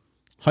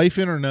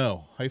 hyphen or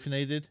no?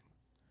 Hyphenated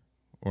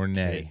or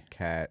nay?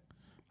 Cat.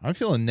 I'm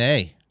feeling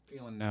nay.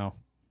 Feeling no.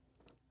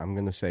 I'm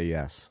gonna say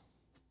yes.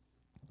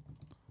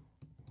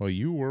 Well,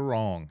 you were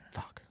wrong.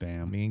 Fuck.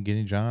 Damn. Me and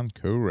Guinea John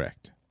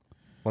correct.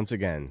 Once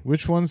again.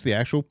 Which one's the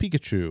actual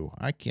Pikachu?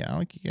 I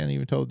can't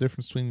even tell the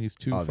difference between these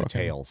two. Oh, the fucking-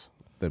 tails.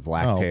 The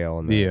black Oh, tail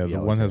and the yeah, the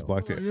yellow one has tail.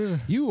 black tail.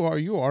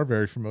 You are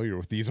very familiar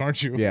with these,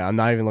 aren't you? Yeah, I'm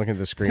not even looking at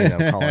the screen.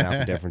 I'm calling out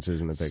the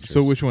differences in the pictures.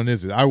 So which one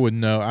is it? I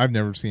wouldn't know. I've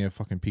never seen a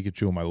fucking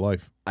Pikachu in my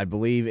life. I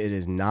believe it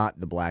is not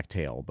the black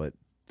tail, but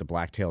the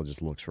black tail just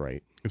looks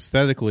right.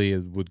 Aesthetically,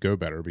 it would go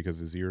better because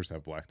his ears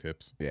have black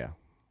tips. Yeah.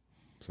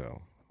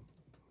 So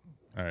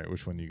All right,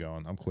 which one are you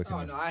going? I'm clicking. Oh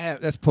it. no, I have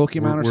that's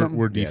Pokemon or something.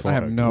 We're Yeah, default. I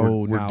have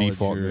no we're knowledge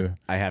defaulting or- to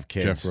I have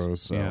kids. Jeff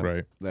Rose. so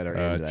right. that are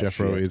into that Jeff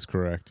Rose shit. is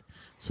correct.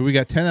 So we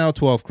got 10 out of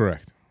 12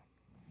 correct.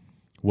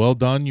 Well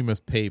done. You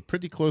must pay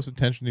pretty close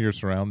attention to your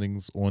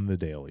surroundings on the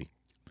daily.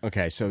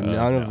 Okay, so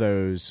none no. of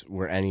those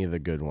were any of the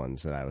good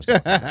ones that I was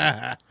talking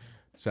about.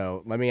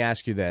 So let me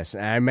ask you this.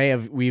 And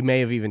we may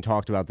have even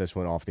talked about this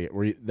one off the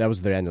that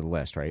was the end of the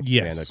list, right?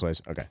 Yes. The end of the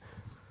quiz. Okay.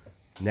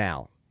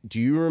 Now,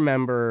 do you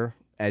remember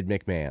Ed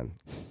McMahon?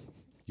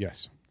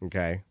 Yes.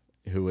 Okay.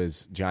 Who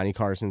was Johnny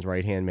Carson's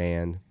right-hand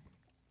man.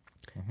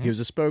 He was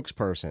a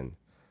spokesperson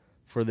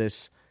for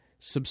this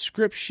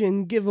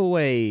subscription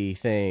giveaway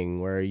thing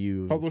where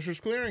you...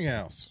 Publishers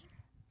Clearinghouse.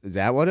 Is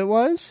that what it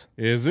was?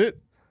 Is it?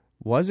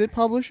 Was it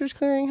Publishers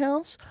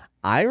Clearinghouse?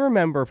 I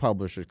remember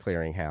Publishers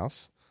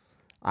Clearinghouse.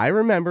 I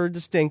remember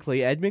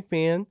distinctly Ed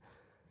McMahon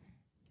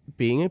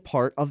being a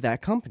part of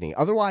that company.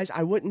 Otherwise,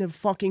 I wouldn't have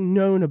fucking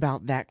known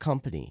about that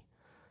company.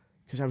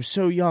 Because I was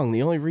so young.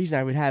 The only reason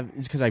I would have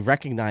is because I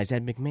recognized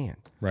Ed McMahon.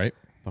 Right.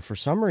 But for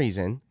some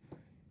reason,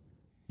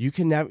 you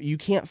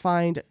can't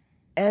find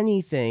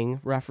anything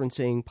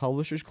referencing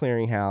Publishers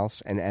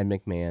Clearinghouse and Ed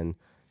McMahon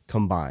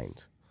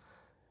combined.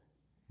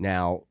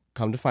 Now,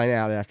 come to find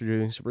out after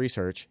doing some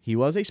research, he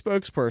was a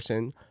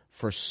spokesperson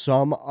for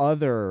some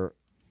other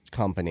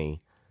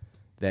company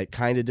that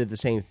kind of did the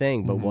same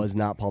thing, but was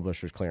not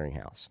Publishers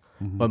Clearinghouse.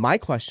 But my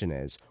question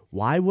is,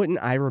 why wouldn't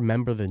I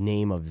remember the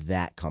name of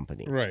that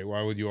company? Right.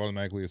 Why would you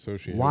automatically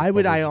associate? Why it with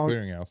would I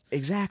Publishers Clearinghouse?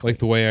 Exactly. Like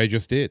the way I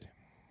just did.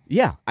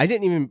 Yeah, I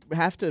didn't even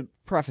have to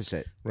preface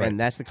it, Right. and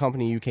that's the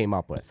company you came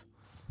up with.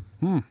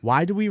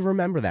 Why do we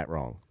remember that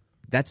wrong?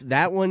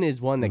 That one is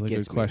one that Really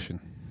gets good question.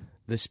 me.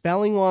 The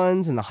spelling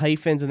ones and the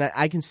hyphens and that,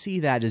 I can see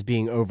that as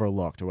being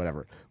overlooked or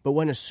whatever. But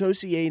when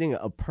associating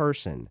a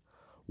person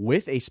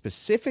with a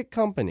specific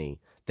company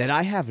that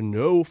I have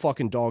no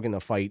fucking dog in the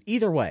fight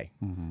either way,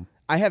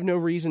 I have no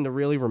reason to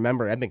really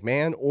remember Ed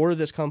McMahon or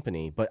this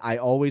company, but I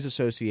always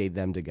associate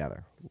them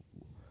together.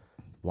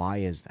 Why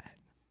is that?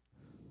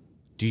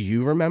 Do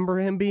you remember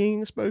him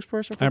being a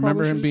spokesperson for I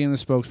remember him Publishers? being the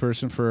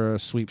spokesperson for a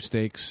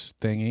sweepstakes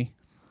thingy,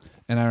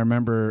 and I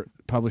remember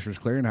Publishers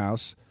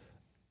Clearinghouse.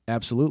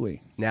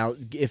 Absolutely. Now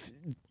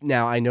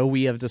I know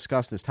we have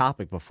discussed this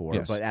topic before,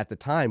 Yes. but at the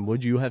time,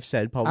 would you have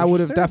said Publishers I would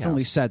have Clearinghouse?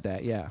 definitely said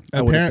that. Yeah.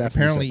 I would have definitely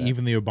Apparently, said that.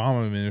 even the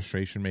Obama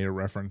administration made a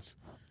reference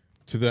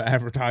to the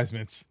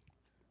advertisements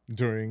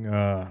during,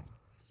 during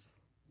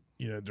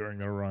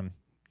their run.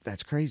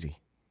 That's crazy.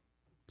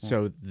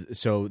 So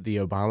the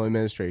Obama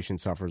administration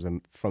suffers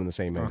from the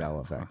same Mandela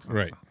effect.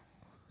 Right.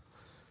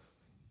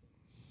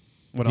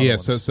 What other Yeah.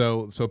 ones?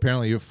 So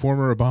apparently, a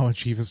former Obama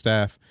chief of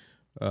staff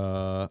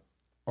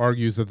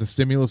argues that the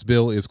stimulus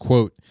bill is,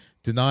 quote,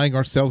 denying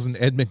ourselves an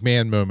Ed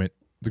McMahon moment,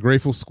 the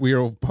grateful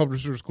squeal of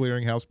Publishers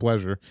Clearinghouse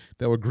pleasure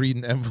that would greet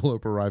an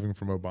envelope arriving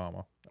from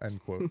Obama, end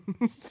quote.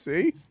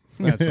 See?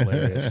 That's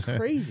hilarious.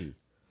 Crazy.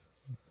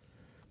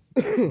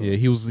 Yeah,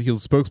 he was a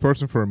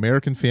spokesperson for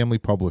American Family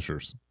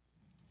Publishers.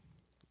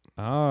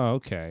 Oh,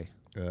 okay.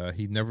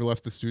 He never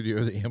left the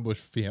studio to ambush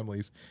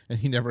families, and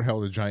he never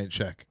held a giant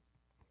check.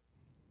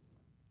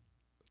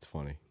 It's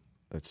funny.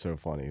 That's so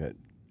funny that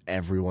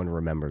everyone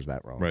remembers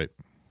that wrong. Right.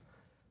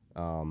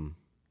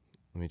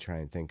 Let me try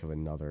and think of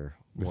another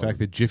The one. fact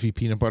that Jiffy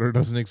peanut butter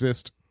doesn't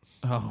exist.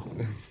 Oh,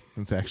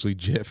 It's actually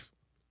Jif.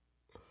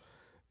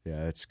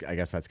 Yeah, I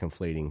guess that's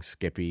conflating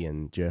Skippy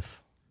and Jif.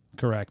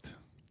 correct.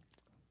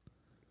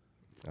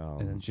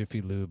 And then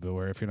Jiffy Lube,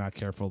 where if you're not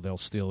careful, they'll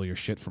steal your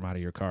shit from out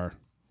of your car.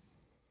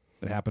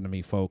 It happened to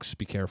me, folks.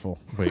 Be careful.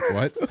 Wait,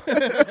 what?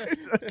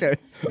 Okay.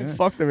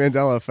 Fuck the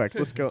Mandela effect.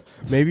 Let's go.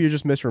 Maybe you're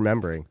just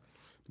misremembering.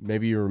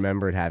 Maybe you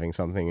remembered having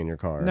something in your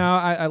car. No,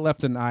 I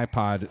left an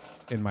iPod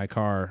in my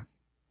car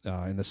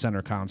in the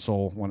center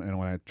console when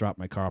I dropped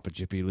my car off at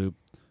Jiffy Lube.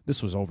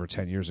 This was over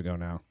 10 years ago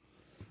now.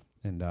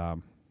 And, I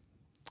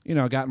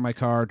got in my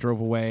car, drove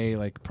away.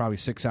 Like probably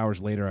 6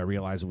 hours later, I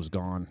realized it was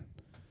gone.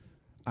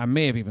 I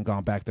may have even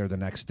gone back there the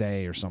next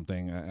day or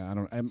something. I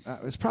don't.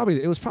 It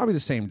was probably the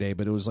same day,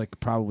 but it was like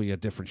probably a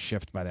different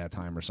shift by that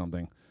time or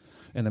something.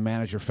 And the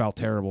manager felt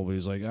terrible, but he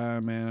was like,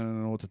 man, I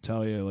don't know what to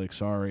tell you. Like,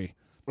 sorry.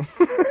 And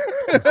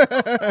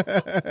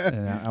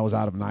I was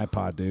out of an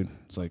iPod, dude.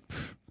 It's like,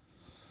 pfft.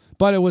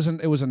 But it was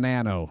a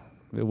Nano.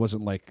 It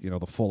wasn't like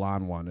the full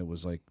on one. It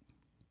was like,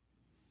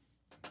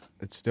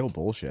 It's still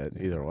bullshit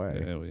either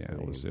way.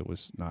 it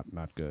was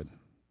not good.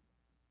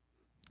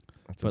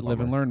 That's a But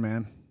live and bummer. learn,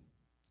 man.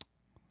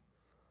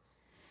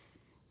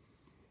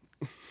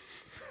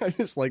 I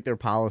just like their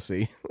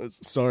policy.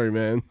 Sorry,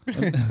 man.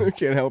 I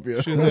can't help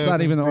you. That's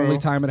not even the only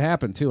time it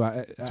happened, too.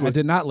 I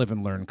did not live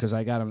and learn because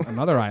I got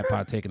another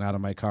iPod taken out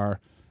of my car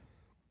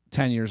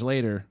 10 years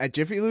later. At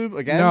Jiffy Lube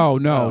again? No,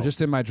 Oh.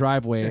 just in my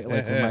driveway,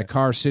 like with my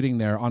car sitting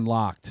there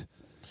unlocked.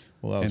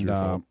 Well, that was And your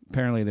fault.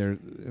 apparently, there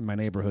in my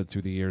neighborhood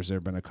through the years, there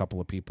have been a couple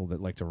of people that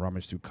like to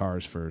rummage through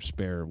cars for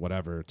spare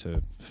whatever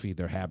to feed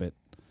their habit,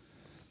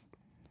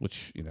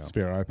 which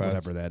Spare iPads.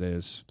 whatever that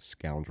is.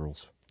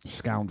 Scoundrels.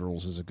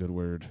 Scoundrels is a good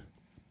word.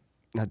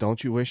 Now,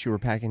 don't you wish you were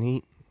packing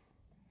heat?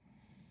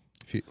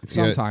 If you had-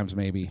 Sometimes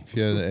maybe. If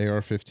you had an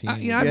AR-15, Yeah,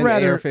 If you I'd had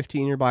rather. an AR-15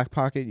 in your back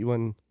pocket, you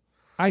wouldn't.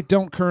 I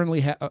don't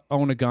currently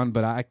own a gun,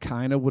 but I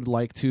kind of would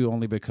like to,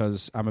 only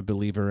because I'm a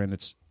believer, and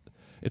it's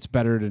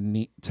better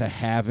to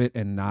have it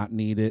and not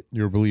need it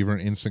you're a believer in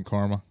instant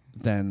karma.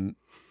 than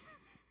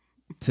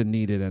to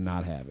need it and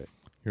not have it.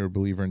 You're a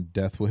believer in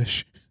Death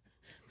Wish.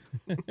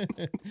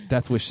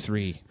 Death Wish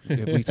 3.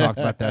 If we talked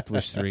about Death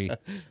Wish 3,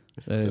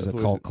 that is a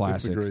cult It's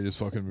classic. the greatest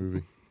fucking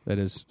movie. That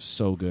is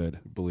so good.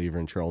 Believer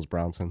in Charles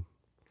Bronson.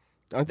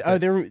 They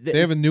They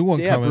have a new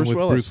one coming with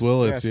Bruce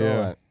Willis. I saw Yeah,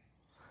 that.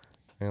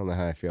 I don't know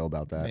how I feel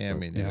about that. yeah. I but-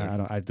 mean,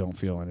 Yeah, I don't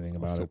feel anything I'll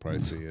about still it.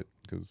 probably see it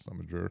because I'm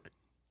a jerk.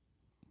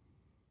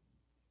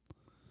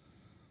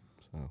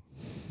 So.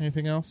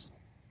 Anything else?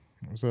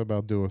 What's that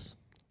about? Do us.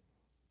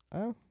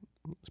 Oh,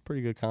 it's a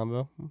pretty good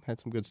combo. Had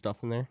some good stuff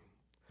in there.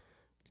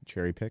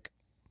 Cherry pick.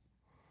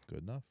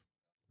 Good enough.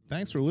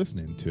 Thanks for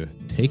listening to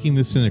Taking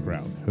the Cynic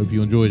Route. Hope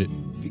you enjoyed it.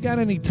 If you got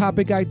any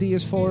topic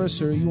ideas for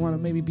us, or you want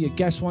to maybe be a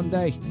guest one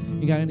day,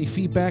 you got any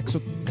feedbacks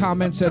or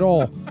comments at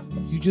all,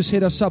 you just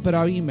hit us up at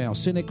our email,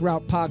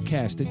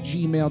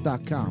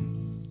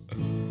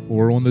 cynicroutepodcast@gmail.com.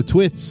 Or on the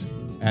twits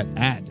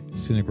at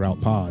Cynic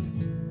Route Pod.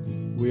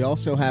 We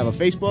also have a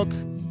Facebook,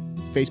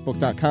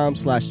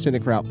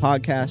 facebook.com/Cynic Route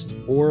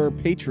Podcast, or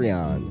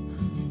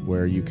Patreon,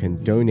 where you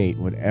can donate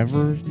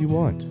whatever you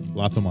want.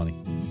 Lots of money.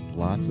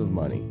 Lots of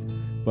money.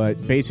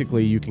 But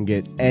basically, you can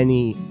get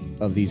any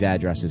of these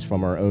addresses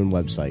from our own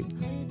website,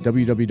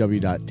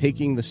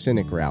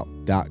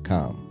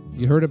 www.takingthecynicroute.com.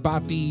 You heard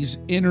about these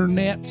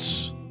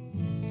internets?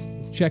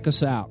 Check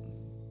us out.